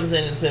Jimbo comes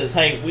in and says,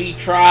 "Hey, we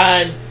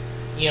tried.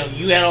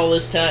 You had all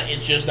this time.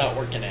 It's just not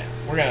working out.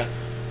 We're gonna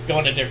go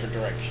in a different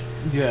direction."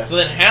 Yeah. So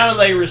then, how do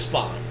they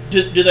respond?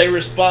 Do they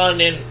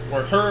respond in,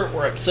 "We're hurt.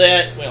 We're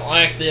upset. We don't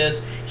like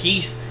this.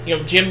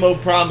 Jimbo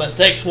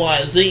promised X,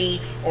 Y, Z,"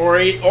 or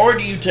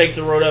do you take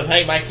the road of,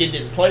 "Hey, my kid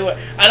didn't play well"?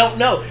 I don't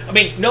know. I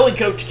mean, knowing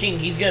Coach King,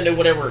 he's going to do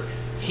whatever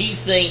he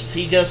thinks.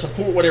 He's going to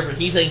support whatever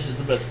he thinks is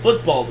the best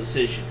football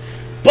decision.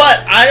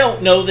 But I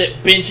don't know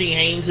that benching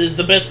Haynes is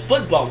the best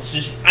football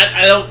decision.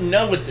 I don't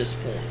know at this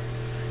point.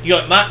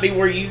 It might be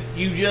where you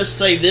just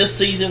say this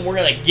season we're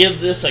going to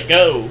give this a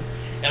go,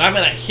 and I'm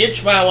going to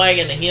hitch my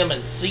wagon to him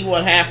and see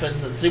what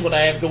happens and see what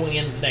I have going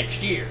into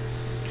next year.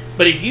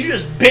 But if you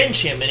just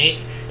bench him and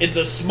it's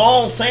a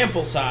small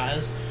sample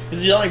size,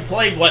 because he's only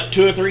played,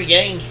 2 or 3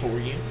 games for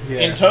you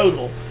in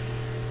total,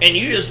 and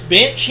you just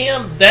bench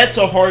him, that's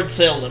a hard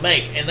sell to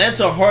make. And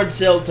that's a hard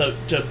sell to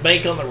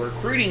make on the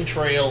recruiting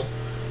trail,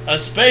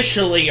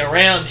 especially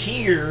around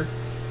here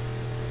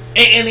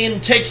and in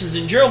Texas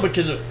in general,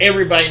 because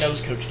everybody knows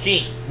Coach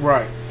King.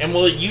 Right. And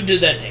you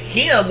did that to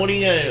him, what are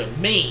you going to do to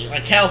me?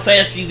 Like, how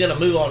fast are you going to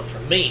move on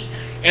from me?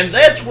 And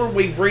that's where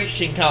we've reached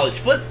in college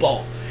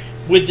football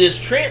with this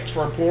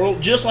transfer portal,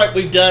 just like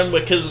we've done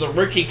because of the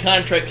rookie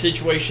contract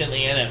situation in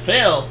the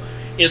NFL,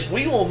 is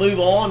we will move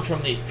on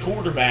from these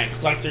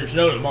quarterbacks like there's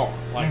no tomorrow.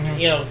 Like,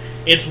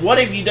 it's what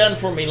have you done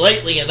for me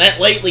lately, and that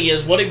lately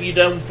is what have you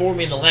done for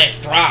me in the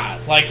last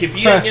drive. Like, if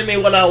you don't give me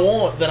what I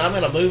want, then I'm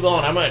going to move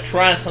on. I'm going to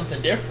try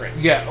something different.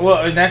 Yeah,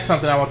 well, and that's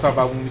something I want to talk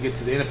about when we get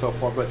to the NFL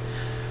part, but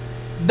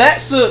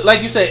that's,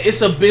 like you said,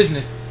 it's a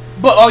business,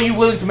 but are you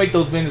willing to make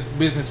those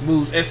business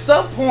moves? At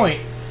some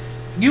point,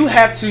 you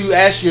have to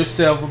ask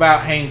yourself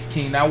about Haynes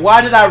King. Now,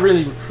 why did I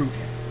really recruit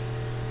him?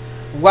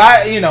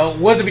 Why,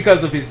 was it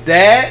because of his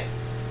dad,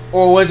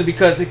 or was it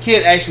because the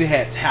kid actually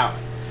had talent?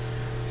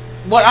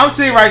 What I'm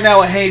saying right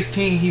now with Haynes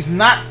King, he's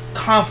not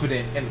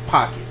confident in the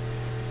pocket.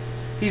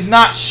 He's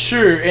not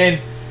sure, and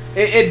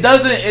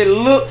it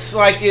looks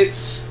like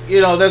it's,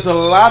 there's a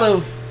lot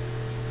of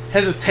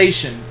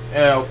hesitation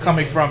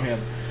coming from him.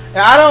 And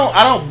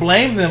I don't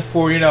blame them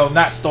for,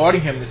 not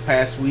starting him this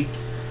past week,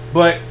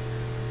 but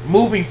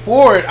moving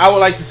forward, I would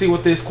like to see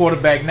what this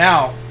quarterback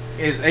now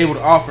is able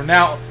to offer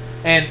now,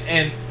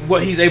 and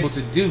what he's able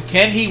to do.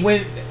 Can he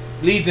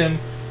lead them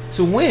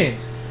to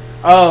wins?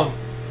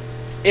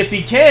 If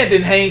he can,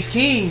 then Haynes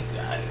King,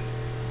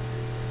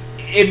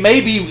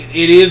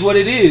 it is what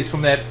it is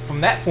from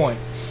that point.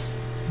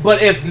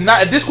 But if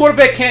this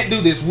quarterback can't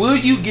do this, will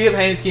you give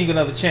Haynes King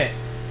another chance?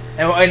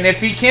 And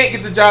if he can't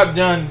get the job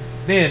done,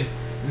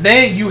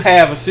 then you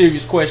have a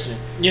serious question.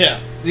 Yeah.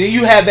 Then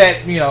you have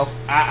that,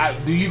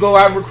 do you go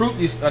out and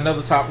recruit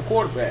another top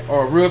quarterback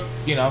or a real,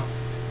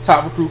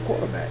 top recruit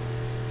quarterback?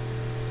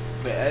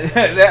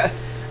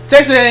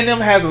 Texas A&M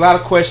has a lot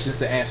of questions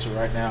to answer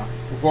right now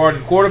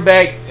regarding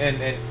quarterback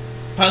and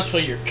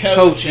possibly your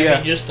coach. I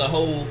mean, just the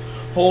whole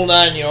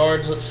 9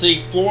 yards. Let's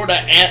see, Florida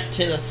at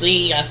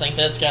Tennessee. I think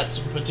that's got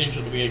some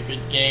potential to be a good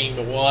game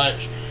to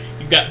watch.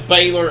 You've got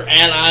Baylor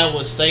at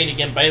Iowa State.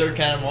 Again, Baylor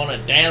kind of on a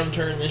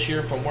downturn this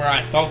year from where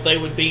I thought they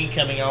would be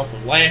coming off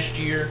of last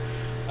year.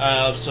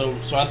 So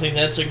I think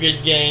that's a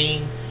good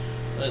game.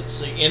 Let's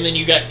see. And then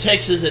you got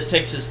Texas at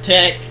Texas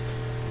Tech.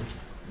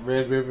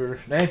 Red River.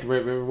 That ain't the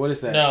Red River. What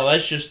is that? No,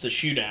 that's just the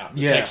shootout.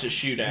 The Texas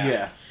shootout.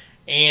 Yeah.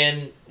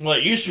 And,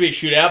 it used to be a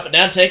shootout, but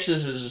now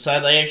Texas has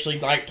decided they actually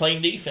like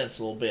playing defense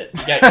a little bit.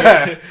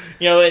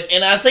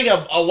 And I think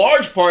a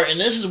large part, and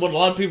this is what a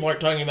lot of people aren't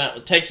talking about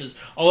with Texas,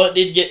 although it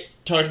did get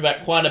talked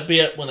about quite a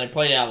bit when they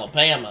played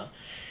Alabama.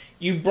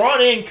 You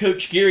brought in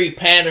Coach Gary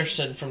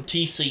Patterson from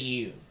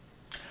TCU.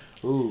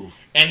 Ooh.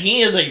 And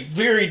he is a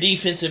very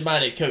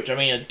defensive-minded coach. I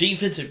mean, a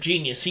defensive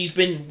genius. He's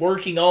been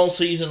working all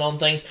season on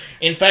things.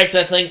 In fact,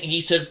 I think he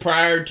said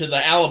prior to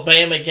the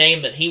Alabama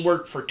game that he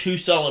worked for 2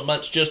 solid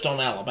months just on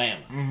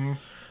Alabama.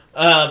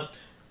 Mm-hmm.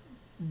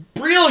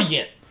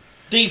 Brilliant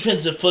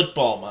defensive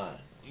football mind.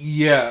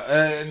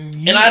 Yeah.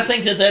 And I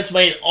think that's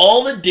made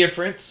all the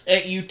difference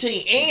at UT.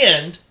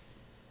 And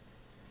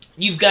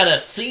you've got a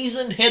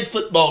seasoned head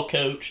football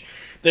coach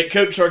that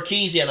Coach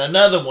Sarkisian,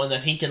 another one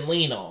that he can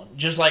lean on.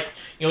 Just like,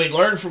 he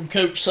learned from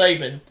Coach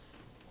Saban,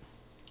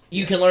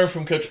 you can learn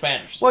from Coach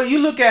Patterson. Well, you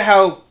look at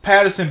how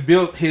Patterson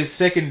built his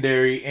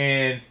secondary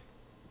in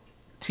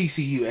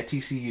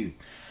TCU.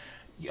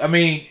 I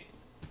mean,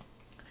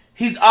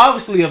 he's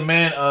obviously a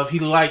man of, he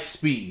likes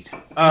speed.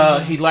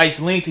 He likes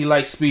length, he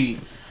likes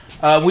speed.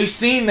 We've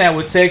seen that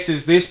with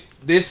Texas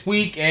this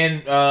week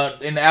and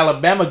in the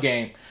Alabama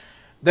game.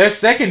 Their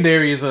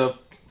secondary is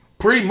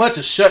pretty much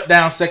a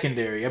shutdown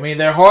secondary. I mean,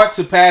 they're hard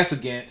to pass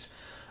against.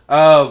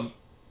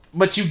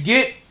 But you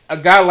get a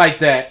guy like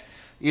that.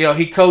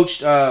 He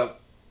coached Jeff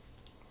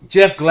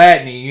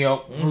Gladney,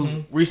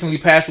 who recently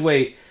passed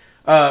away.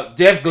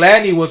 Jeff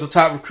Gladney was a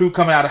top recruit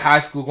coming out of high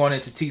school going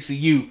into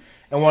TCU.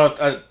 and won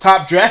a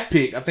top draft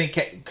pick. I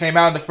think came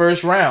out in the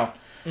first round.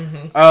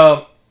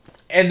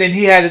 And then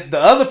he had the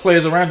other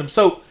players around him.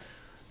 So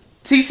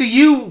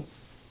TCU,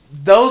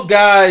 those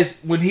guys,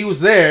 when he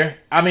was there,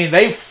 I mean,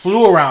 they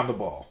flew around the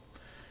ball.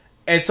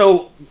 And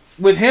so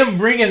with him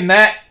bringing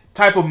that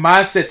type of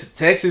mindset to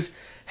Texas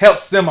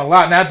helps them a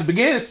lot. Now, at the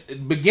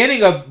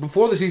beginning of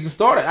before the season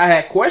started, I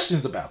had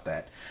questions about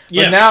that.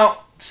 Yeah. But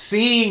now,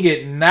 seeing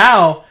it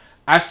now,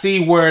 I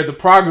see where the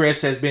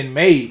progress has been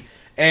made.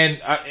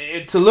 And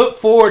to look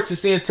forward to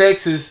seeing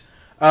Texas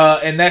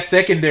and that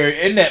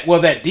secondary, and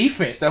that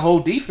defense, that whole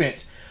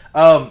defense,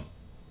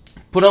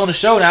 put on the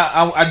show.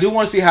 Now, I do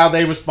want to see how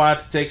they respond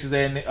to Texas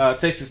and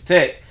Texas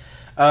Tech.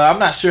 I'm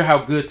not sure how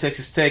good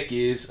Texas Tech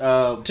is.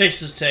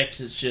 Texas Tech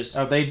is just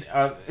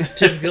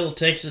typical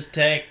Texas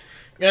Tech.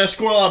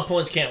 Score a lot of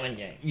points, can't win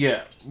games.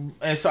 Yeah,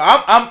 and so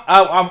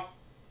I'm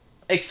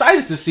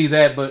excited to see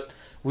that. But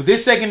with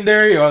this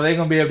secondary, are they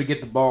going to be able to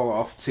get the ball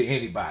off to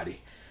anybody?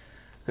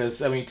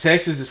 Because, I mean,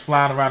 Texas is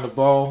flying around the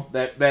ball.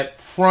 That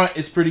front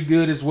is pretty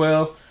good as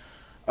well.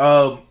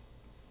 And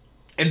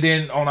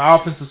then on the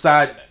offensive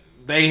side,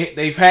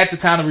 they've had to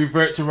kind of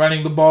revert to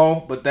running the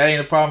ball, but that ain't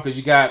a problem because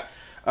you got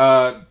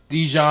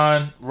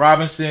Bijan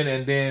Robinson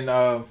and then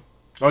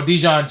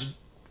Bijan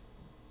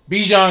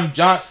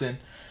Johnson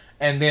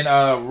and then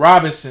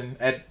Robinson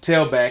at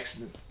tailbacks,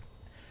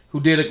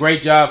 who did a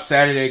great job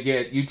Saturday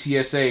at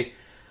UTSA.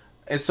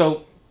 And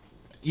so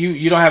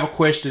you don't have a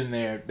question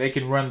there. They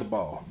can run the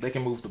ball. They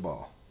can move the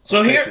ball.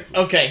 So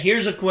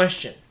here's a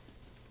question.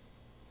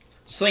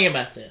 Let's think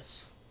about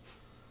this.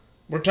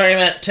 We're talking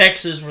about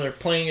Texas where they're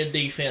playing a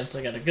defense.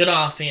 They got a good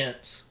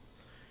offense.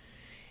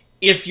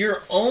 If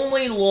your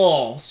only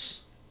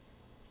loss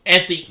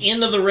at the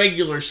end of the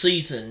regular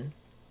season,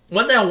 it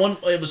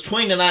was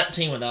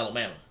 20-19 with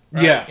Alabama.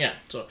 Right? Yeah.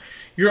 So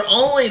your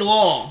only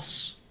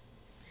loss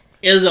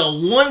is a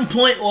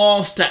 1-point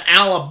loss to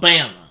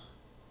Alabama.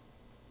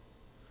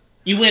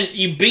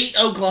 You beat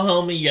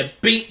Oklahoma, you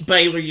beat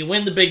Baylor, you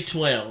win the Big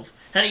 12.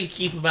 How do you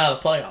keep them out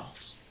of the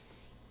playoffs?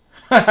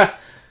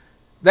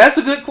 That's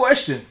a good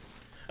question.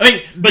 I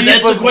mean, but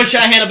that's the question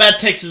I had about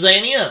Texas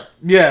A&M.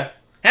 Yeah.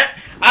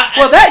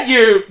 That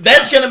year,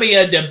 that's going to be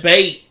a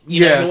debate.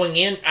 Going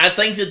in. I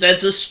think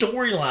that's a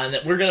storyline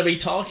that we're going to be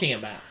talking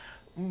about.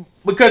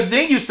 Because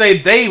then you say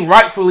they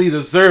rightfully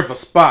deserve a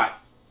spot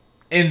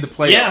in the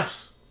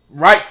playoffs. Yeah.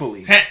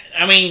 Rightfully.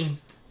 I mean,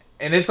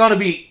 and it's going to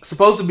be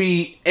supposed to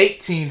be 8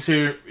 teams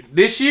here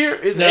this year.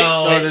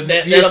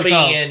 That'll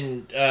be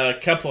in a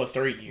couple of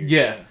 3 years.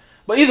 Yeah,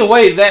 but either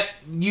way,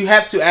 you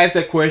have to ask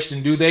that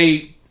question: do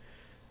they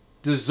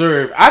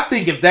deserve? I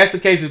think if that's the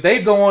case, if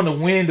they go on to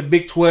win the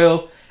Big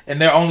 12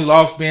 and their only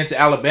loss being to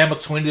Alabama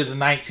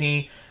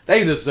 20-19,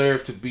 they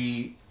deserve to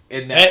be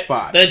in that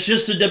spot. That's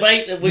just a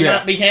debate that we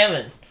might be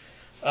having.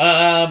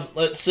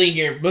 Let's see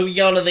here. Moving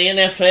on to the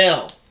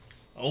NFL.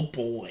 Oh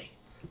boy,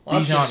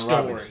 lots of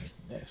stories.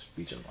 Yes,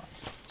 Bijan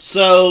Robinson.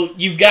 So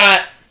you've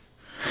got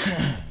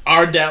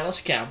our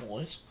Dallas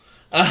Cowboys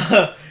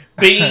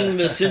beating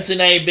the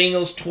Cincinnati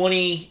Bengals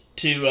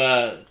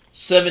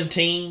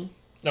 20-17.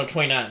 No,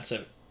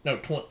 29-7. No,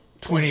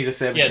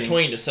 20-17. Yeah,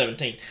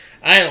 20-17.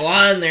 I had a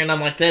line there, and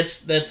I'm like,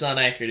 that's not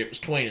accurate. It was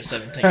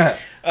 20-17.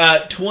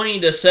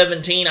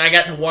 20-17. I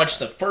got to watch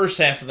the first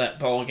half of that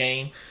ball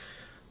game.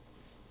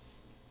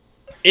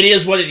 It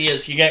is what it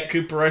is. You got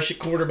Cooper Rush at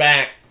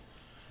quarterback.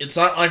 It's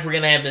not like we're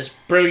going to have this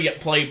brilliant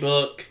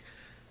playbook.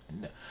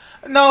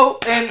 No,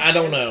 and I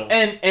don't know.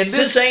 And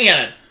this ain't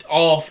an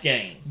off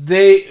game.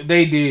 They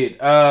did.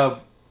 Been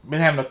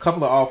having a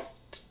couple of off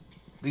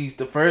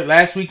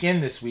last week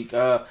and this week.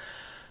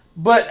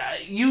 But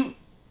you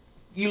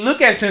look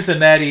at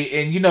Cincinnati,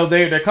 and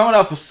they're coming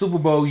off a Super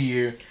Bowl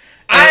year.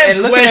 I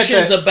have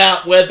questions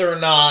about whether or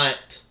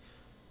not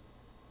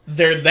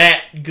they're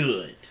that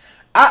good.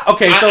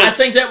 I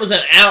think that was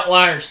an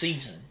outlier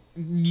season.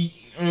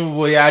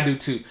 Well, yeah, I do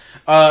too.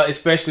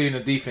 Especially in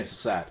the defensive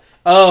side.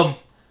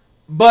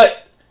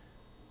 But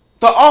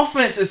the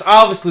offense is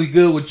obviously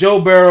good with Joe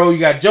Burrow. You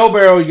got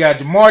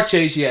Jamar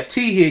Chase. You have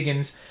T.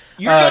 Higgins.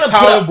 You're going to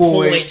put up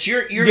points.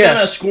 You're going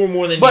to score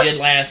more than you did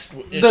last.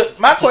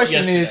 My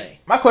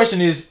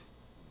question is,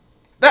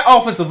 that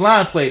offensive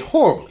line played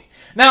horribly.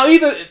 Now,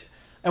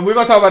 and we're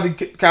going to talk about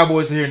the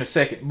Cowboys here in a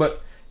second,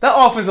 but that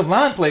offensive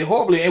line played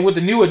horribly, and with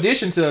the new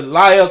addition to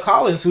La'el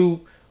Collins, who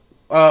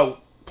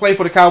played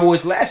for the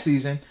Cowboys last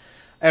season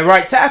at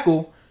right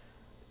tackle.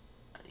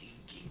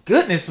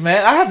 Goodness,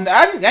 man,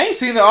 I ain't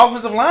seen the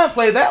offensive line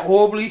play that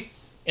horribly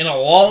in a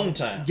long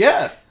time.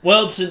 Yeah.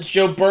 Well, since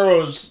Joe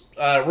Burrow's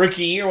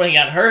rookie year when he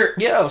got hurt.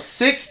 Yeah,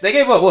 6. They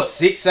gave up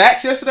 6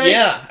 sacks yesterday.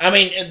 Yeah, I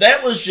mean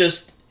that was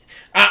just.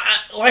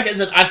 Like I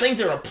said, I think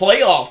they're a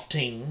playoff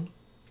team,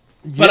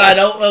 but I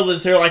don't know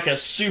that they're like a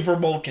Super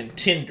Bowl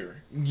contender.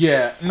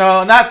 Yeah,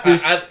 no, not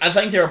this. I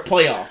think they're a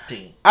playoff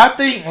team. I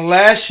think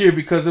last year,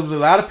 because there was a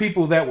lot of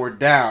people that were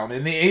down,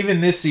 and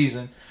even this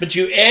season. But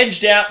you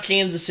edged out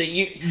Kansas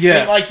City.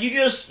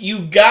 You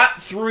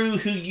got through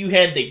who you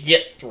had to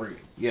get through.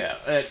 Yeah,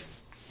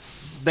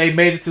 they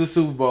made it to the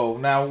Super Bowl.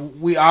 Now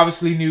we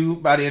obviously knew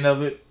by the end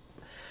of it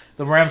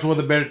the Rams were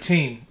the better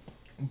team.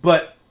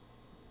 But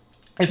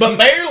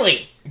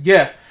barely.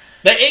 Yeah.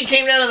 It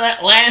came down to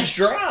that last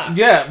drive.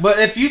 Yeah, but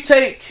if you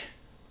take...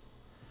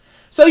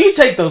 So you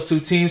take those two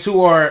teams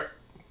who are...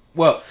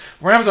 Well,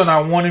 Rams are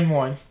now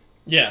 1-1.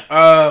 Yeah.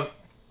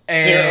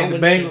 And the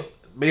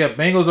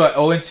Bengals are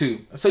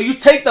 0-2. So you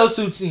take those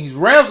two teams.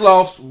 Rams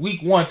lost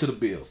week 1 to the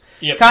Bills.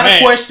 Yep, kind of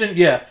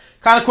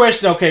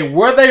question, okay,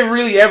 were they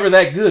really ever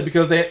that good?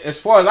 Because they, as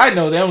far as I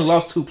know, they only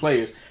lost 2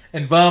 players.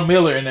 And Von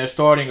Miller in their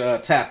starting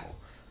tackle.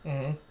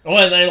 Mm-hmm.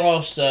 Well, they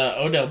lost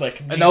Odell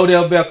Beckham. And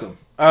Odell Beckham.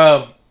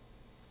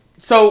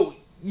 So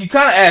you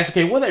kind of ask,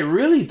 okay, were they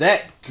really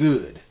that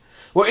good?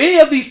 Were any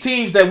of these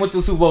teams that went to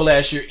the Super Bowl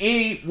last year,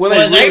 they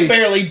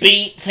barely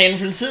beat San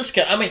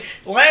Francisco. I mean,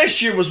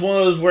 last year was one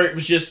of those where it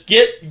was just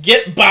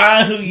get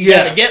by who you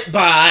got to get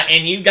by,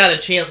 and you got a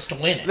chance to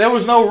win it. There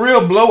was no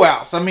real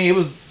blowouts. I mean,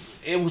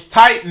 it was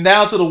tight and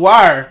down to the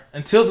wire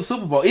until the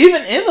Super Bowl,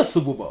 even in the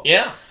Super Bowl.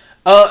 Yeah.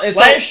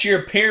 Last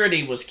year,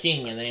 parity was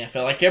king in the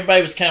NFL. Like,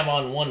 everybody was kind of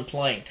on one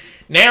plane.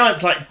 Now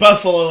it's like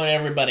Buffalo and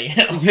everybody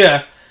else.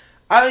 Yeah.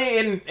 I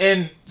mean,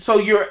 and so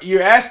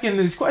you're asking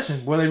these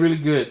questions. Were they really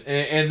good?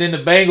 And then the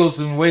Bengals,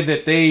 in the way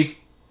that they've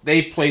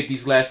played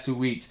these last 2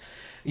 weeks,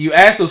 you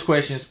ask those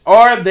questions.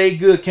 Are they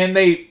good? Can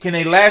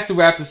they last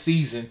throughout the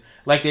season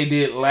like they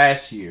did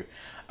last year?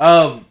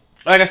 Like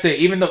I said,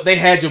 even though they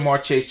had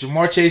Jamar Chase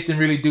didn't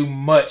really do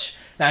much.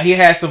 Now, he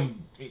had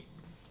some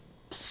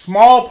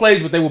small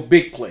plays, but they were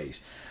big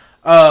plays.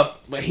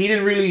 But he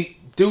didn't really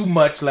do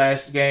much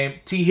last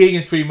game. T.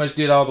 Higgins pretty much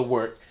did all the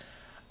work.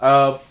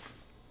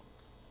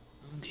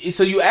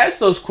 So you ask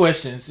those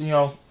questions,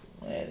 are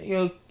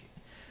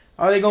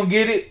they gonna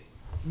get it?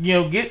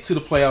 Get to the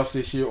playoffs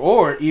this year,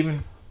 or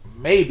even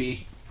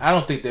maybe I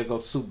don't think they'll go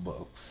to Super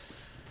Bowl.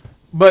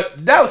 But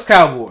the Dallas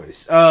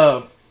Cowboys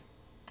kind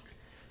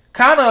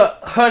of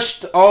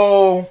hushed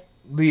all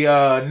the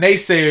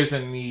naysayers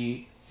and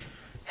the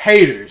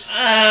haters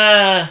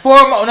for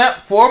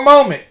a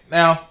moment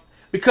now,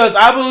 because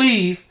I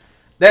believe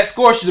that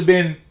score should have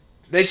been.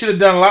 They should have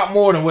done a lot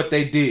more than what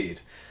they did.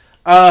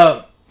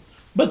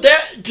 But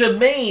that, to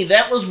me,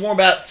 that was more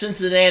about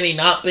Cincinnati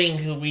not being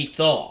who we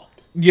thought.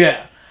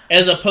 Yeah.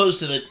 As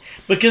opposed to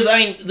because, I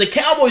mean, the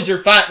Cowboys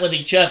are fighting with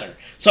each other.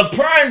 So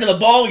prior to the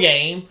ball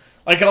game,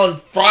 like on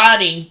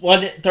Friday,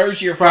 wasn't it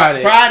Thursday or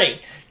Friday? Friday.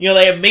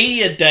 They have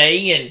media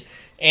day,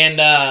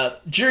 and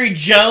Jerry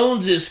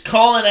Jones is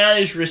calling out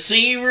his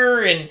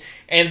receiver, and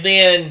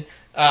then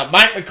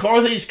Mike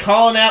McCarthy's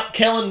calling out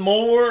Kellen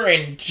Moore,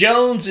 and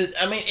Jones is,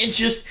 I mean, it's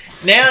just,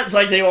 now it's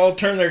like they all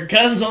turn their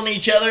guns on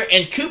each other,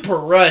 and Cooper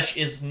Rush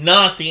is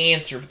not the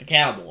answer for the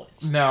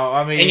Cowboys. No,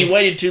 I mean... And he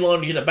waited too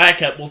long to get a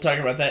backup. We'll talk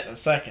about that in a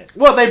second.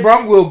 Well, they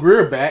brought Will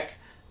Greer back.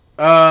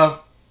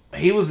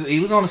 He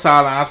was on the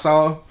sideline. I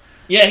saw him.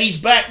 Yeah, he's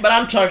back, but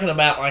I'm talking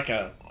about like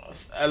a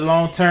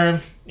long term.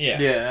 Yeah.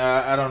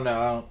 Yeah, I don't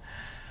know.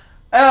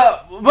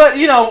 But,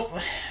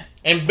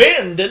 And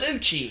Ben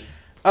DiNucci.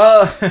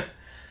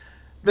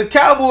 The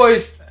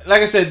Cowboys,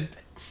 like I said,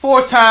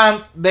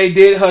 4-time, they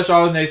did hush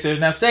all the naysayers.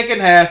 Now,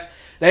 second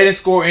half, they didn't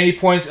score any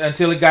points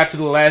until it got to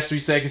the last 3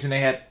 seconds and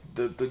they had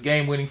the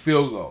game-winning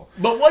field goal.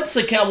 But what's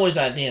the Cowboys'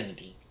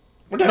 identity?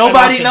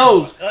 Nobody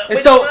knows.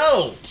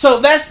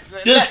 So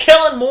Does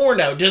Kellen Moore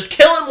know? Does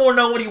Kellen Moore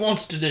know what he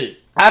wants to do?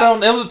 I don't.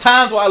 There was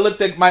times where I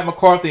looked at Mike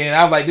McCarthy and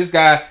I was like, this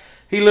guy,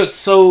 he looks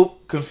so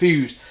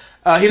confused.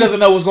 He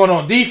doesn't know what's going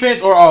on,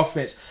 defense or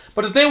offense.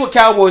 But the thing with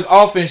Cowboys'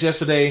 offense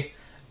yesterday,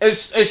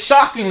 it's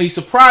shockingly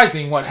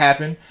surprising what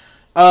happened.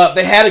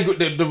 They had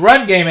the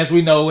run game, as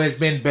we know, has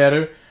been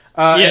better.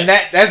 And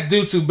that's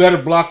due to better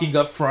blocking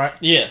up front.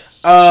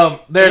 Yes. The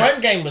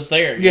run game was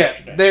there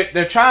yesterday.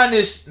 They're trying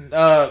this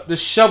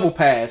shovel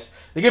pass.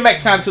 They get back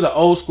kind of to the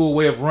old school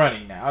way of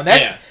running now. And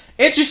that's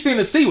interesting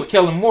to see with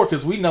Kellen Moore,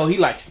 because we know he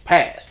likes to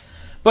pass.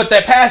 But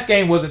that pass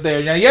game wasn't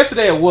there. Now,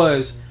 yesterday it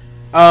was.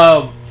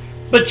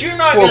 But you're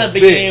not going to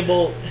be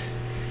able...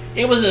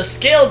 It was a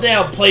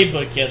scaled-down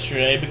playbook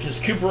yesterday because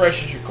Cooper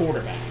Rush is your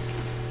quarterback.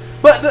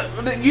 But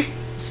you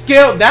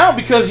scaled down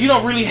because you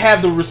don't really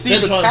have the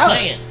receiver talent. That's what I'm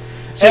saying.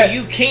 So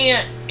you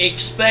can't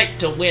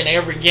expect to win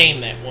every game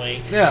that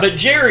way. Yeah. But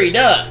Jerry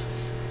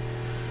does.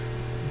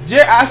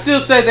 I still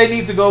say they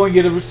need to go and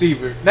get a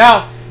receiver.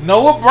 Now,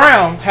 Noah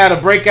Brown had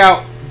a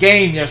breakout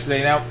game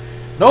yesterday. Now,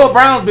 Noah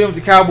Brown's been with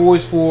the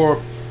Cowboys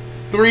for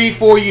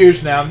 3-4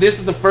 years now. This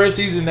is the first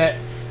season that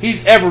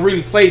he's ever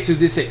really played to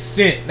this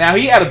extent. Now,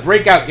 he had a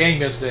breakout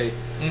game yesterday.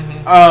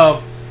 Mm-hmm.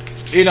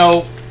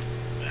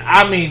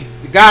 I mean,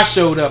 the guy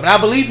showed up. And I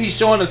believe he's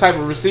showing the type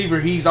of receiver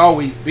he's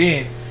always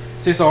been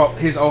since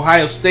his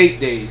Ohio State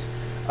days.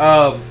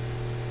 And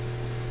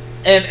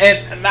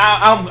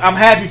now I'm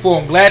happy for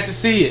him. Glad to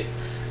see it.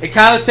 It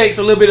kind of takes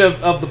a little bit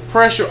of the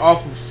pressure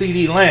off of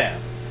C.D.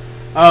 Lamb.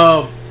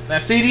 Now,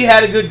 C.D.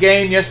 had a good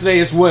game yesterday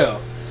as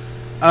well.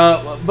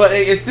 But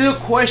it still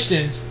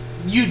questions,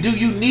 do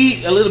you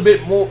need a little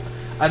bit more,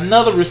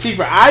 another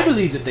receiver? I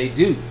believe that they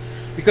do.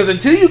 Because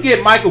until you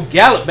get Michael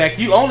Gallup back,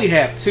 you only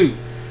have 2.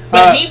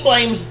 But he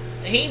blames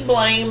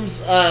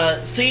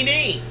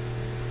CD.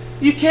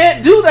 You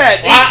can't do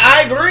that. Well,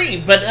 I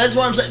agree, but that's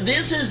what I'm saying.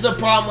 This is the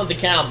problem with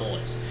the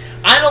Cowboys.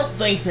 I don't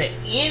think that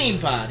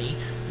anybody,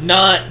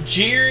 not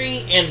Jerry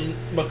and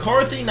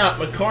McCarthy, not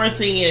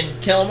McCarthy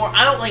and Kellen Moore,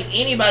 I don't think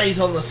anybody's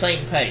on the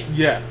same page.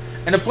 Yeah.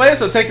 And the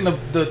players are taking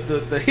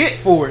the hit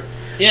for it.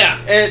 Yeah.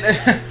 And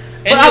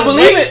but I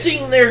believe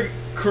wasting their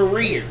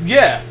career.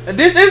 Yeah. And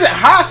this isn't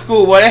high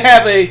school where they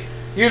have a,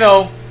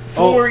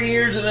 4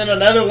 years and then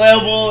another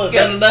level and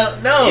then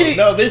another.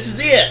 No, this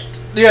is it.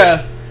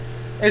 Yeah.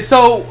 And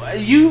so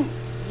you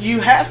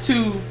have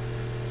to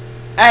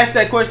ask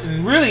that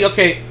question. Really,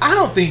 okay, I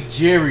don't think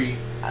Jerry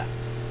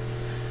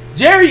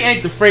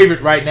ain't the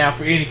favorite right now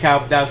for any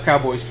Dallas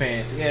Cowboys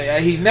fans.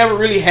 He's never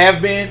really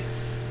have been,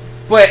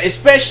 but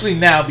especially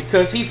now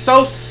because he's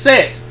so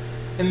set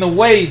in the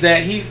way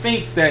that he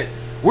thinks that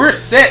we're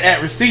set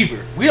at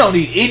receiver. We don't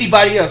need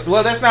anybody else.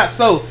 Well, that's not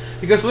so,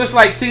 because just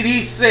like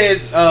CD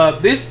said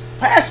this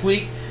past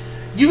week,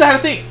 you got to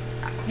think,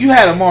 you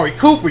had Amari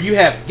Cooper, you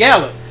have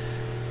Gallup.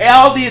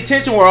 All the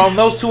attention were on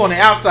those two on the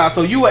outside,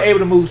 so you were able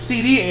to move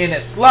CD in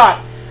at slot,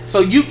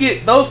 so you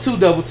get those two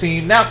double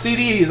team. Now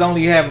CD is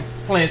only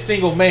playing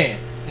single man,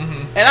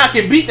 and I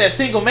can beat that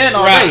single man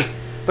all day.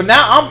 But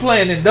now I'm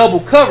playing in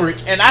double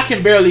coverage, and I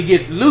can barely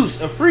get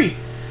loose or free.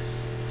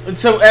 And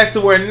so as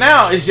to where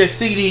now it's just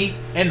CD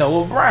and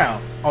Noah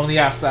Brown on the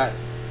outside,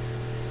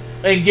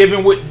 and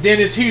given with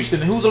Dennis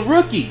Houston, who's a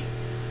rookie,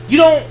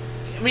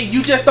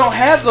 you just don't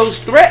have those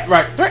threats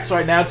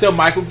right now until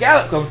Michael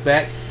Gallup comes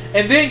back.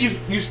 And then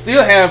you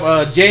still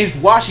have James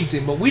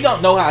Washington, but we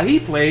don't know how he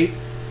plays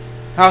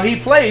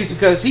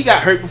because he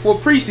got hurt before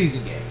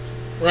preseason games.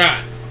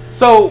 Right.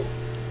 So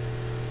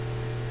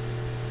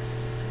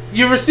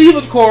your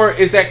receiving core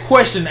is at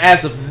question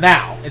as of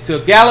now until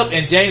Gallup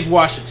and James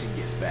Washington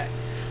gets back.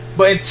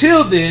 But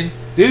until then,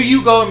 do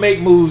you go and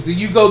make moves? Do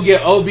you go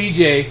get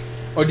OBJ,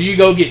 or do you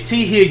go get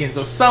T. Higgins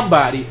or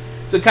somebody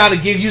to kind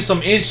of give you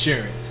some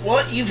insurance?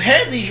 Well, you've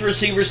had these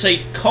receivers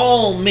say,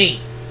 "Call me."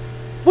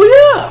 Well,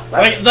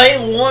 yeah. They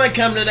want to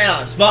come to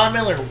Dallas. Von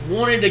Miller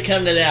wanted to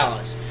come to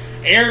Dallas.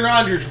 Aaron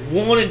Rodgers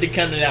wanted to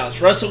come to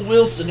Dallas. Russell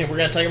Wilson, who we're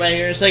going to talk about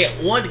here in a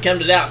second, wanted to come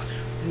to Dallas.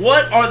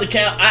 What are the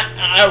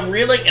I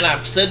really, and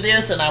I've said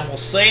this, and I will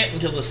say it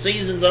until the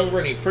season's over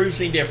and he proves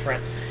me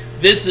different.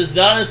 This is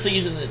not a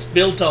season that's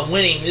built on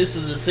winning. This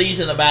is a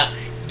season about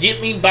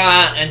get me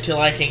by until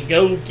I can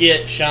go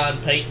get Sean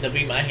Payton to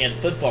be my head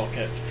football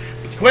coach.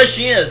 But the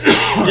question is,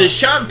 does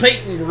Sean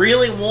Payton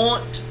really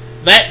want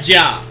that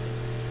job?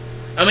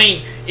 I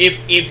mean,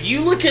 if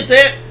you look at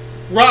that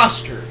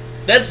roster,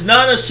 that's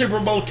not a Super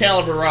Bowl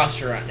caliber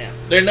roster right now.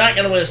 They're not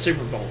going to win a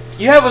Super Bowl.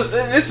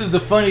 This is the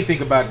funny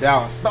thing about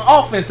Dallas. The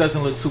offense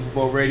doesn't look Super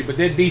Bowl ready, but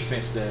their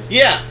defense does.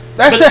 Yeah,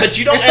 but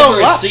you don't have a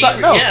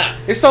receiver. No, yeah.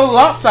 It's so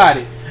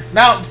lopsided.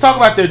 Now, let's talk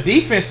about their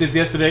defense in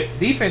yesterday's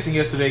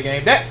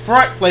game. That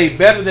front played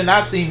better than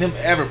I've seen them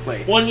ever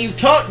play. When you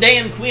talk,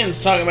 Dan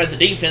Quinn's talking about the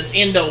defense,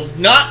 Endo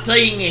not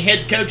taking a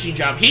head coaching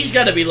job, he's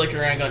got to be looking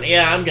around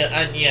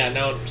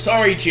going,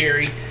 sorry,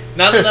 Jerry,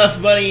 not enough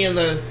money in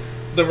the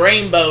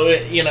rainbow, to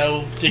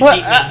keep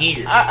me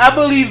here. I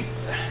believe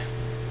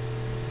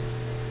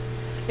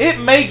it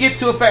may get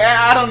to a fact.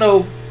 I don't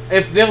know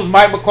if there was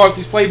Mike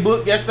McCarthy's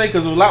playbook yesterday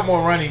because there was a lot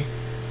more running.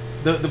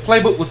 The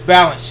playbook was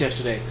balanced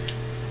yesterday,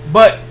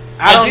 but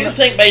I do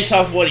think based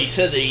off what he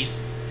said that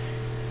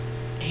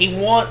he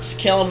wants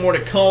Kellen Moore to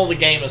call the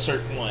game a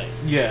certain way.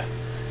 Yeah,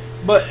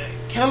 but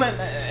Kellen,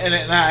 and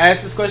I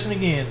ask this question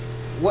again: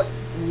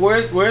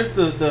 Where's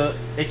the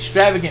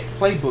extravagant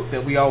playbook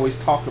that we always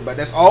talk about?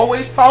 That's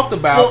always talked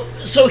about. Well,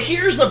 so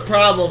here's the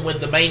problem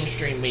with the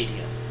mainstream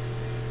media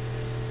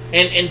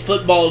and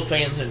football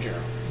fans in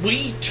general.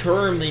 We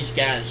term these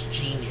guys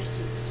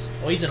geniuses.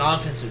 Oh, he's an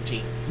offensive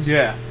genius.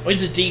 Yeah. Oh,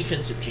 he's a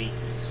defensive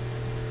genius.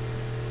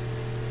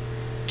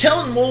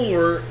 Kellen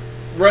Moore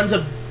runs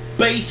a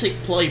basic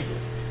playbook.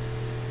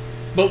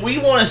 But we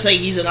want to say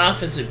he's an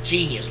offensive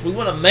genius. We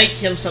want to make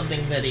him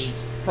something that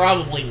he's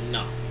probably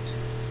not.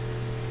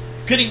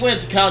 Could he win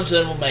at the college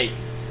level? Maybe.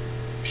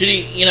 Should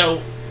he,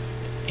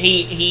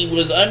 he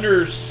was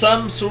under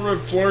some sort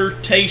of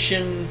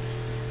flirtation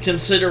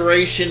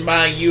consideration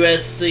by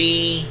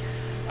USC.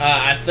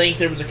 I think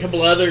there was a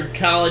couple other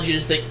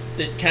colleges that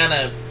kind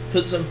of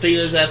put some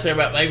feelers out there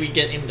about maybe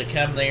getting him to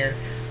come there.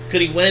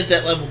 Could he win at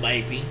that level?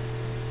 Maybe.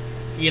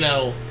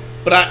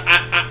 But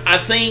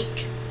I think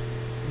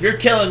if you're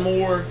Kellen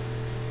Moore,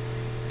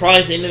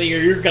 probably at the end of the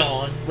year you're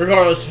gone,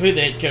 regardless of who the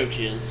head coach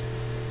is.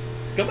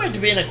 Go back to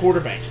being a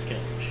quarterback's coach.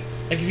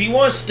 Like, if you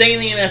want to stay in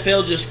the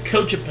NFL, just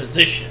coach a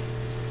position.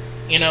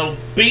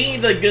 Be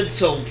the good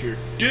soldier.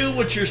 Do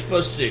what you're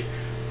supposed to do.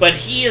 But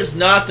he is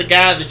not the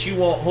guy that you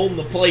want holding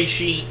the play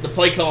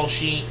call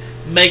sheet,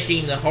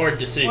 making the hard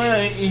decisions.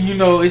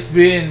 Well, it's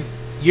been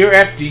year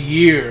after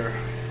year.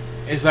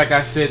 It's like I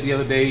said the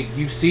other day,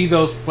 you see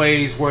those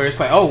plays where it's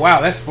like, oh,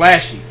 wow, that's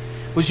flashy.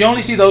 But you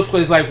only see those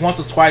plays like once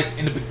or twice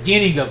in the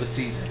beginning of the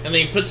season. And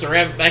then he puts the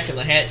rabbit back in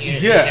the hat.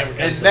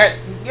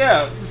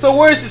 So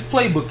where is this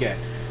playbook at?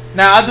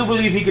 Now, I do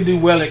believe he could do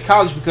well at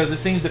college because it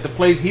seems that the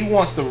plays he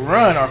wants to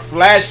run are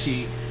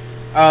flashy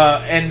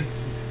and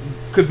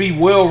could be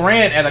well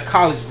ran at a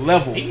college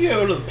level. You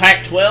go to the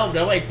Pac-12,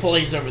 nobody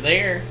plays over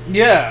there.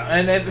 Yeah,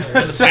 and then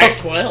the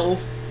Pac-12.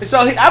 So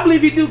I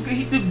believe he do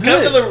good.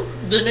 Go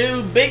to the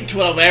new Big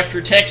 12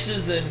 after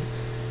Texas and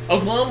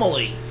Oklahoma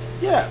League.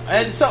 Yeah,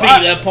 and so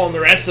beat up on the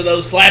rest of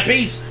those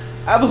slappies.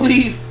 I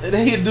believe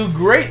that he'd do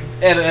great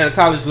at a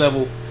college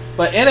level,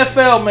 but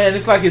NFL, man,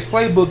 it's like his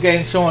playbook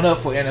ain't showing up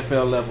for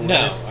NFL level.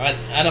 No,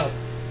 I don't.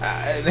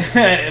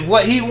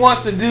 What he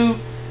wants to do,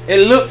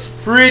 it looks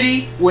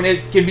pretty when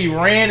it can be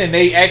ran and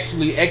they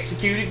actually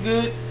execute it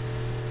good.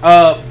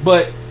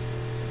 But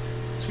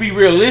to be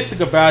realistic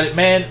about it,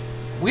 man,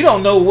 we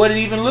don't know what it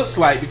even looks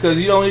like because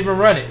you don't even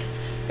run it,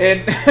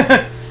 and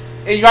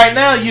and right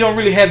now you don't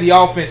really have the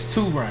offense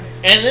to run it.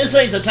 And this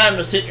ain't the time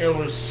to sit there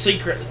with a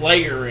secret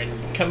layer and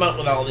come up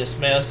with all this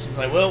mess and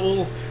say,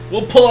 well,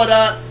 we'll pull it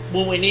up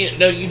when we need it.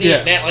 No, you need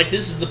it now. Like,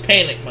 this is the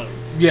panic mode.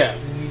 Yeah,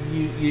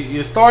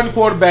 you're starting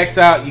quarterbacks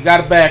out. You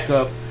got to back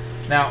up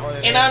now.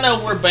 And I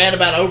know we're bad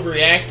about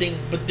overreacting,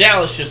 but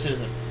Dallas just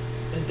isn't.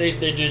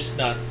 They're just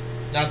not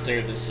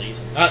there this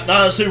season. Not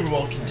a Super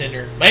Bowl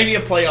contender. Maybe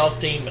a playoff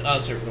team, but not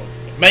a Super Bowl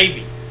contender.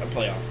 Maybe a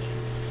playoff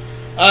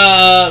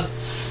team.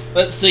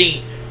 Let's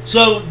see.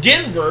 So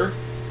Denver,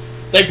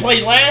 they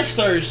played last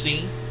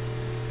Thursday.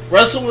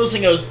 Russell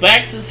Wilson goes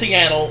back to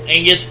Seattle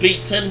and gets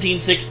beat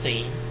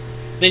 17-16.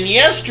 Then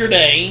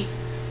yesterday,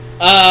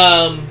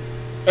 I'm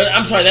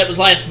sorry, that was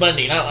last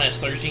Monday, not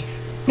last Thursday.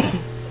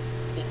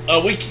 A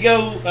week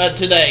ago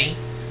today,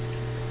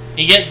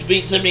 he gets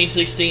beat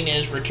 17-16 in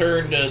his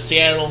return to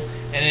Seattle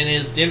and in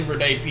his Denver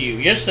debut.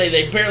 Yesterday,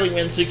 they barely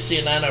win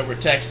 60-9 over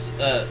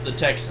the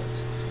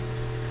Texans.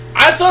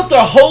 I thought the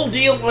whole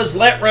deal was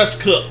let Russ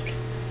cook.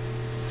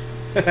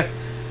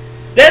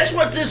 That's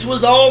what this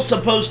was all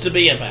supposed to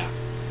be about.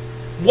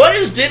 What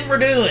is Denver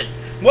doing?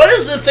 What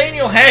is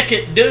Nathaniel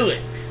Hackett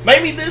doing?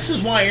 Maybe this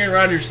is why Aaron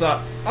Rodgers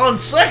thought, on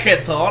second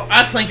thought,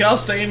 I think I'll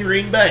stay in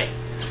Green Bay.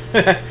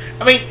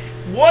 I mean,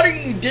 what are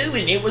you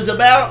doing? It was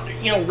about,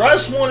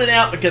 Russ wanted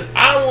out because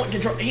I want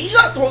control. He's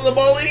not throwing the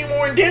ball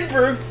anymore in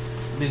Denver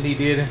than he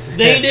did in Seattle.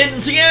 Than he did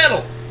in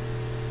Seattle.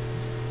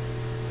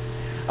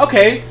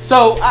 Okay,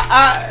 so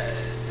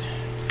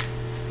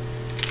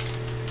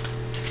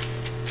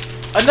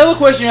another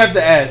question you have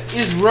to ask,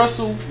 is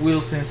Russell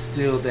Wilson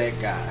still that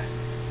guy?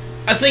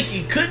 I think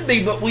he could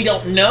be, but we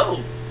don't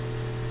know.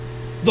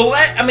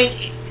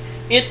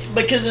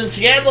 Because in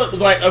Seattle it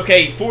was like,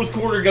 okay, fourth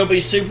quarter, go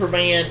be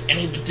Superman, and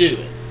he would do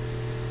it.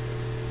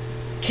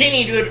 Can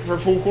he do it for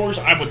 4 quarters?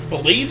 I would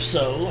believe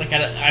so. Like,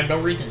 I have no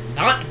reason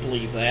not to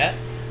believe that.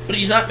 But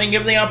he's not been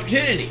given the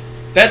opportunity.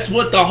 That's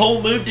what the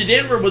whole move to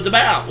Denver was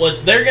about,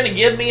 was they're going to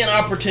give me an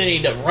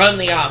opportunity to run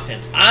the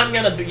offense. I'm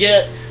going to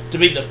get to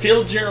be the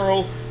field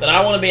general that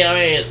I want to be. I'm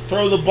going to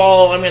throw the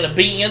ball. I'm going to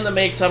be in the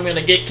mix. I'm going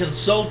to get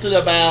consulted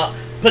about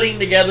putting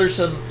together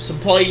some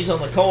plays on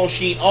the call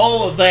sheet,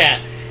 all of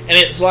that. And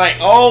it's like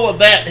all of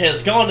that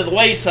has gone to the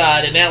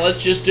wayside, and now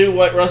let's just do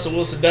what Russell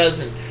Wilson does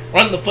and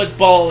run the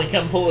football and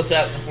come pull us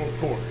out in the fourth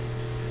quarter.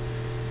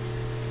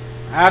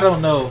 I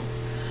don't know.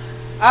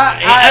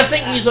 I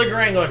think he's looking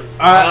around going,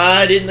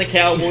 why didn't the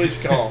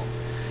Cowboys call?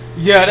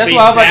 Yeah, that's what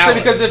I was about to say,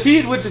 because if he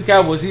had went to the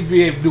Cowboys, he'd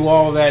be able to do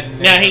all that.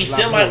 Now, he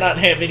still might not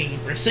have any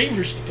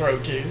receivers to throw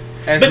to.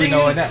 As we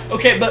know it now.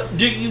 Okay, but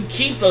do you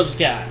keep those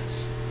guys?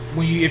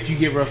 If you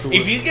get Russell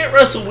Wilson. If you get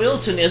Russell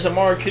Wilson, is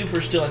Amari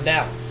Cooper still in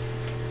Dallas?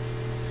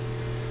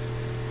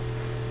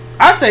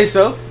 I say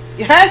so.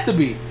 It has to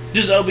be.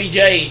 Does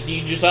OBJ, do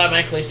you just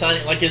automatically sign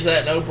it? Like, is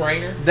that a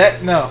no-brainer?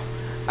 No.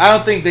 I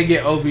don't think they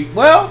get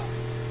Well,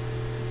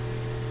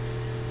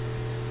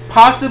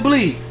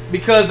 possibly.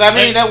 Because,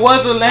 that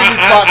was a landing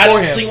spot for him.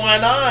 I don't see why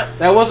not.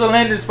 That was a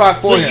landing spot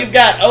for him. So you've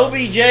got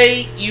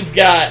OBJ, you've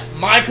got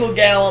Michael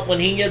Gallup when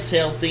he gets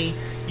healthy,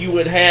 you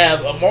would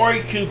have Amari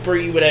Cooper,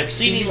 you would have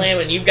CeeDee Lamb,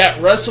 and you've got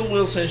Russell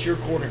Wilson as your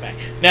quarterback.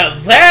 Now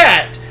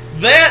that,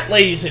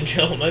 ladies and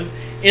gentlemen,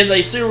 is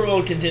a Super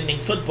Bowl contending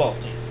football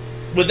team.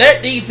 With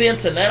that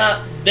defense and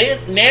that,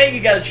 now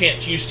you got a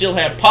chance. You still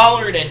have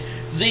Pollard and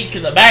Zeke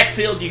in the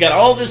backfield. You got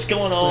all this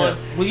going on.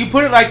 Yeah. When you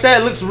put it like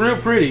that, it looks real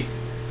pretty.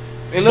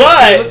 It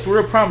looks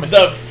real promising.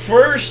 The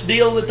first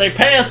deal that they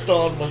passed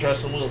on was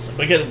Russell Wilson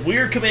because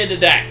we're committed to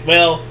Dak.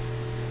 Well,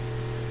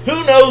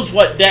 who knows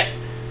what Dak...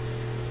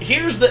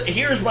 Here's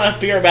my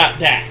fear about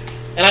Dak.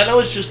 And I know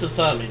it's just a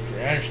thumb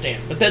injury, I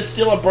understand. But that's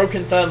still a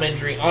broken thumb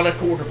injury on a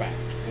quarterback.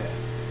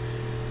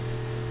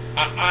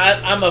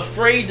 I'm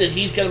afraid that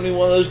he's going to be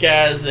one of those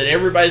guys that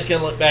everybody's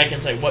going to look back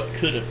and say, what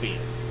could have been?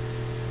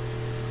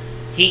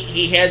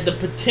 He had the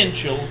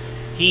potential.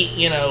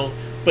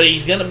 But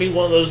he's going to be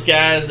one of those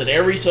guys that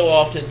every so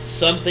often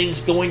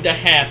something's going to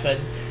happen,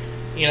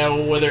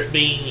 whether it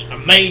be a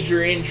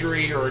major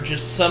injury or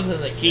just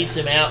something that keeps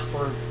him out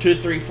for 2,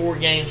 3, 4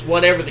 games,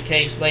 whatever the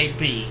case may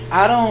be.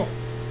 And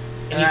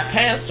he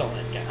passed on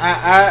that guy.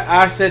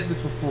 I said this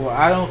before.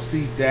 I don't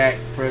see Dak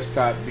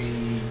Prescott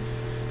being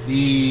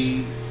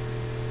the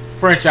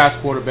franchise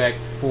quarterback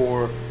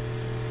for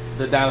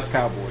the Dallas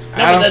Cowboys. No,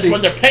 but that's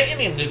what they're paying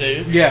him to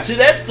do. Yeah. See,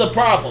 that's the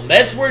problem.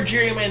 That's where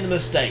Jerry made the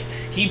mistake.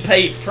 He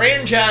paid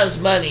franchise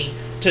money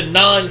to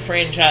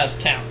non-franchise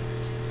talent.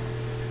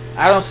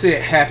 I don't see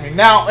it happening.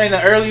 Now, in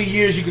the earlier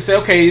years, you could say,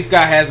 okay, this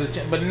guy has a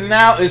chance. But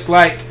now it's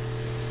like,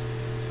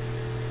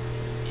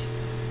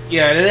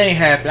 yeah, that ain't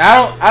happening.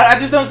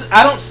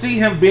 I don't see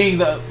him being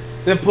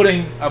them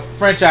putting a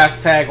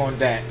franchise tag on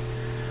Dak.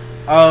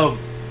 I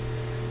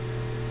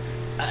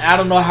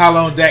don't know how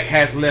long Dak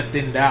has left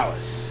in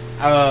Dallas.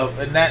 But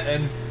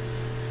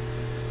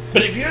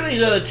if you're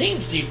these other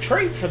teams, do you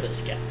trade for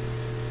this guy?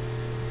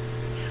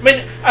 I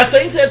mean, I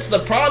think that's the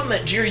problem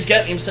that Jerry's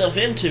gotten himself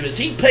into, is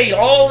he paid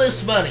all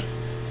this money.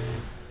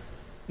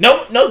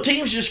 No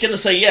team's just going to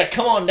say, yeah,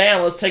 come on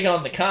down, let's take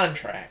on the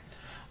contract.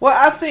 Well,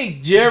 I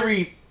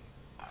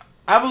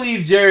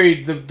believe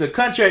Jerry, the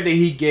contract that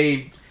he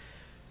gave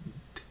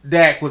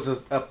Dak was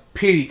a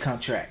pity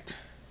contract.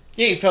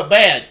 Yeah, he felt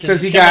bad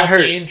because he got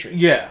hurt. Injury.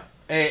 Yeah.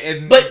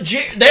 But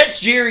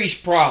that's Jerry's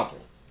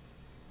problem.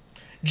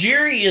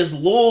 Jerry is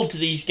loyal to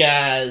these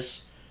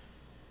guys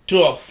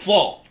to a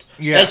fault.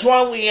 Yeah. That's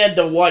why we had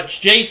to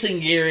watch Jason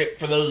Garrett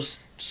for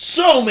those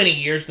so many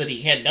years that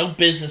he had no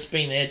business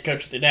being the head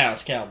coach of the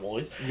Dallas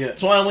Cowboys. Yeah.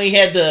 That's why we've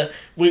had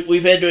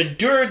to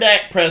endure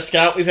Dak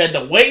Prescott. We've had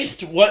to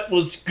waste what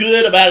was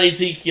good about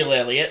Ezekiel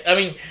Elliott. I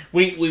mean,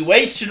 we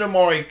wasted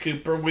Amari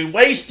Cooper. We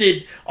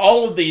wasted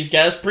all of these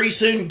guys. Pretty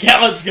soon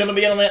Gallup's going to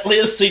be on that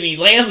list. CeeDee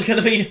Lamb's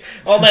going to be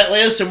on that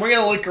list. And we're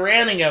going to look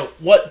around and go,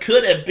 what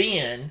could have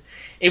been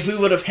if we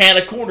would have had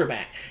a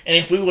quarterback, and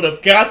if we would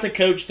have got the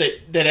coach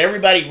that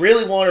everybody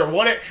really wanted,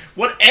 or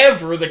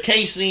whatever the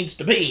case needs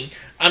to be.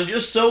 I'm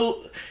just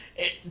so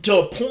to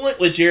a point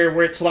with Jerry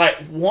where it's like,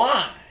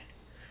 why?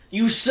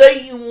 You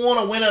say you want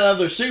to win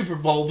another Super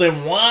Bowl,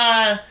 then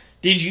why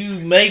did you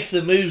make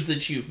the moves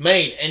that you've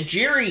made? And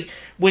Jerry,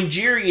 when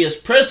Jerry is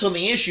pressed on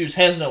the issues,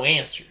 has no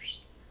answers.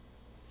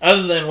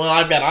 Other than, well,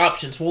 I've got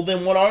options. Well,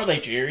 then what are they,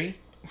 Jerry?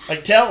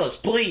 Like, tell us,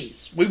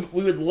 please. We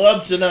would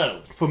love to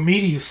know. For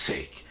media's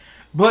sake.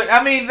 But,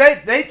 I mean,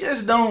 they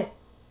just don't...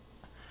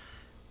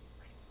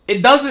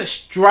 It doesn't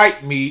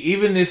strike me,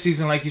 even this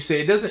season, like you said,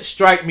 it doesn't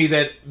strike me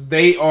that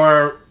they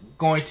are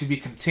going to be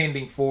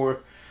contending for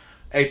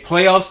a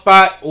playoff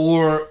spot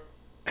or,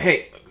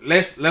 heck,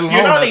 let alone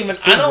a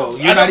Super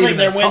Bowl. I don't think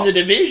they'll win the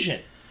division.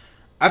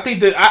 I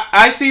think that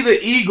I see the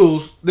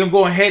Eagles, them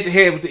going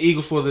head-to-head with the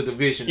Eagles for the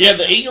division. Yeah,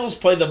 the Eagles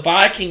play the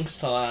Vikings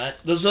tonight.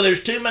 So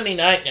there's two Monday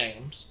night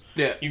games.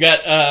 Yeah. You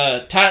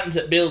got Titans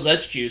at Bills,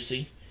 that's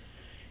juicy.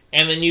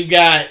 And then you've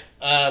got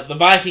the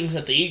Vikings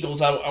at the Eagles.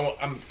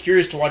 I'm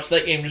curious to watch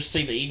that game just to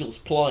see the Eagles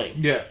play.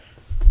 Yeah.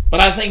 But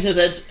I think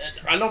that's...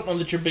 I don't know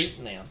that you're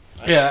beating them.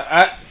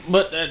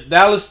 But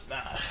Dallas...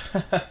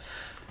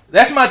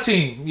 that's my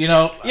team, you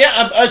know.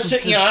 Yeah,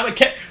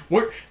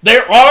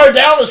 there are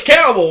Dallas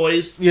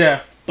Cowboys.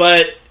 Yeah.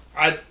 But,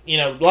 a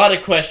lot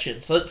of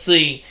questions. Let's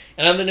see.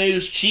 In other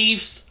news,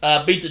 Chiefs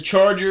beat the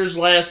Chargers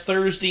last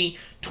Thursday,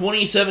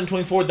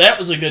 27-24. That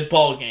was a good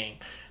ball game.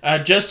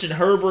 Justin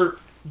Herbert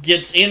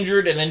gets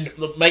injured and then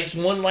makes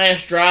one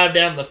last drive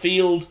down the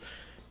field.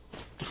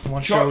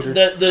 One shoulder.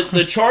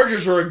 The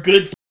Chargers are a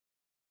good...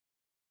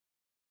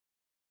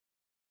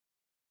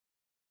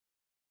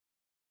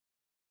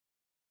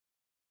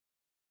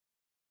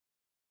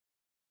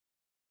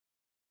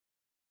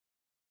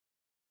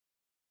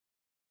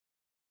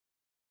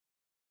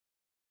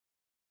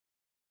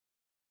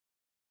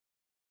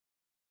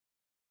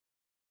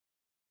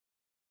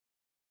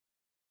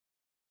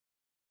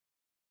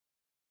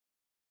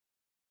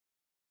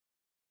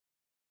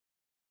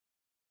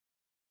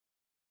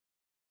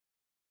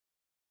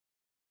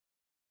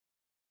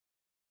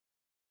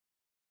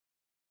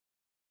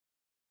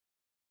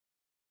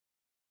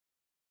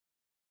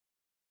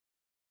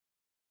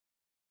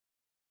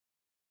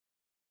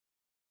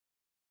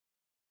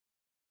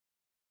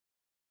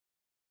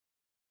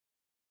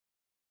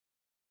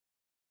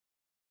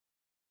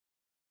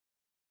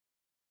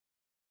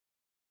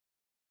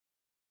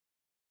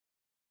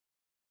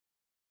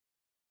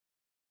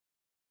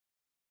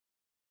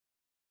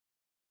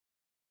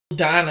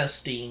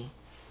 dynasty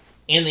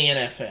in the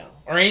NFL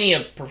or any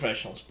of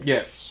professional sports.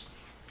 Yes.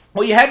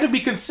 Well, you had to be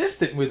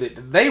consistent with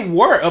it. They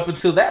were up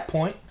until that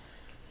point.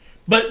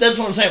 But that's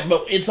what I'm saying.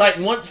 But it's like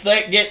once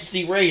that gets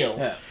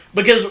derailed,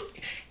 because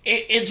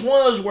it's one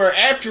of those where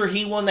after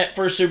he won that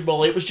first Super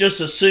Bowl, it was just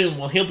assumed,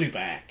 well, he'll be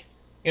back.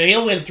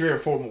 He'll win 3 or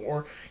 4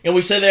 more.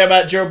 We say that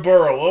about Joe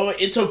Burrow. Oh,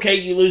 it's okay,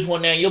 you lose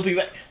one now, you'll be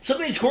back.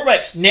 Some of these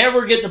quarterbacks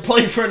never get to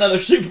play for another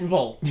Super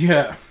Bowl.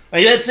 Yeah.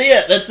 Like, that's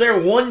it. That's their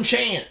one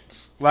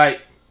chance.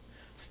 Like,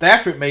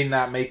 Stafford may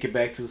not make it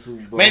back to the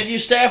Super Bowl. Matthew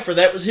Stafford,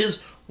 that was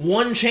his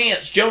one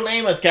chance. Joe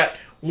Namath got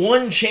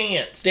one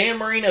chance. Dan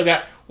Marino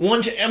got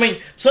one chance. I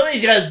mean, some of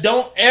these guys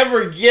don't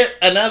ever get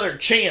another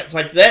chance.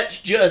 Like,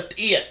 that's just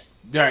it.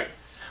 Right.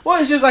 Well,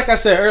 it's just like I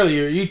said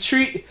earlier. You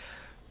treat,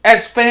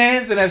 as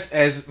fans and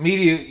as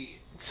media,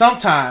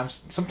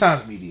 sometimes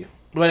media,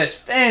 but as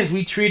fans,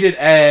 we treat it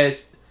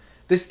as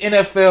this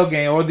NFL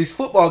game or these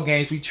football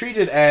games, we treat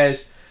it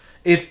as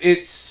if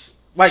it's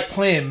like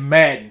playing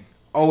Madden.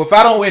 Oh, if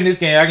I don't win this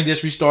game, I can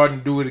just restart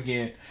and do it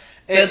again.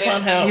 That's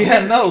not how it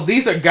works. No,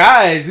 these are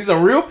guys. These are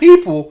real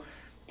people.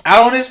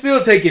 out on his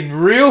field taking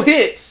real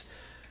hits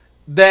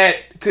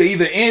that could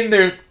either end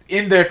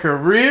their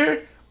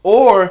career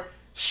or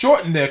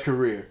shorten their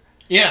career.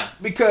 Yeah,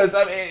 because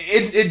I mean,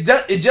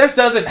 it just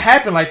doesn't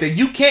happen like that.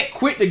 You can't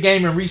quit the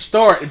game and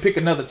restart and pick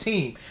another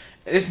team.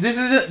 This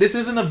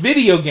isn't a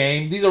video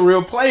game. These are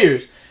real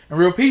players and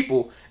real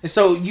people. And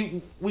so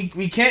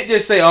we can't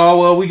just say, oh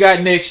well, we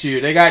got next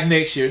year. They got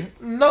next year.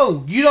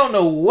 No, you don't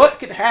know what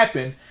could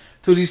happen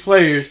to these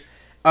players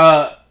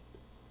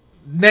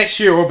next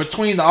year or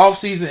between the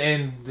offseason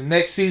and the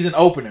next season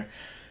opener.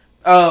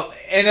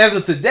 And as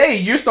of today,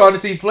 you're starting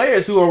to see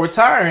players who are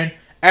retiring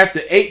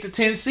after 8 to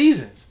 10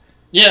 seasons.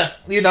 Yeah.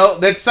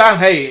 That sign,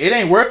 hey, it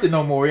ain't worth it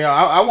no more.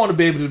 I want to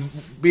be able to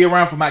be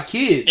around for my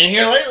kids. And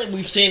here lately,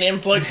 we've seen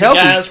influx of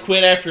guys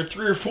quit after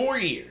 3 or 4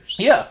 years.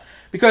 Yeah,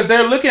 because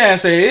they're looking at it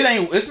and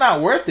saying it's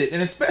not worth it.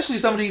 And especially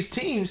some of these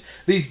teams,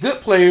 these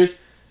good players,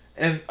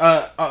 and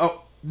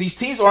these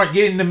teams aren't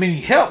getting them any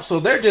help.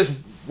 So they're just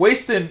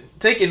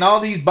taking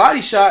all these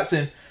body shots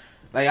and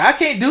like, I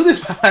can't do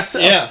this by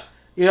myself.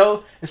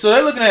 Yeah. And so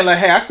they're looking at it like,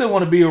 hey, I still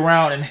want to be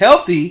around and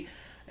healthy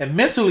and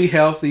mentally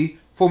healthy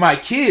for my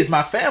kids,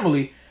 my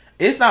family.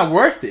 It's not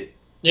worth it.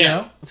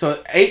 Yeah.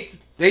 So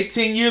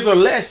 18 years or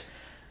less,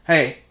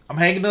 hey, I'm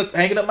hanging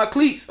up my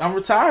cleats. I'm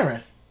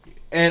retiring.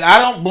 And I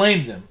don't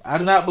blame them. I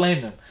do not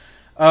blame them.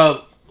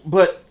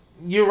 But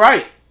you're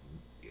right.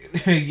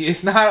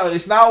 It's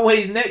not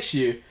always next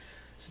year.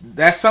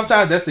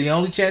 Sometimes that's the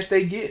only chance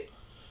they get.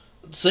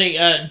 See,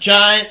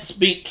 Giants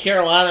beat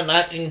Carolina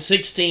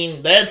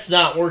 19-16. That's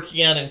not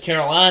working out in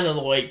Carolina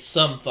the way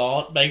some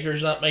thought.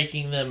 Baker's not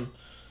making them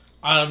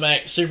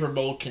automatic Super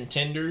Bowl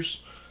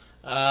contenders.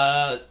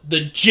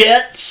 The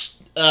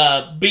Jets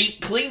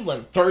beat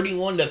Cleveland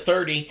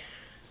 31-30.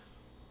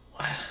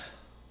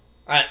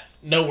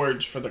 No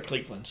words for the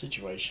Cleveland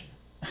situation.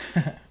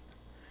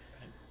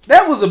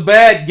 That was a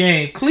bad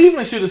game.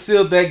 Cleveland should have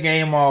sealed that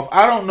game off.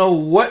 I don't know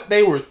what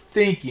they were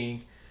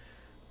thinking.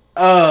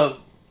 They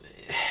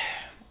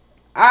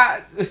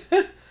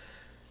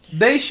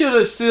should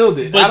have sealed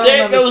it. But I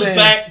don't understand. Goes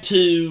back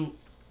to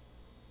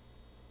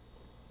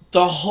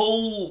the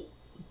whole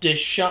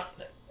Deshaun,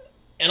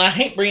 and I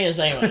hate bringing his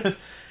name up.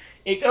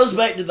 It goes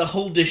back to the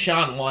whole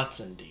Deshaun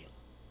Watson deal.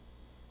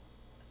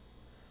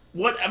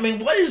 What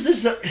is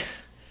this?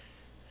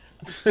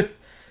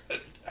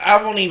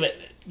 I won't even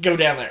go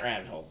down that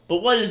rabbit hole.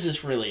 But what is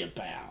this really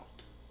about?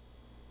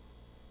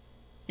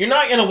 You're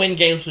not going to win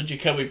games with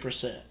Jacoby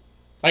Brissett.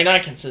 Like,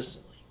 not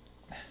consistently.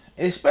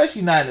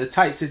 Especially not in a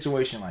tight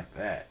situation like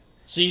that.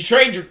 So you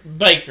trade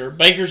Baker.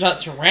 Baker's not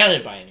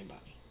surrounded by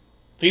anybody.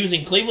 If he was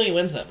in Cleveland, he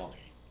wins that ball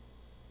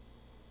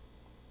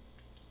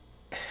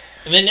game.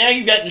 And then now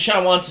you've got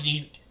Deshaun Watson.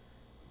 You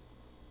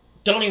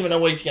don't even know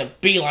what he's going to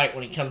be like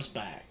when he comes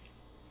back.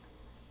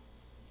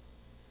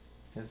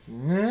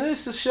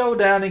 It's a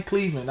showdown in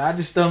Cleveland. I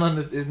just don't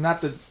understand. It's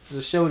not the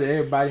show that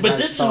everybody. But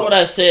this is what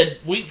I said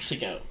weeks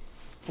ago,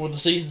 before the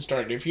season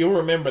started. If you'll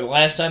remember, the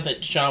last time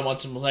that Deshaun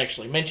Watson was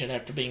actually mentioned,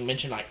 after being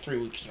mentioned like 3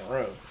 weeks in a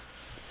row.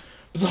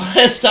 But the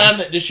last time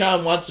that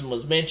Deshaun Watson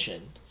was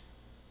mentioned,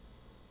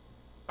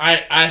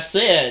 I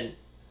said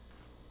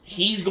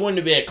he's going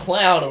to be a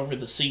cloud over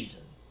the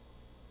season,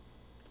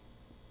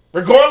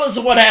 regardless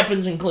of what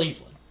happens in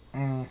Cleveland.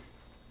 And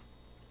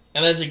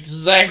that's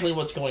exactly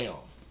what's going on.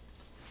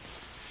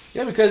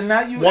 Yeah, because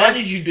now you. Why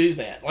did you do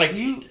that? Like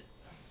you.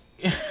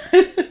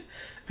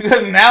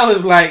 Because now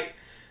it's like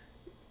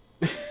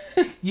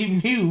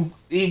you knew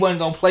he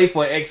wasn't gonna play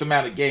for X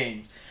amount of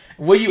games.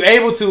 Were you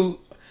able to,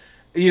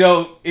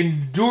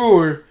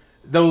 endure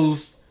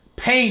those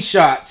pain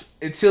shots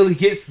until he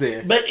gets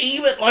there? But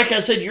even like I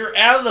said, you're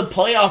out of the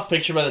playoff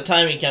picture by the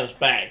time he comes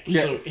back.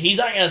 Yeah. So he's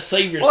not gonna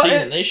save your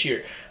season this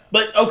year.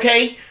 But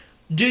okay,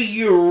 do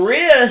you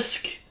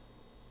risk?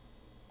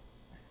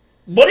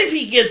 What if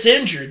he gets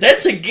injured?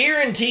 That's a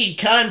guaranteed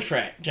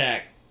contract,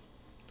 Jack.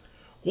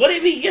 What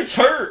if he gets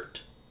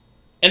hurt?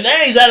 And now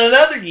he's out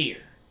another year.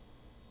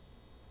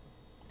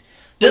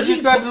 Does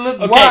he's got to look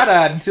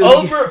wide-eyed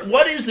until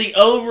what is the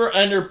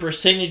over-under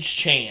percentage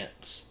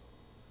chance?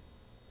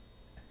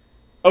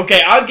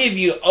 Okay, I'll give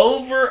you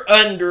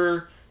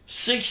over-under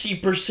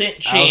 60%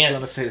 chance. I was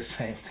going to say the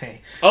same thing.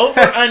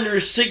 Over-under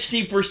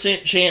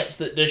 60% chance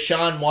that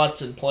Deshaun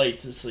Watson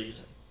plays this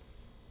season.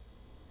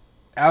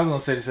 I was going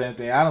to say the same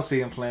thing. I don't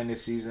see him playing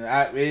this season.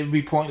 It would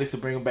be pointless to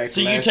bring him back.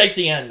 So you take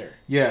the under.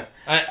 Yeah.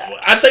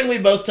 I think we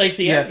both take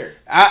the under.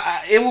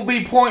 It will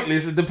be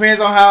pointless. It depends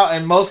on how,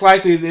 and most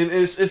likely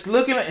it's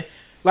looking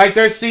like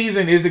their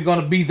season isn't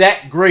going to be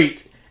that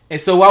great. And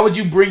so why would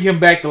you bring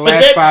him back the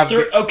last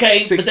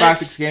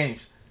 6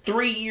 games?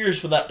 3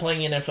 years without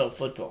playing NFL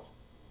football.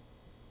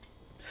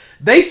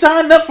 They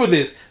signed up for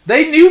this.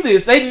 They knew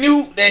this. They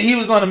knew that he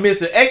was going to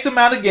miss an X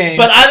amount of games.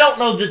 But I don't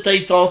know that they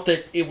thought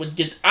that it would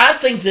get... I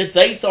think that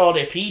they thought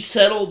if he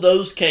settled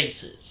those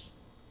cases,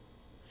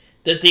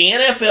 that the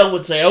NFL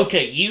would say,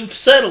 okay, you've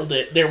settled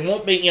it. There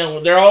won't be...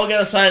 they're all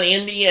going to sign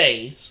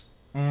NDAs.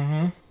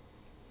 Mm-hmm.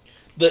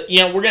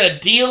 We're going to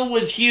deal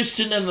with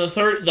Houston and the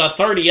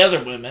 30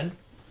 other women.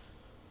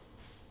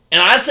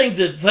 And I think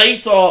that they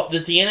thought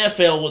that the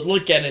NFL would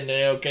look at it and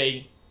say,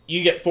 okay,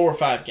 you get 4 or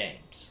 5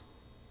 games.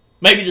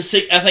 Maybe the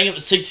 6, I think it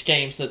was 6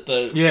 games that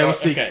the... Yeah, it was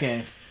 6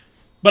 games.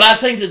 But I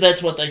think that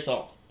that's what they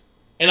thought.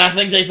 And I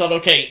think they thought,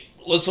 okay,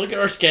 let's look at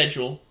our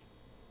schedule.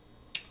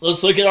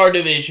 Let's look at our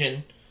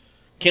division.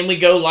 Can we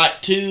go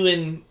like 2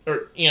 and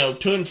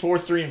 4,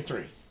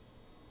 3-3,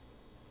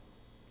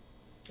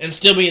 and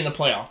still be in the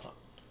playoff?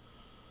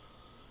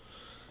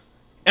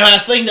 And I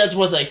think that's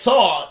what they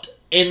thought.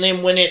 And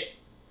then when it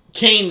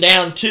came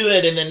down to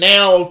it, and then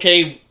now,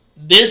 okay,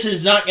 this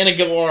is not going to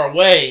go our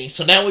way,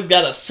 so now we've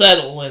got to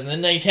settle, and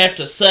then they have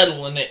to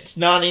settle, and it's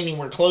not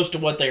anywhere close to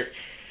what they're...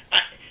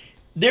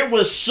 There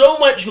was so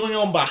much going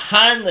on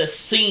behind the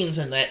scenes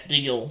in that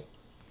deal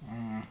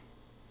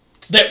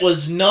that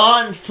was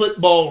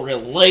non-football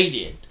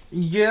related.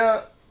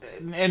 Yeah,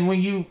 and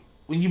when you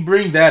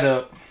bring that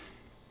up,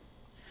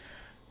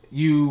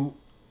 you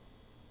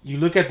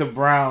look at the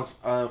Browns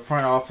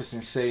front office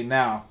and say,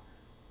 now,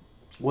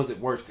 was it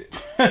worth it?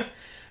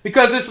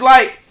 Because it's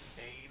like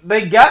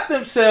they got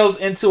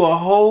themselves into a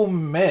whole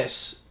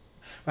mess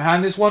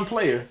behind this one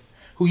player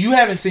who you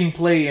haven't seen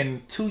play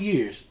in 2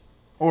 years.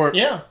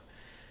 Yeah.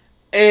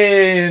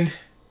 And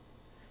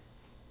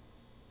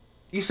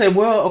you say,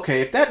 well,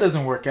 okay, if that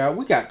doesn't work out,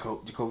 we got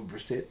Jacoby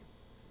Brissett.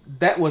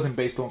 That wasn't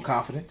based on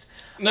confidence.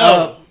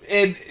 No.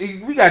 And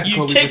we got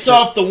Jacoby Brissett. You ticked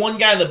off the one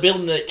guy in the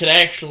building that could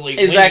actually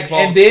exactly,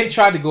 and then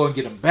tried to go and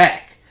get him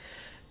back.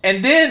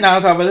 And then, now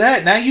on top of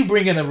that, now you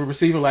bring in a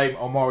receiver like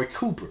Amari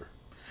Cooper.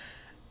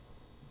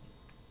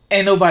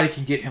 And nobody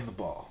can get him the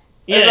ball.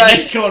 Yeah, like,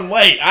 he's going,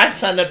 wait, I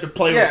signed up to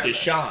play with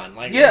Deshaun.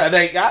 Like,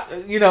 they got,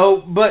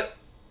 but...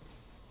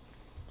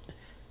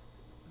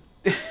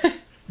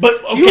 But,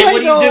 okay,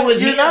 what do you do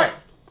with him?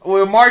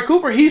 Well, Amari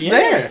Cooper, he's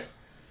there.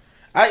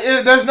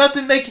 There's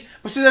nothing they can...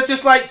 But see, that's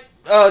just like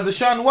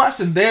Deshaun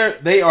Watson.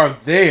 They are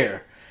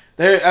there.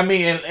 I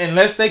mean,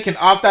 unless they can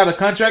opt out a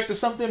contract or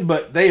something,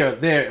 but they are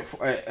there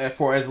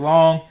for as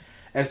long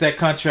as that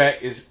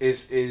contract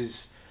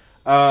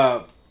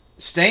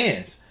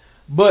stands.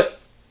 But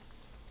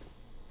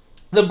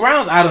the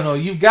Browns, I don't know.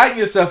 You've gotten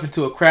yourself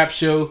into a crap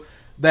show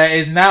that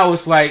is now.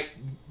 It's like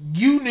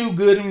you knew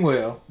good and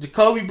well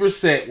Jacoby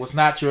Brissett was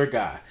not your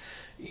guy,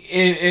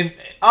 and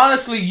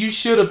honestly, you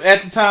should have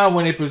at the time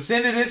when it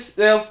presented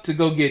itself to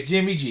go get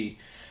Jimmy G.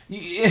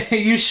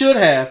 You should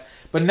have,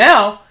 but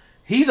now.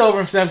 He's over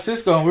in San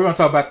Francisco, and we're going to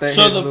talk about that.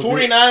 So the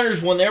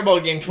 49ers won their ball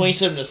game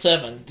 27-7.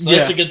 So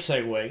that's a good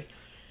segue.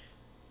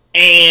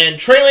 And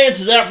Trey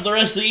Lance is out for the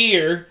rest of the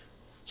year.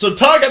 So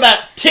talk about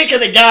ticking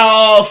the guy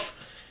off,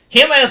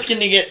 him asking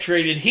to get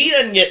traded. He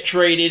doesn't get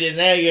traded, and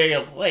now you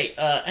go, wait,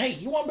 hey,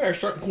 you want to be our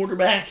starting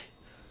quarterback?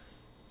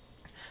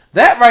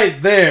 That right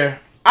there,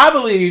 I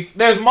believe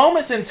there's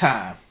moments in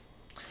time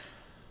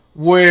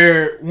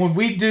where when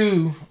we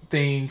do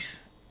things...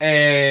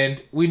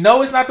 And we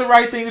know it's not the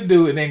right thing to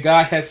do, and then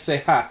God has to say,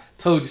 "Ha,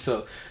 told you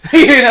so."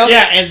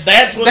 Yeah, and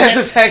that's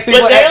exactly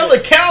what. But now the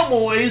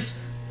Cowboys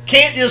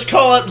can't just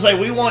call up and say,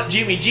 "We want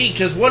Jimmy G,"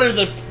 because what are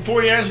the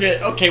 49ers going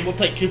to? Okay, we'll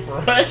take Cooper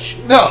Rush.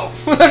 No,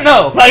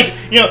 no. Like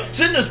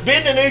send us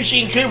Ben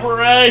DiNucci and Cooper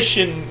Rush,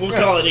 and we'll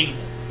call it even.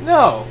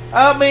 No,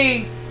 I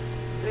mean,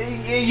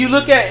 you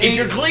look at if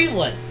you're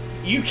Cleveland,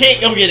 you can't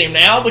go get him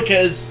now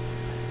because.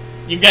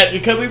 You've got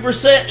Jacoby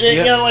Brissett,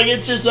 and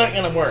it's just not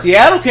going to work.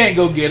 Seattle can't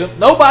go get him.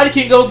 Nobody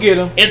can go get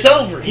him. It's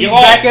over. He's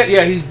back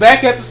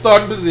at the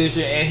starting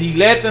position, and he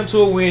led them to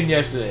a win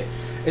yesterday.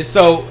 And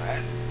so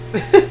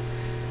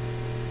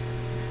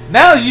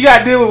now you got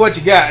to deal with what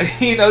you got.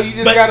 You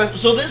just got to.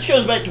 So this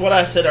goes back to what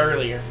I said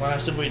earlier when I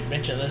said we'd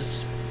mention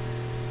this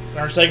in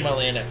our segment on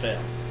the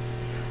NFL.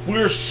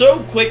 We're so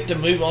quick to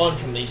move on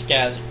from these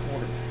guys at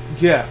quarterback.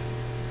 Yeah.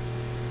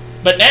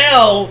 But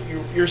now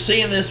you're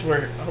seeing this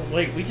where, oh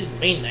wait, we didn't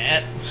mean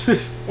that.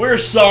 We're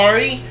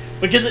sorry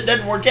because it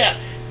doesn't work out.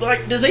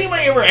 Like, does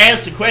anybody ever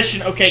ask the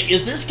question, okay,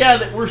 is this guy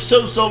that we're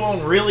so sold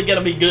on really going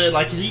to be good?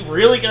 Like, is he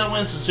really going to win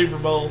us the Super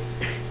Bowl?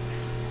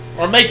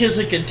 Or make us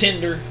a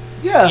contender?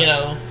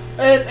 Yeah.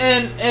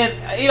 And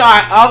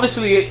I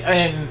obviously,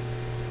 and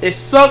it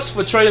sucks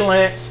for Trey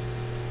Lance,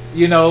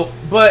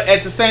 but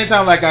at the same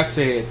time, like I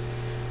said,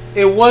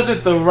 it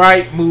wasn't the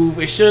right move.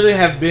 It shouldn't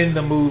have been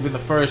the move in the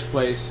first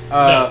place.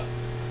 No.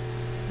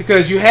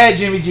 Because you had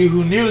Jimmy G,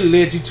 who nearly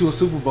led you to a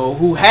Super Bowl,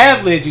 who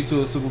have led you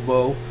to a Super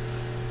Bowl,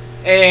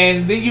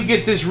 and then you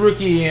get this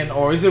rookie in,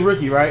 or is it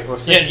rookie, right? Or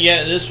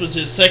yeah, this was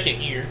his second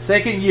year.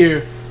 Second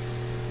year,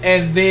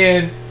 and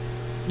then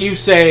you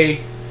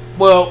say,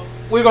 well,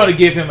 we're going to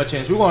give him a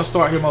chance. We're going to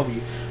start him over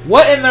you.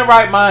 What in their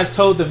right minds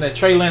told them that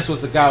Trey Lance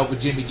was the guy over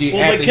Jimmy G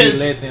after he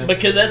led them?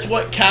 Because that's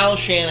what Kyle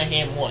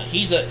Shanahan wants.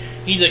 He's a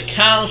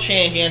Kyle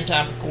Shanahan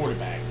type of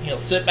quarterback. He'll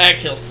sit back,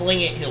 he'll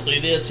sling it, he'll do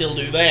this, he'll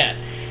do that.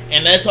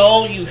 And that's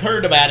all you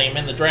heard about him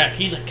in the draft.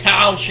 He's a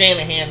Kyle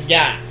Shanahan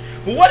guy.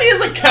 Well, what is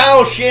a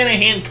Kyle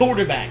Shanahan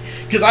quarterback?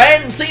 Because I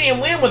hadn't seen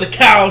him win with a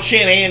Kyle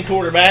Shanahan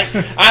quarterback.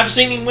 I've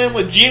seen him win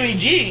with Jimmy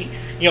G.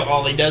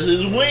 All he does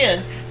is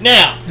win.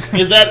 Now,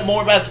 is that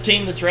more about the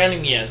team that's around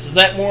him? Yes. Is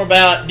that more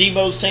about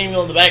Deebo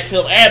Samuel in the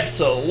backfield?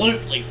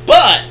 Absolutely.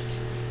 But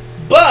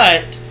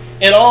But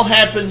it all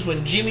happens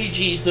when Jimmy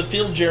G's the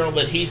field general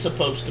that he's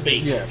supposed to be.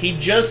 Yeah. He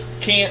just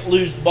can't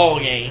lose the ball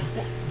game.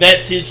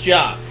 That's his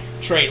job.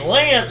 Trey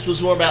Lance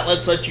was more about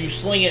let's let you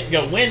sling it and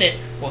go win it.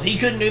 Well, he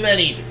couldn't do that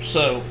either.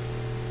 So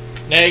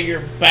now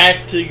you're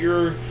back to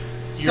your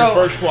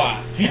first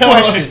wife.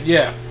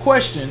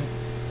 Question.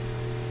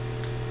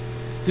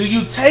 Do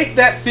you take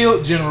that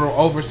field general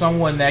over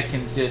someone that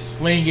can just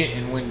sling it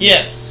and win?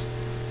 Yes.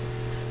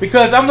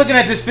 Because I'm looking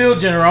at this field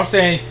general, I'm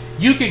saying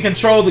you can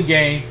control the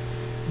game,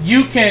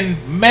 you can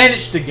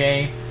manage the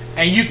game,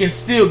 and you can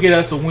still get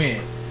us a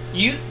win.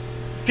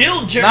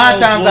 Field generals 9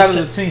 times out of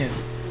the 10.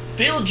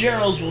 Field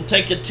generals will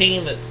take a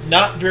team that's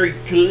not very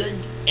good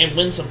and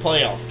win some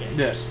playoff games.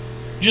 Yes.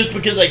 Just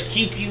because they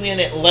keep you in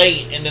it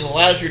late and then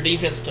allows your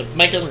defense to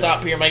make a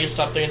stop here, make a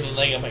stop there, and then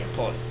they go make a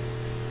play.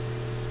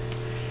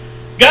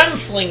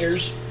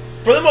 Gunslingers,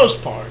 for the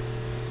most part,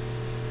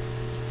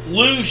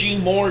 lose you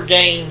more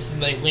games than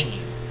they win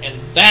you. And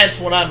that's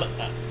what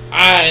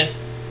I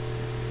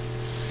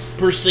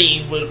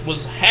perceive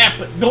was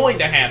going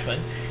to happen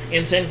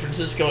in San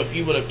Francisco if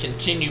you would have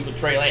continued with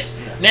Trey Lance.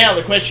 Yeah. Now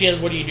the question is,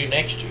 what do you do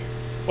next year?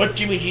 What if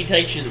Jimmy G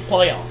takes you to the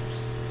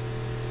playoffs?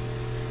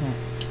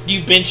 Do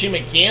you bench him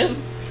again?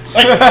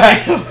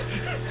 Like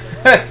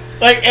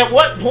at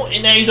what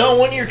point? Now he's on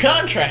 1-year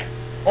contract,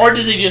 or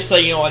does he just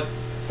say, you know what,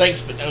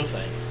 thanks but no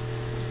thanks?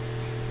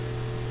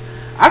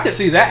 I could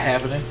see that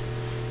happening.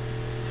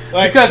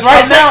 Like, because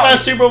right I'll now, take my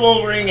Super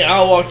Bowl ring and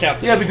I'll walk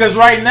out. Yeah, because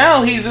right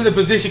now he's in the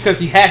position because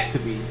he has to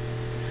be.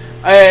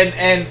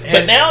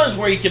 But now is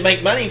where he can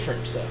make money for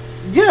himself.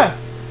 Yeah,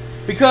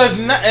 because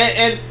and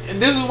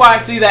this is why I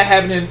see that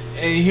happening,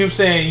 and him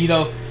saying, you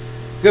know,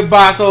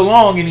 goodbye so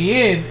long in the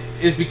end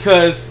is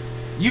because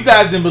you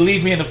guys didn't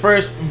believe in me in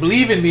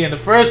the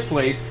first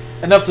place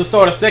enough to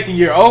start a second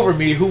year over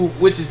me,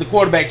 which is the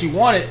quarterback you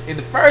wanted in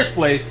the first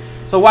place.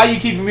 So why are you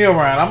keeping me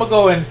around? I'm gonna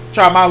go and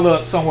try my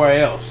luck somewhere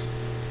else,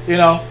 you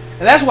know.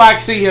 And that's why I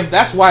see him.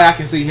 That's why I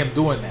can see him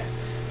doing that.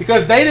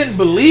 Because they didn't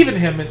believe in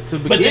him to begin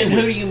with. But then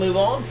who do you move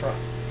on from?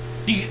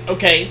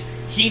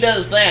 He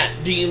does that.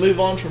 Do you move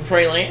on from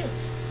Trey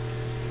Lance?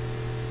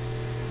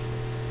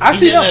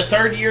 He's in the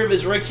third year of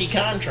his rookie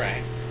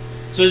contract.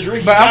 So his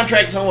rookie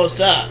contract's almost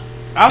up.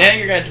 Now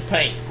you're going to have to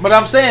pay him. But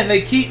I'm saying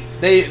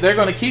they're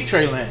going to keep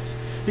Trey Lance.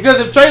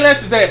 Because if Trey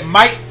Lance is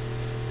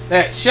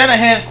that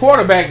Shanahan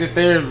quarterback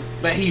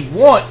that he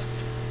wants.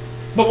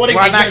 But what if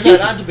he turns out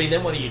not to be?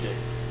 Then what do you do?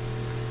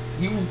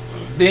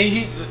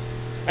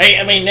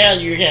 I mean, now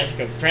you're going to have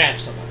to go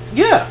draft someone.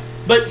 Yeah.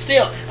 But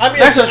still,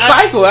 that's a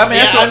cycle.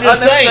 That's an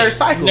unnecessary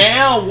cycle.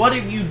 Now, what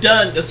have you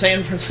done to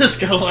San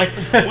Francisco? Like,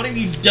 what have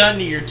you done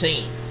to your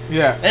team?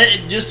 Yeah.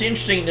 It's just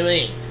interesting to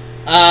me.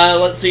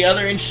 Let's see,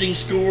 other interesting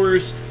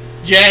scores.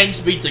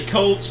 Jags beat the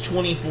Colts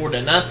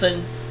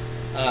 24-0.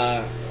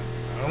 I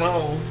don't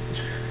know.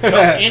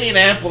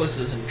 Indianapolis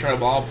is in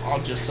trouble.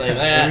 I'll just say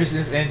that. Ever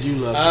since Andrew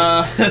Luck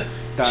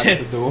died at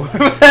the door.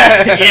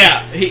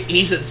 Yeah,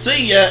 he said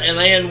see ya, and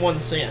they hadn't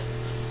won since.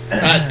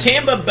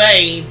 Tampa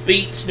Bay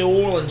beats New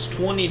Orleans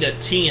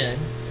 20-10.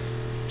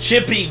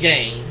 Chippy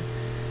game.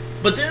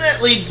 But then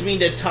that leads me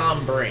to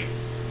Tom Brady.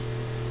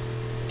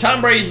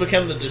 Tom Brady's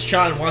become the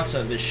Deshaun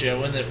Watson of this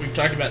show, and that we've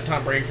talked about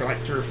Tom Brady for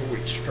like 3 or 4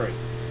 weeks straight.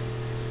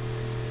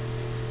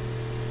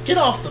 Get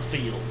off the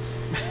field.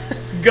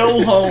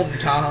 Go home,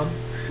 Tom.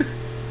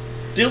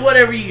 Do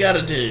whatever you got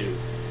to do.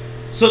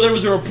 So there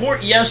was a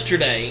report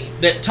yesterday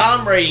that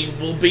Tom Brady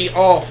will be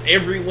off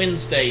every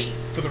Wednesday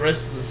for the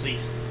rest of the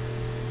season.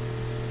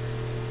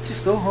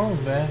 Just go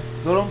home, man.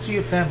 Go home to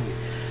your family.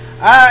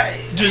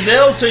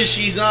 Giselle says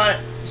she's not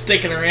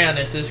sticking around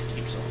if this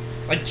keeps on.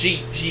 Like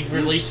she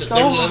released it.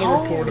 There was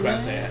another report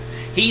about that.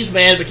 He's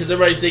mad because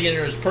everybody's digging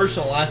into his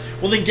personal life.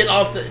 Well, then get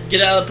out of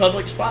the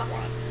public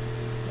spotlight.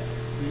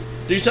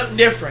 Do something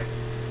different.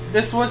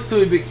 That's what's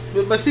too big.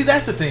 But see,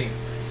 that's the thing.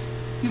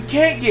 You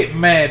can't get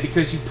mad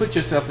because you put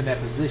yourself in that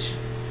position.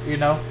 You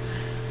know.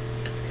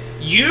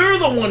 You're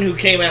the one who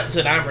came out and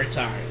said I'm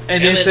retired,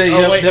 and then say,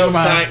 "Never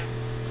mind."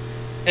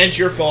 And it's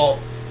your fault.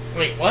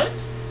 Wait, what?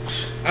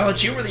 I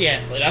thought you were the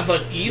athlete. I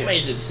thought you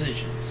made the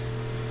decisions.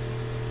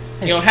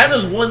 You know, how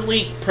does one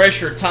leak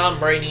pressure Tom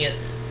Brady?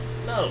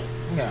 No.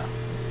 Yeah.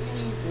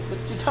 But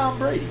you're Tom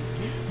Brady.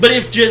 But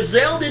if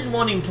Giselle didn't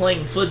want him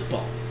playing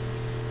football,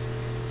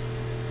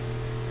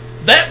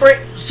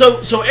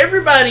 so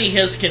everybody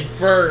has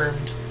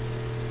confirmed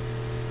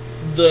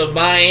the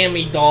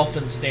Miami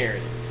Dolphins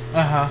narrative.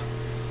 Uh-huh.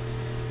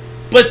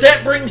 But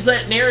that brings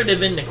that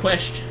narrative into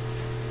question.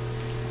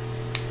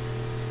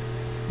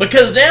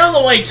 Because now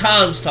the way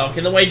Tom's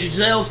talking, the way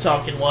Giselle's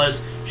talking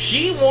was,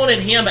 she wanted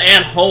him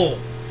at home.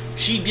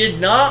 She did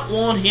not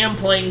want him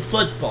playing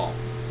football.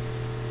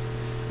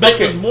 But it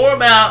was more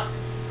about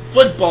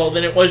football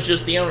than it was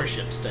just the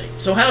ownership stake.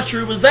 So how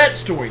true was that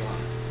storyline?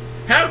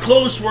 How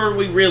close were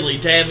we really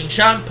to having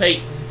Sean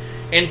Payton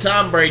and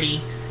Tom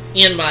Brady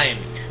in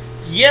Miami?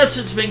 Yes,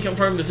 it's been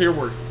confirmed that there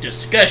were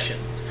discussions.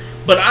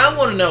 But I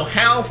want to know,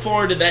 how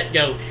far did that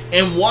go?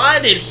 And why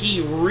did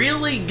he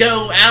really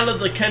go out of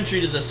the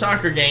country to the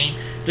soccer game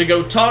to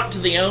go talk to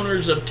the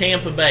owners of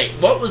Tampa Bay.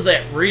 What was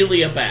that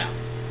really about?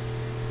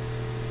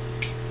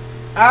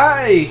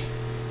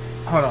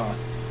 Hold on,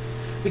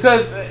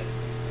 because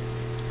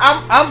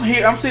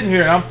I'm sitting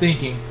here and I'm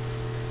thinking,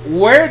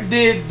 where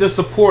did the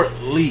support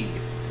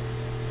leave?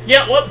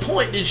 Yeah, at what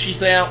point did she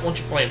say, I don't want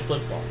you playing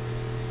football?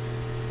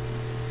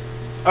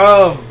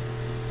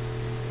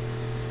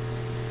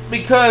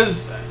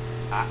 Because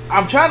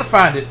I'm trying to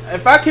find it.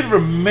 If I can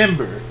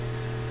remember,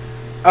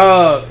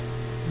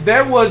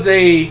 there was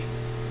a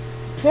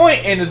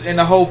point in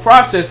the whole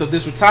process of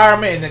this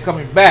retirement and then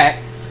coming back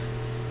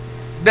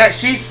that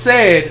she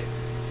said,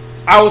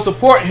 I will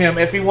support him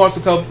if he wants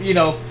to come,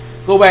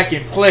 go back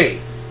and play.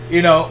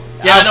 Yeah,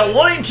 I don't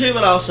want him to,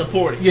 but I'll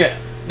support him. Yeah.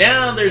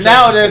 Now there's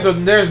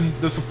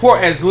the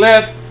support has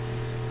left,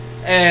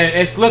 and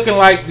it's looking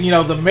like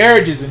the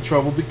marriage is in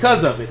trouble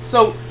because of it.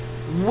 So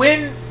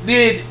when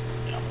did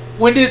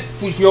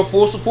your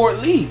full support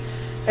leave?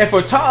 And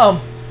for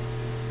Tom,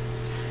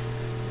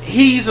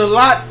 he's a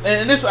lot.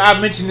 And I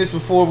mentioned this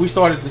before we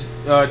started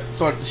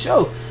the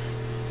show.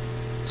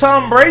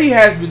 Tom Brady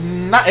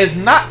is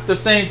not the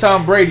same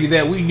Tom Brady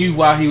that we knew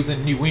while he was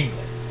in New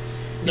England.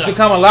 He's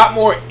become a lot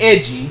more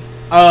edgy,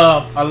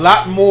 a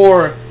lot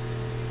more.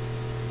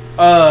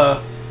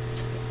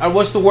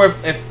 What's the word?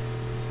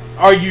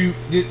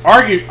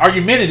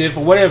 Argumentative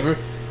or whatever.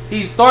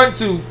 He's starting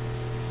to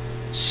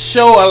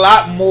show a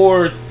lot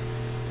more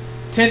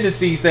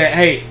tendencies that,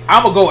 hey,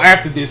 I'm gonna go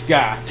after this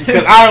guy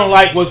because I don't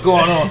like what's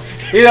going on.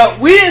 We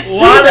didn't see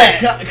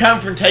that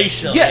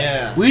confrontation.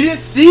 Yeah, we didn't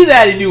see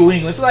that in New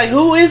England. So, like,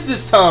 who is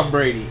this Tom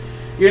Brady?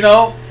 And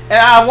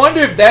I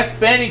wonder if that's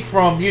spanning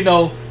from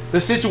the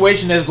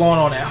situation that's going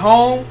on at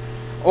home,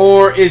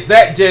 or is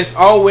that just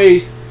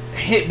always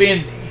been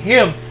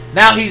him?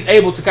 Now he's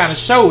able to kind of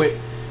show it,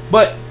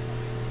 but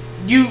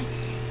you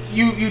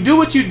do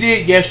what you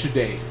did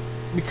yesterday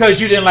because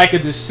you didn't like a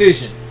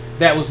decision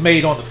that was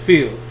made on the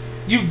field.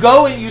 You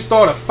go and you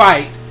start a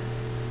fight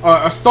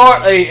or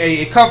start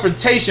a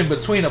confrontation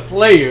between a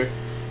player,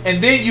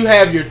 and then you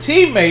have your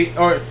teammate,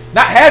 or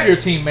not have your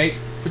teammates,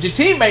 but your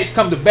teammates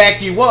come to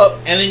back you up,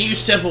 and then you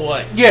step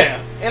away. Yeah,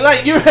 and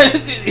like you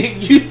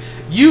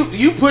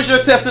push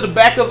yourself to the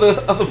back of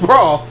the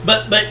brawl.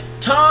 But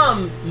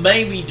Tom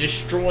may be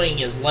destroying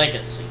his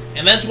legacy,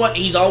 and that's what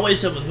he's always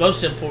said was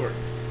most important.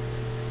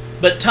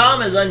 But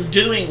Tom is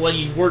undoing what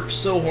he worked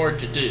so hard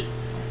to do,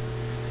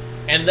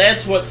 and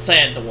that's what's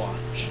sad to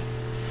watch.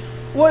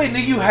 Well, and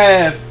then you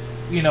have,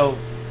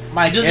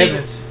 Mike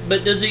Evans.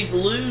 But does he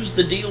lose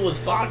the deal with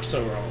Fox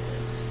over all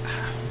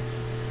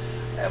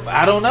this?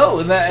 I don't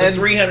know. The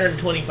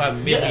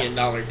 $325 million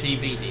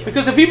TV deal.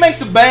 Because if he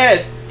makes a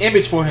bad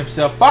image for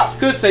himself, Fox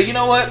could say, you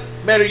know what?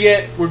 Better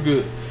yet, we're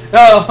good.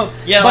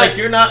 Like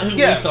you're not who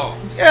we thought.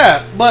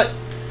 Yeah, but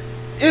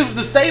it was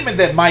the statement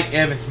that Mike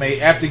Evans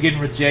made after getting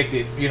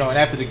rejected, and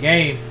after the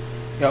game,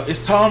 it's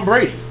Tom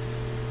Brady.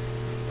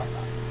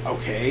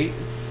 Okay.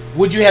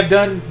 Would you have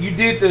done?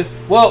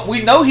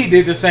 We know he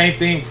did the same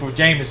thing for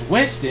Jameis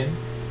Winston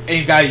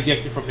and got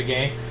ejected from the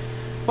game.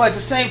 But at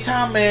the same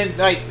time, man,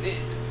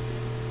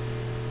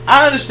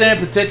 I understand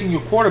protecting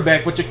your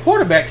quarterback, but your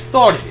quarterback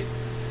started it.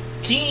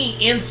 He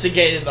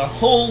instigated the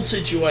whole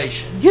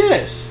situation.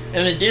 Yes,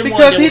 and it didn't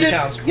want to deal with the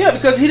consequences. Yeah,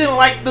 because he didn't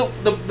like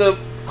the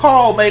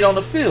call made on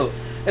the field,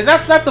 and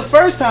that's not the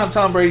first time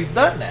Tom Brady's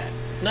done that.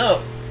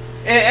 No,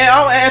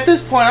 and at this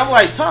point, I'm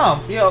like,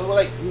 Tom,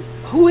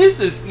 who is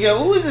this?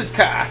 Who is this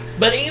guy?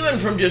 But even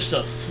from just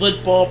a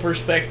football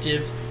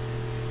perspective,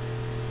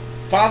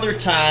 Father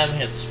Time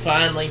has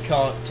finally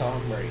caught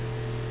Tom Brady.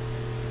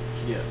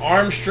 Yeah.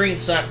 Arm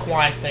strength's not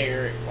quite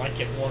there like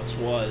it once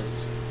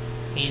was.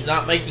 He's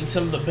not making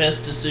some of the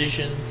best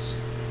decisions.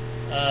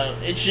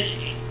 It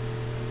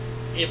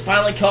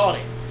finally caught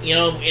him.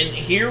 And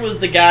here was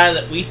the guy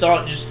that we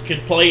thought just could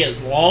play as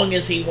long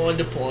as he wanted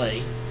to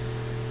play.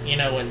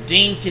 And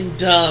dink and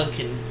dunk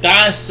and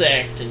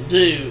dissect and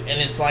do,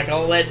 and it's like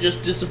all that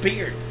just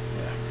disappeared.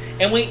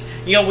 Yeah.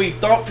 And we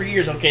thought for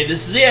years, okay,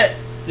 this is it,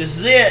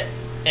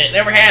 and it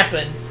never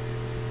happened.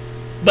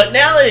 But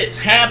now that it's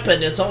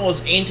happened, it's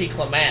almost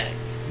anticlimactic.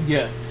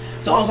 Yeah.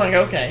 It's almost like,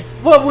 okay.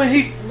 Well,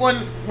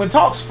 when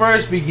talks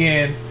first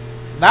began,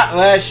 not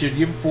last year, the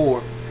year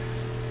before,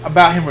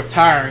 about him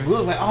retiring, we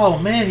were like, oh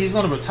man, he's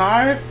gonna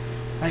retire?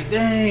 Like,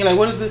 dang, like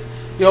what is the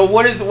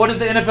what is the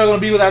NFL going to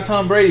be without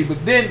Tom Brady?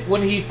 But then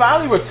when he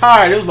finally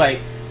retired, it was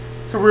like,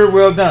 career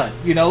well done.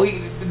 Good.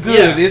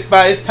 Yeah.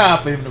 It's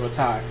time for him to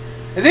retire.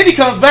 And then he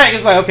comes back.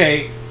 It's like,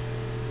 okay,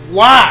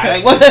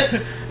 why?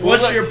 Like,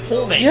 what's your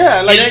point?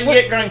 Yeah, like, you didn't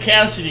get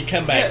Gronkowski to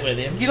come back with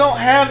him. You don't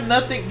have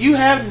nothing. You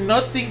have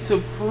nothing to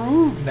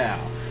prove now.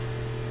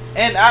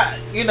 And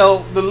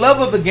the love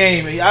of the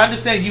game. I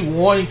understand you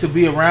wanting to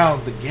be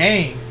around the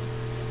game,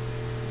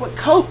 but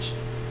coach,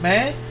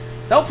 man,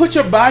 don't put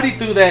your body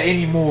through that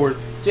anymore.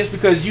 Just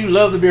because you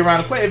love to be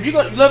around the player. If you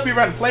love to be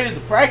around the players to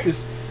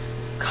practice,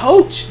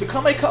 coach.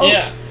 Become a coach.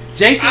 Yeah.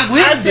 Jason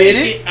Witten did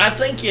it. I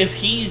think if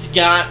he's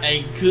got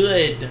a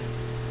good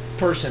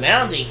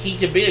personality, he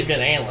could be a good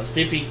analyst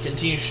if he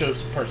continues to show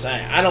some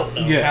personality. I don't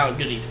know how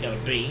good he's going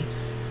to be.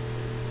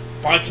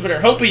 Fox better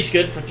hope he's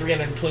good for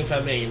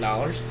 $325 million.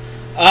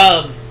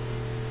 I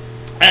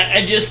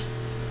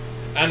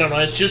don't know.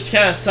 It's just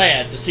kind of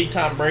sad to see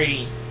Tom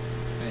Brady.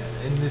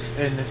 Yeah, in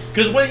this.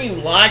 Because when you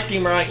liked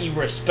him, right, you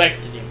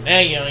respected him. Now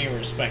you don't even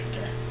respect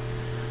him.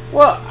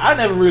 Well, I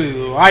never really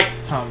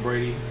liked Tom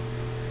Brady.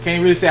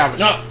 Can't really say I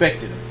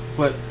respected him,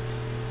 but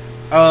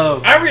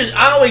I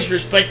always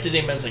respected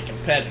him as a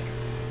competitor.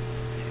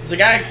 The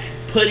guy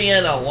put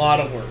in a lot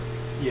of work.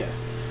 Yeah,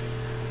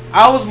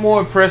 I was more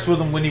impressed with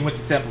him when he went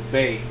to Tampa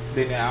Bay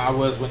than I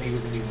was when he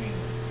was in New England.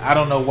 I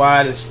don't know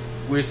why this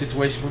weird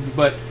situation for me,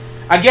 but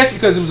I guess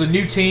because it was a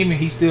new team and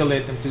he still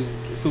led them to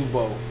the Super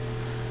Bowl.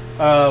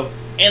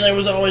 And there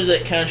was always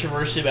that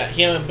controversy about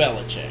him and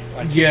Belichick.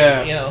 Like,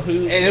 yeah.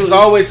 And there was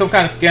always some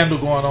kind of scandal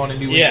going on in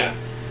New England.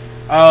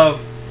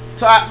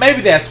 So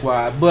maybe that's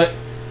why. But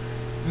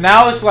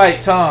now it's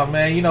like, Tom,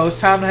 man, it's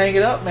time to hang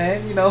it up,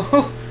 man.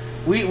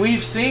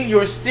 We've seen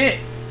your stint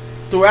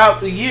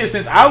throughout the years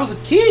since I was a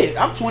kid.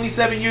 I'm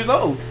 27 years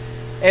old.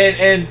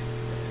 And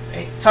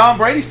Tom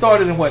Brady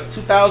started in what,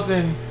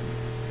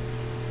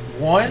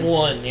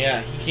 2001?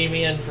 Yeah. He came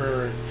in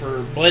for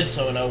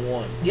Bledsoe in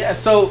 01. Yeah,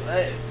 so...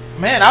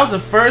 man, I was in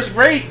first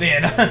grade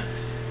then.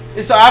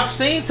 So I've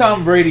seen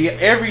Tom Brady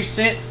ever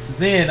since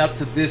then up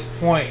to this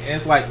point. And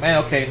it's like,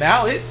 man, okay,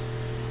 now it's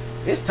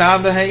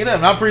time to hang it up.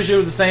 And I'm pretty sure it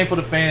was the same for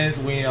the fans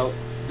when,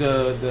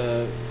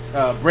 the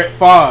Brett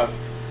Favre.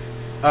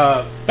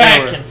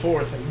 Back and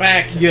forth and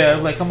back and forth. It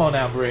was like, come on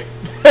now, Brett.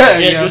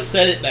 Just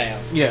set it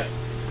down. Yeah.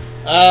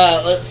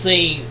 Let's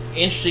see.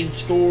 Interesting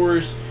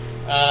scores.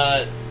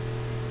 The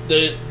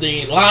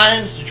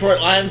Detroit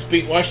Lions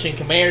beat Washington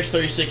Commanders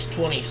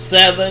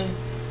 36-27.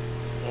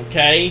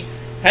 Okay.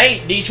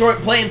 Hey, Detroit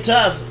playing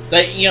tough.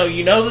 They,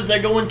 you know that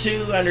they're going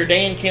to under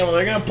Dan Campbell.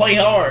 They're going to play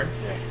hard.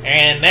 Yeah.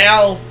 And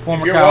now,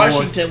 if you're Cowboy.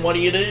 Washington, what do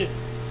you do?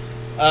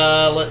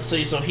 Let's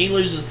see. So he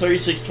loses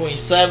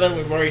 36-27.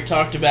 We've already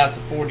talked about the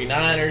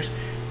 49ers.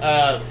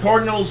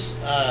 Cardinals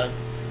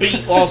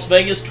beat Las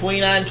Vegas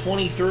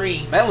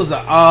 29-23. That was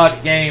an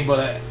odd game,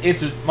 but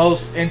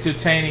most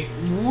entertaining,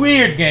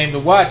 weird game to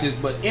watch it,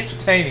 but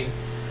entertaining.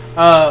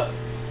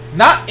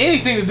 Not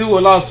anything to do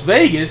with Las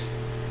Vegas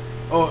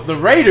or the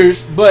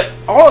Raiders, but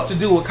all to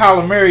do with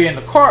Kyler Murray and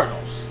the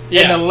Cardinals.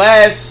 In the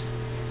last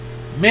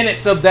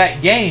minutes of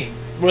that game,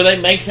 where they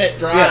make that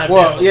drive.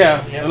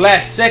 The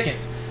last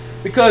seconds,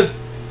 because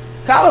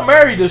Kyler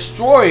Murray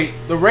destroyed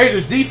the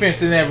Raiders'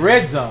 defense in that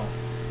red zone.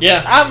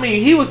 Yeah, I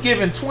mean, he was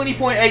given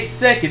 20.8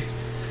 seconds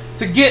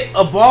to get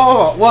a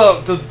ball.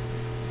 Well,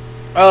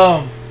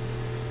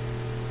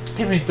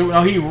 he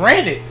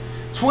ran it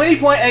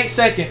 20.8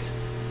 seconds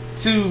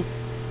to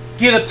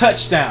get a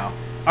touchdown,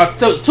 a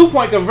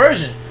 2-point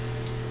conversion,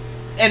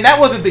 and that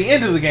wasn't the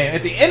end of the game.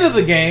 At the end of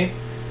the game,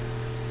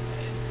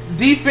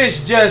 defense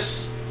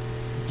just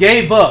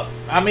gave up.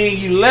 I mean,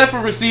 you left a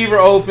receiver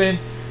open,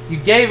 you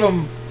gave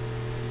him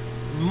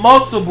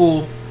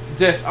multiple.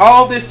 Just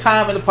all this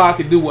time in the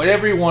pocket, do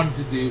whatever he wanted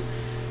to do,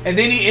 and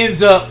then he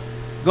ends up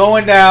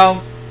going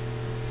down,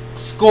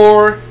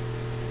 score,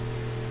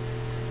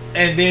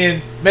 and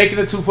then making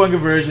a 2-point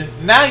conversion.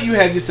 Now you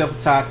have yourself a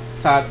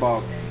tied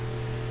ball game.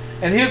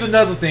 And here's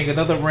another thing,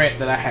 another rant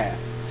that I have.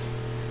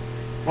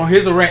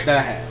 Here's a rant that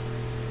I have.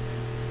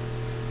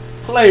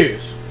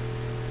 Players,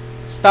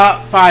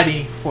 stop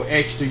fighting for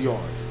extra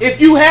yards.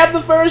 If you have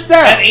the first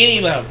down, at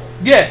any level,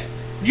 yes,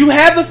 you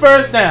have the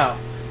first down.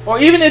 Or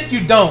even if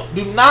you don't,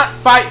 do not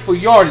fight for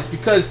yardage,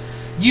 because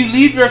you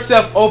leave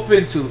yourself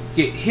open to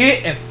get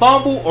hit and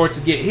fumble, or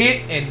to get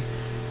hit and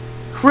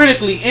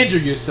critically injure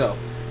yourself.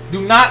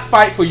 Do not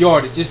fight for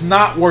yardage. It's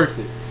not worth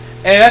it.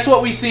 And that's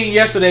what we seen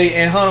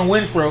yesterday in Hunter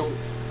Renfrow,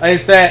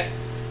 is that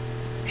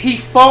he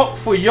fought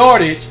for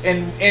yardage,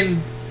 and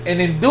in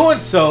doing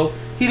so,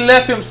 he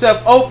left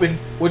himself open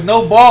with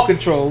no ball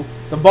control.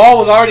 The ball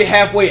was already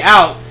halfway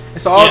out, and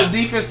so all the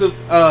defensive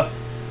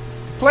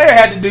player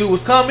had to do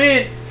was come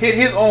in, hit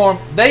his arm,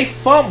 they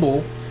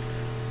fumble,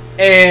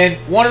 and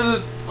one of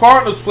the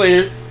Cardinals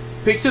players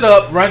picks it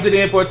up, runs it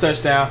in for a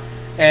touchdown,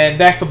 and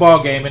that's the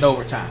ball game in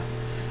overtime.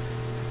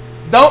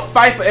 Don't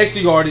fight for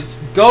extra yardage.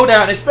 Go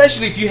down,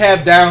 especially if you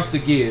have downs to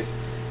give.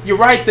 You're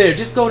right there.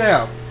 Just go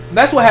down. And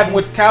that's what happened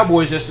with the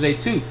Cowboys yesterday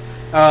too.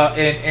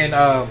 And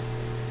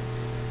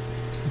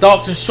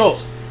Dalton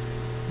Schultz.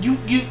 You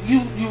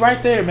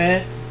right there,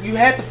 man. You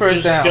had the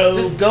first down.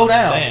 Just go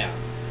down.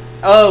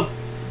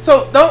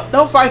 So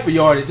don't fight for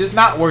yardage. It's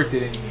not worth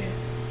it in the end.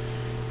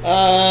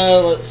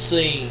 Let's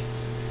see.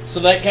 So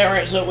that kind of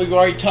wraps up. We've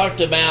already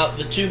talked about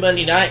the 2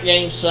 Monday night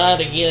games.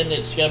 Side again,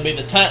 it's going to be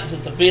the Titans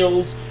at the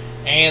Bills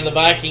and the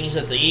Vikings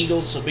at the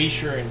Eagles. So be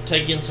sure and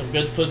take in some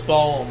good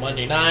football on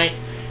Monday night.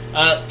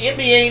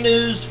 NBA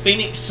news: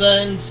 Phoenix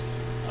Suns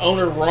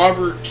owner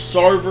Robert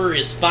Sarver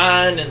is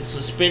fined and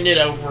suspended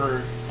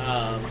over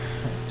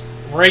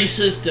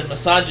racist and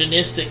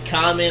misogynistic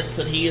comments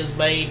that he has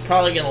made.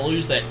 Probably going to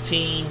lose that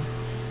team.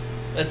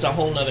 That's a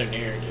whole nother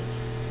narrative.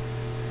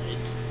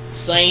 It's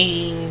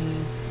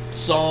same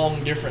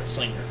song, different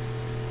singer.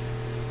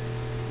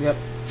 Yep.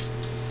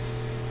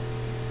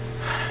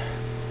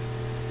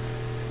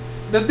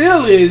 the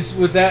deal is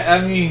with that.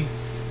 I mean,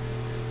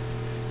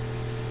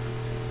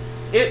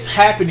 it's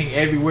happening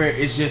everywhere.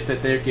 It's just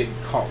that they're getting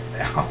caught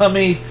now. I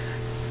mean,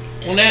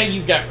 well, now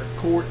you've got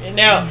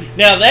now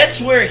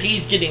that's where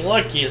he's getting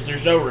lucky. Is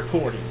there's no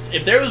recordings.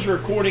 If there was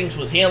recordings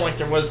with him like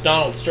there was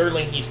Donald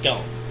Sterling, he's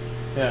gone.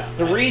 Yeah.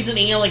 The reason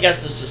he only got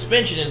the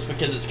suspension is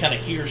because it's kind of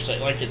hearsay.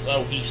 Like it's,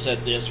 oh, he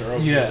said this or oh,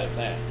 he said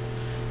that.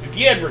 If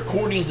you had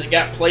recordings that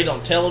got played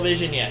on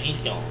television, yeah, he's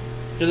gone.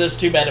 Because that's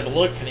too bad of a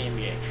look for the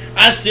NBA.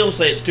 I still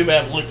say it's too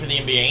bad of a look for the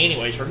NBA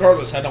anyways.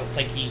 Regardless, I don't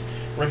think he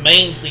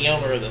remains the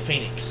owner of the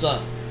Phoenix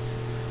Suns.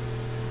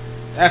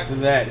 After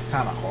that, it's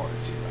kind of hard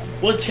to.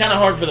 Well, it's kind of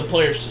hard for the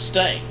players to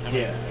stay. I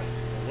mean, yeah.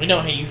 We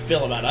know how you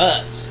feel about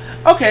us.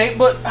 Okay,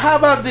 but how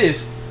about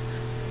this?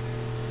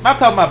 I'm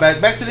talking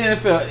about back to the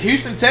NFL.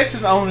 Houston,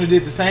 Texas owner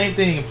did the same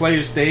thing and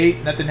players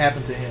stayed. Nothing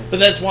happened to him. But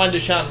that's why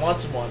Deshaun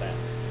Watson won out.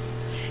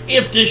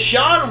 If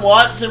Deshaun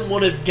Watson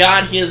would have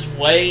got his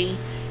way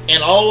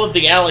and all of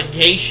the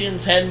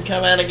allegations hadn't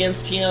come out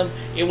against him,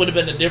 it would have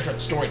been a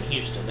different story in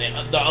Houston.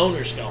 The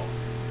owner's gone.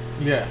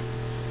 Yeah.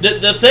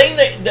 The thing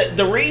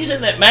the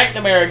reason that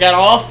McNamara got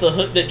off the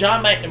hook, that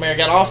John McNamara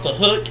got off the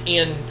hook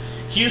in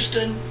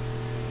Houston,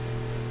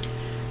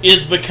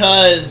 is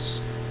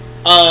because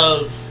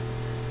of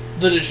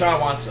the Deshaun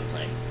Watson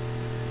thing.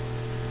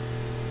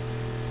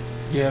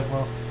 Yeah,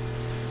 well,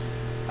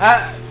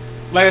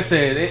 like I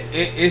said,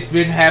 it's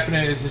been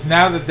happening. It's just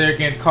now that they're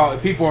getting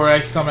caught. People are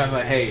actually coming out and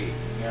like, hey,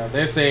 you know,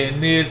 they're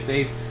saying this,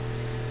 they've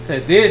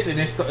said this, and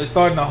it's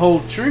starting to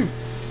hold true.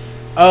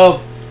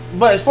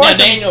 But as far as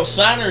Daniel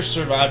Snyder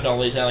survived all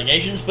these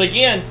allegations, but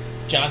again,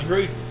 John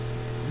Gruden.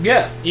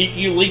 Yeah,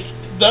 you leaked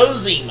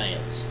those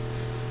emails.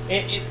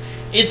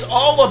 It's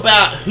all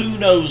about who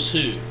knows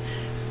who.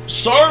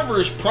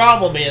 Sarver's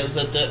problem is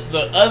that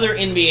the other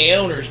NBA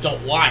owners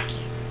don't like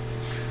him.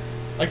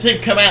 Like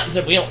they've come out and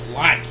said we don't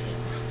like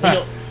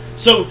him,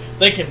 so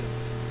they can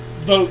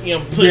vote,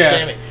 push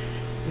them.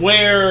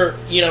 Where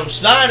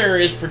Snyder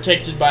is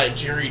protected by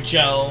Jerry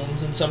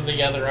Jones and some of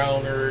the other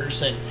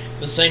owners, and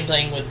the same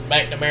thing with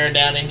McNamara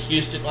down in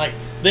Houston. Like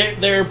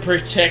they're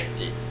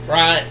protected,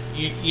 right?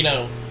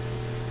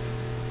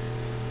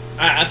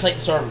 I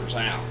think Sarver's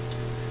out,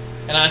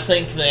 and I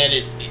think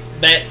that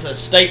that's a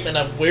statement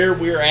of where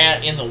we're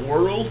at in the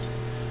world,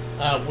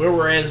 where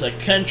we're at as a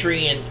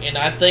country, and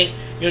I think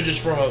just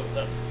from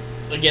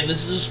again,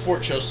 this is a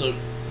sports show, so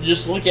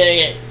just look at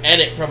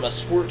it from a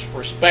sports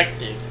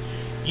perspective.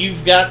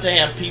 You've got to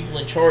have people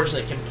in charge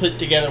that can put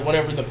together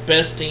whatever the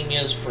best team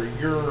is for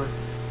your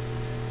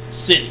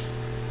city.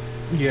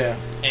 Yeah.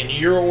 And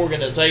your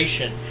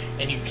organization.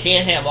 And you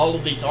can't have all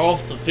of these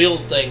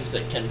off-the-field things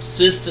that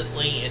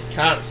consistently and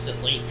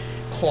constantly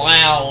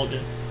cloud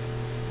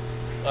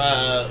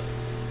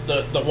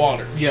the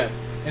water. Yeah.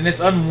 And it's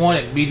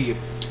unwanted media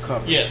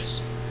coverage.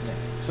 Yes. Yeah.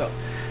 So,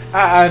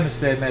 I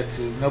understand that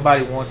too.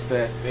 Nobody wants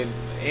that. And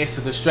it's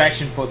a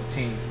distraction for the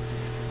team.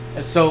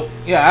 And so,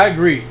 yeah, I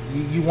agree.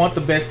 You want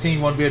the best team.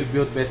 You want to be able to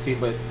build the best team,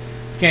 but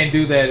you can't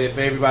do that if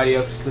everybody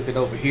else is looking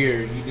over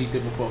here. You need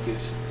them to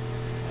focus.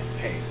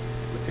 Like, hey,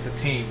 look at the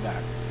team now.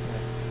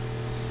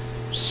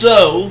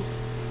 So,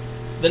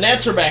 the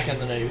Nets are back in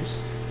the news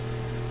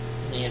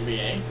in the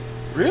NBA.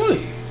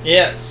 Really?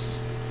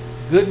 Yes.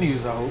 Good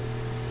news, I hope.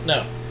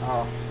 No.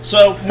 Oh.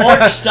 So,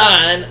 Mark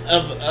Stein,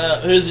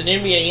 who's an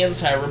NBA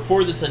insider,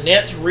 reported that the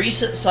Nets'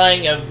 recent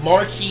signing of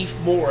Markieff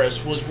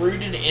Morris was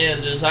rooted in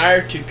a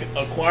desire to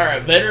acquire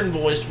a veteran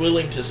voice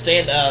willing to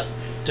stand up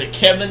to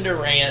Kevin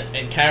Durant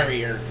and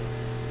Kyrie Irving.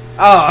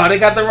 Oh, they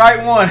got the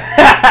right one.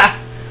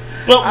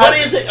 But what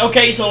is it?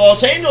 Okay, so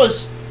Los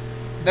Angeles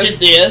did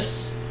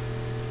this.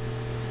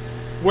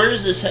 Where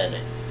is this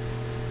heading?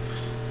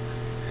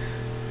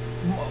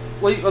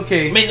 Well,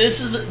 okay. I mean,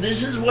 this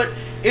is what...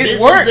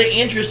 It works. This is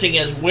the interesting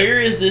is where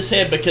is this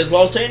head? Because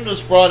Los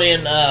Angeles brought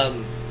in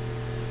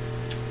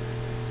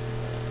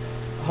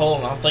hold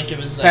on, I'll think of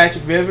his name.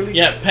 Patrick Beverly?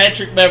 Yeah,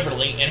 Patrick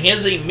Beverly. And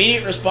his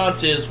immediate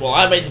response is, well,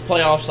 I made the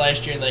playoffs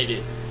last year and they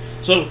did.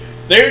 So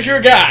there's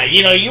your guy.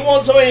 You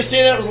want somebody to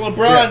stand up with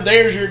LeBron,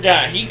 there's your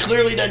guy. He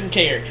clearly doesn't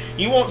care.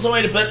 You want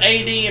somebody to put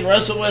AD and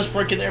Russell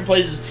Westbrook in their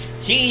places,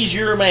 he's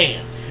your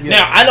man. Yeah.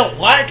 Now, I don't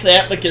like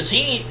that because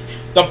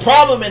the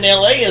problem in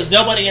LA is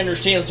nobody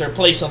understands their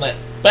place on that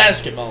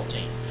basketball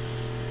team.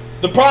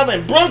 The problem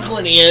in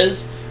Brooklyn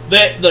is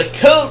that the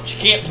coach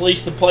can't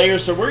police the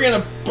players, so we're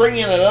going to bring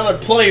in another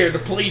player to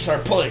police our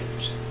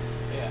players.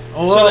 Yeah.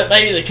 Well, so that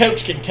maybe the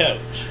coach can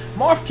coach.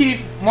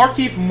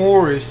 Markieff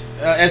Morris,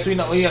 as we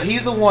know,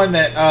 he's the one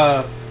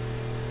that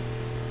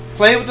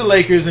played with the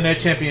Lakers in their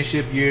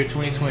championship year,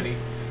 2020.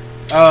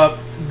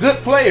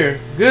 Good player,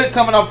 good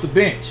coming off the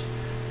bench.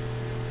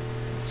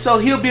 So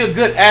he'll be a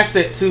good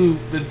asset to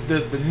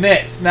the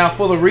Nets. Now,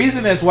 for the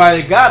reason that's why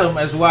they got him,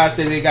 as why I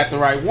say they got the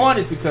right one,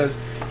 is because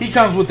he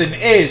comes with an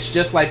edge,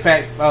 just like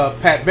Pat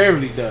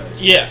Beverly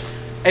does. Yeah.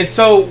 And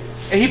so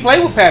he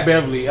played with Pat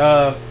Beverly.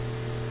 No,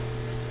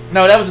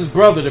 that was his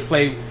brother that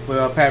played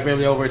with Pat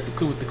Beverly over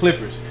with the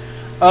Clippers.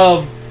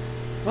 Well,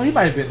 he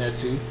might have been there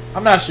too.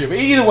 I'm not sure, but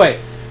either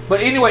way.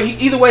 But anyway,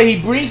 he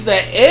brings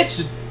that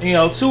edge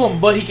to him,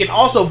 but he can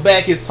also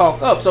back his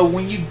talk up. So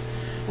when you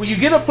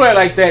get a player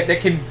like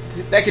that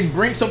can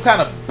bring some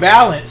kind of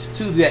balance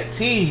to that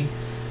team,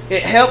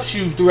 it helps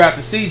you throughout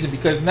the season,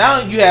 because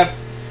now you have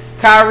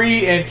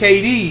Kyrie and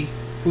KD,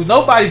 who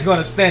nobody's going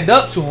to stand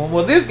up to him.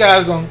 Well, this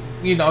guy's going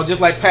to, just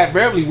like Pat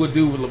Beverly would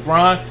do with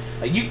LeBron,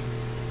 like, you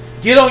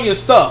get on your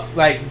stuff.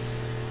 Like,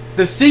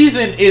 the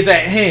season is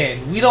at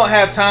hand. We don't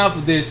have time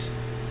for this.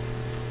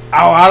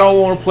 Oh, I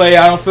don't want to play.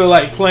 I don't feel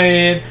like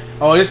playing.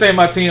 Oh, this ain't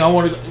my team. I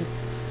want to go.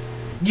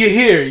 You're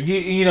here.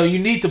 You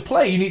need to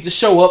play. You need to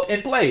show up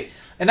and play.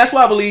 And that's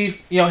what I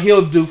believe,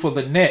 he'll do for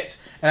the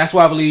Nets. And that's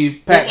what I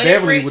believe Pat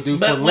Beverly would do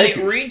for the Lakers.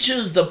 But when it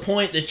reaches the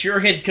point that your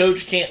head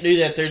coach can't do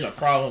that, there's a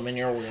problem in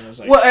your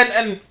organization. Well,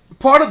 and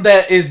part of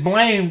that is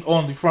blamed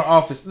on the front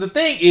office. The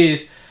thing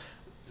is,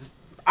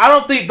 I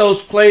don't think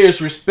those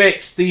players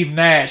respect Steve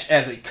Nash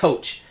as a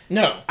coach.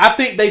 No. I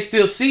think they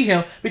still see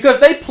him, because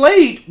they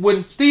played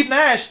when Steve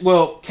Nash,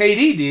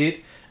 KD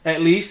did, at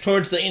least.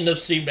 Towards the end of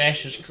Steve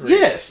Nash's career.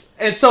 Yes.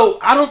 And so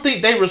I don't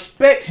think they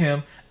respect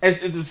him.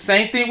 As the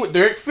same thing with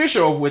Derek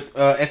Fisher with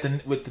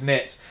the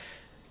Nets.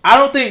 I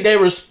don't think they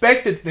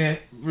respected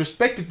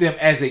them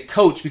as a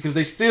coach, because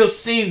they still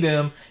seen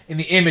them in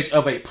the image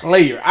of a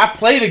player. I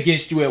played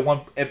against you at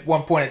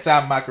one point in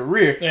time in my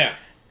career. Yeah.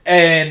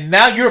 And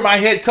now you're my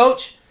head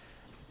coach.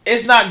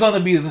 It's not going to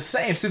be the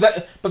same. See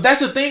that, but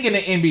that's the thing in the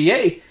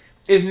NBA,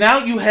 is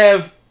now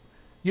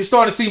you're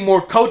starting to see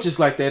more coaches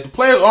like that. The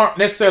players aren't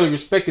necessarily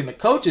respecting the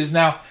coaches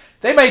now.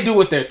 They may do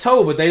what they're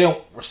told, but they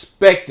don't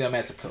respect them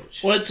as a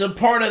coach. Well, it's a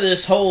part of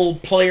this whole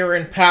player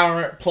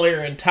empowerment, player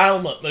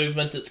entitlement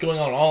movement that's going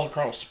on all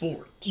across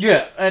sports.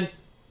 Yeah, and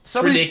it's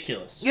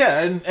ridiculous.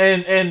 Yeah,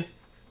 and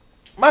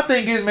my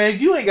thing is, man,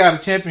 if you ain't got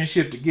a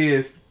championship to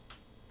give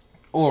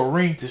or a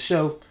ring to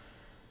show,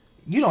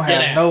 you don't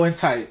have no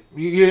entitlement.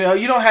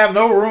 You don't have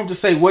no room to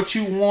say what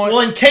you want.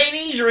 Well, and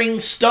KD's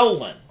ring's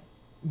stolen.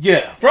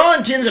 Yeah. For all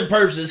intents and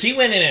purposes, he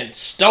went in and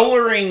stole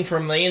a ring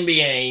from the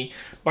NBA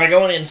by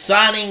going and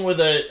signing with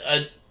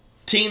a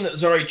team that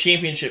was already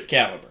championship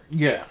caliber.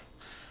 Yeah.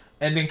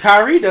 And then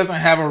Kyrie doesn't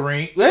have a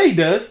ring. Well, he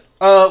does.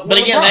 But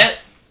again,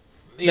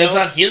 that's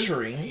not his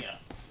ring. Yeah.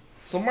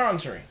 It's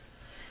LeBron's ring.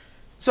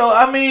 So,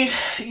 I mean,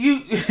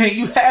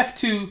 you have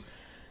to...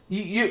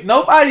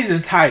 nobody's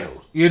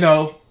entitled,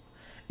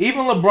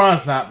 Even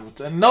LeBron's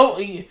not.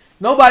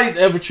 Nobody's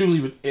ever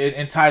truly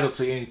entitled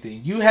to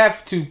anything. You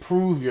have to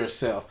prove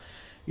yourself.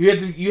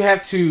 You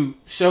have to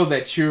show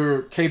that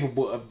you're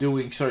capable of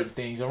doing certain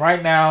things. And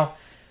right now,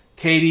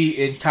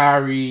 KD and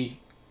Kyrie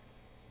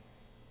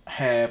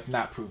have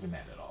not proven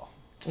that at all.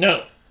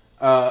 No.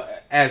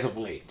 As of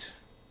late.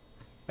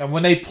 And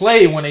when they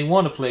play, when they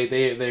want to play,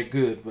 they're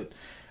good. But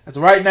as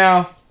of right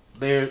now,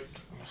 they're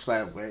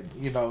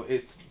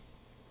it's.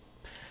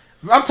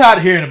 I'm tired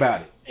of hearing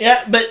about it.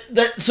 Yeah,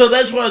 but so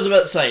that's what I was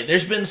about to say.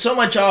 There's been so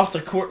much off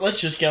the court. Let's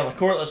just get on the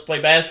court. Let's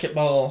play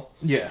basketball.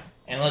 Yeah.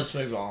 And let's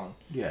move on.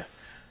 Yeah.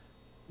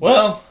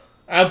 Well,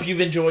 I hope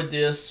you've enjoyed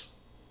this.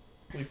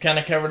 We've kind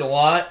of covered a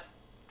lot.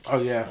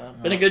 Oh, yeah.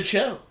 Been a good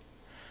show.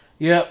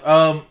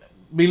 Yeah.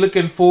 Be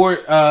looking forward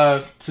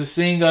to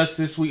seeing us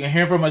this week and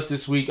hearing from us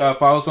this week.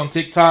 Follow us on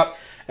TikTok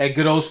at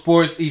Good Old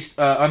Sports East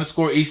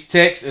 _East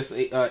Tex. It's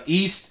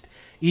East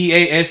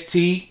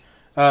EAST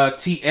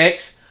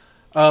TX.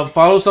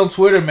 Follow us on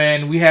Twitter,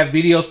 man. We have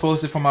videos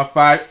posted from our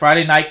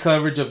Friday night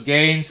coverage of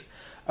games.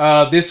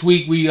 This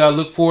week we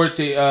look forward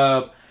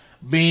to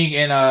being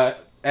in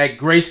at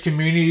Grace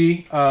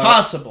Community.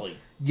 Possibly.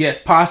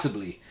 Yes,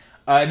 possibly.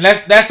 And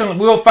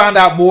we'll find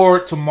out more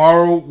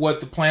tomorrow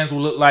what the plans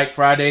will look like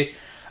Friday.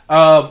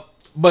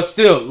 But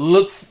still,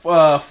 look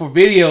for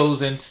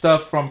videos and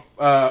stuff from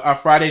our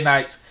Friday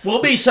nights.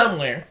 We'll be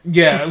somewhere.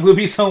 Yeah, we'll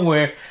be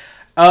somewhere.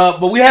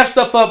 But we have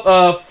stuff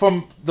up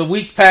from the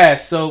weeks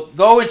past. So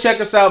go and check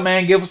us out,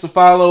 man. Give us a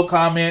follow,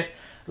 comment,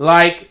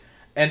 like.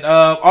 And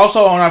also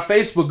on our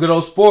Facebook, Good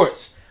Old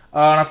Sports.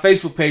 On our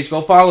Facebook page,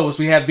 go follow us.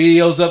 We have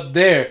videos up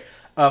there.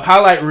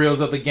 Highlight reels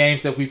of the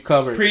games that we've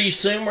covered. Pretty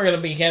soon we're going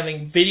to be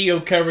having video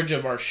coverage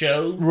of our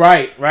show.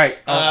 Right.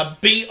 I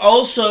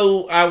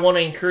want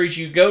to encourage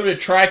you, go to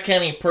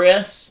Tri-County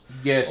Press.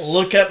 Yes.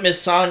 Look up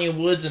Miss Sonia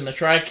Woods in the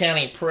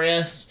Tri-County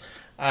Press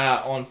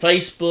on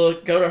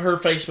Facebook. Go to her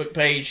Facebook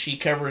page. She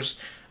covers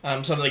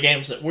some of the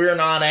games that we're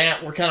not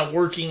at. We're kind of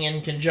working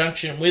in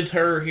conjunction with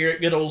her here at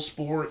Good Old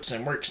Sports,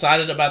 and we're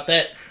excited about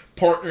that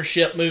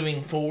partnership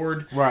moving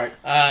forward. Right.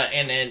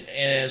 And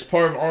as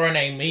part of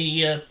RNA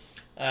Media,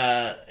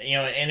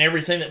 and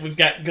everything that we've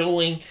got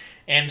going.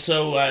 And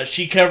so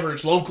she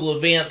covers local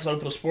events,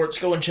 local sports.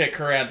 Go and check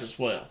her out as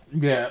well.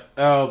 Yeah.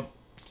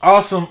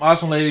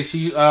 Awesome lady.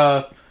 She,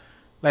 like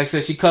I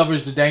said, she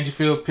covers the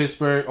Dangerfield,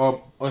 Pittsburgh,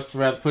 or let's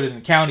rather put it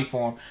in county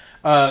form.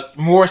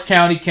 Morris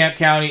County, Camp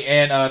County,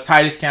 and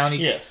Titus County.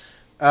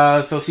 Yes.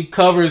 So she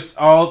covers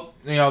all,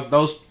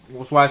 those,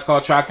 that's why it's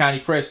called Tri-County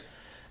Press.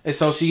 And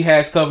so she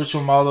has coverage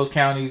from all those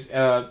counties,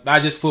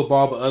 not just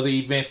football, but other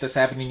events that's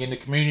happening in the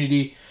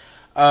community.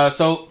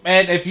 So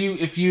man, if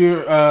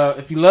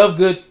you love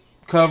good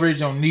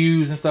coverage on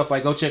news and stuff,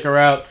 like, go check her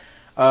out,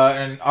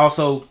 and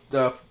also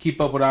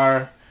keep up with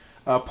our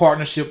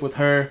partnership with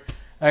her.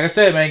 Like I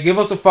said, man, give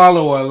us a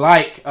follow or a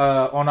like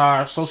on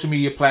our social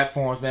media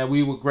platforms, man.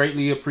 We would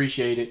greatly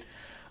appreciate it.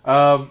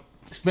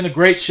 It's been a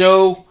great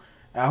show.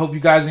 I hope you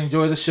guys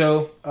enjoy the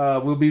show.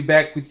 We'll be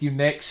back with you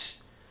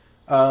next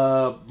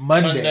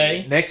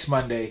Monday. Next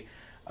Monday.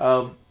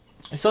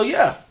 So,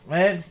 yeah,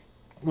 man,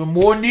 with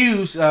more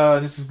news,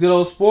 this is Good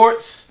Old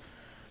Sports,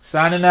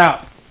 signing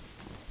out.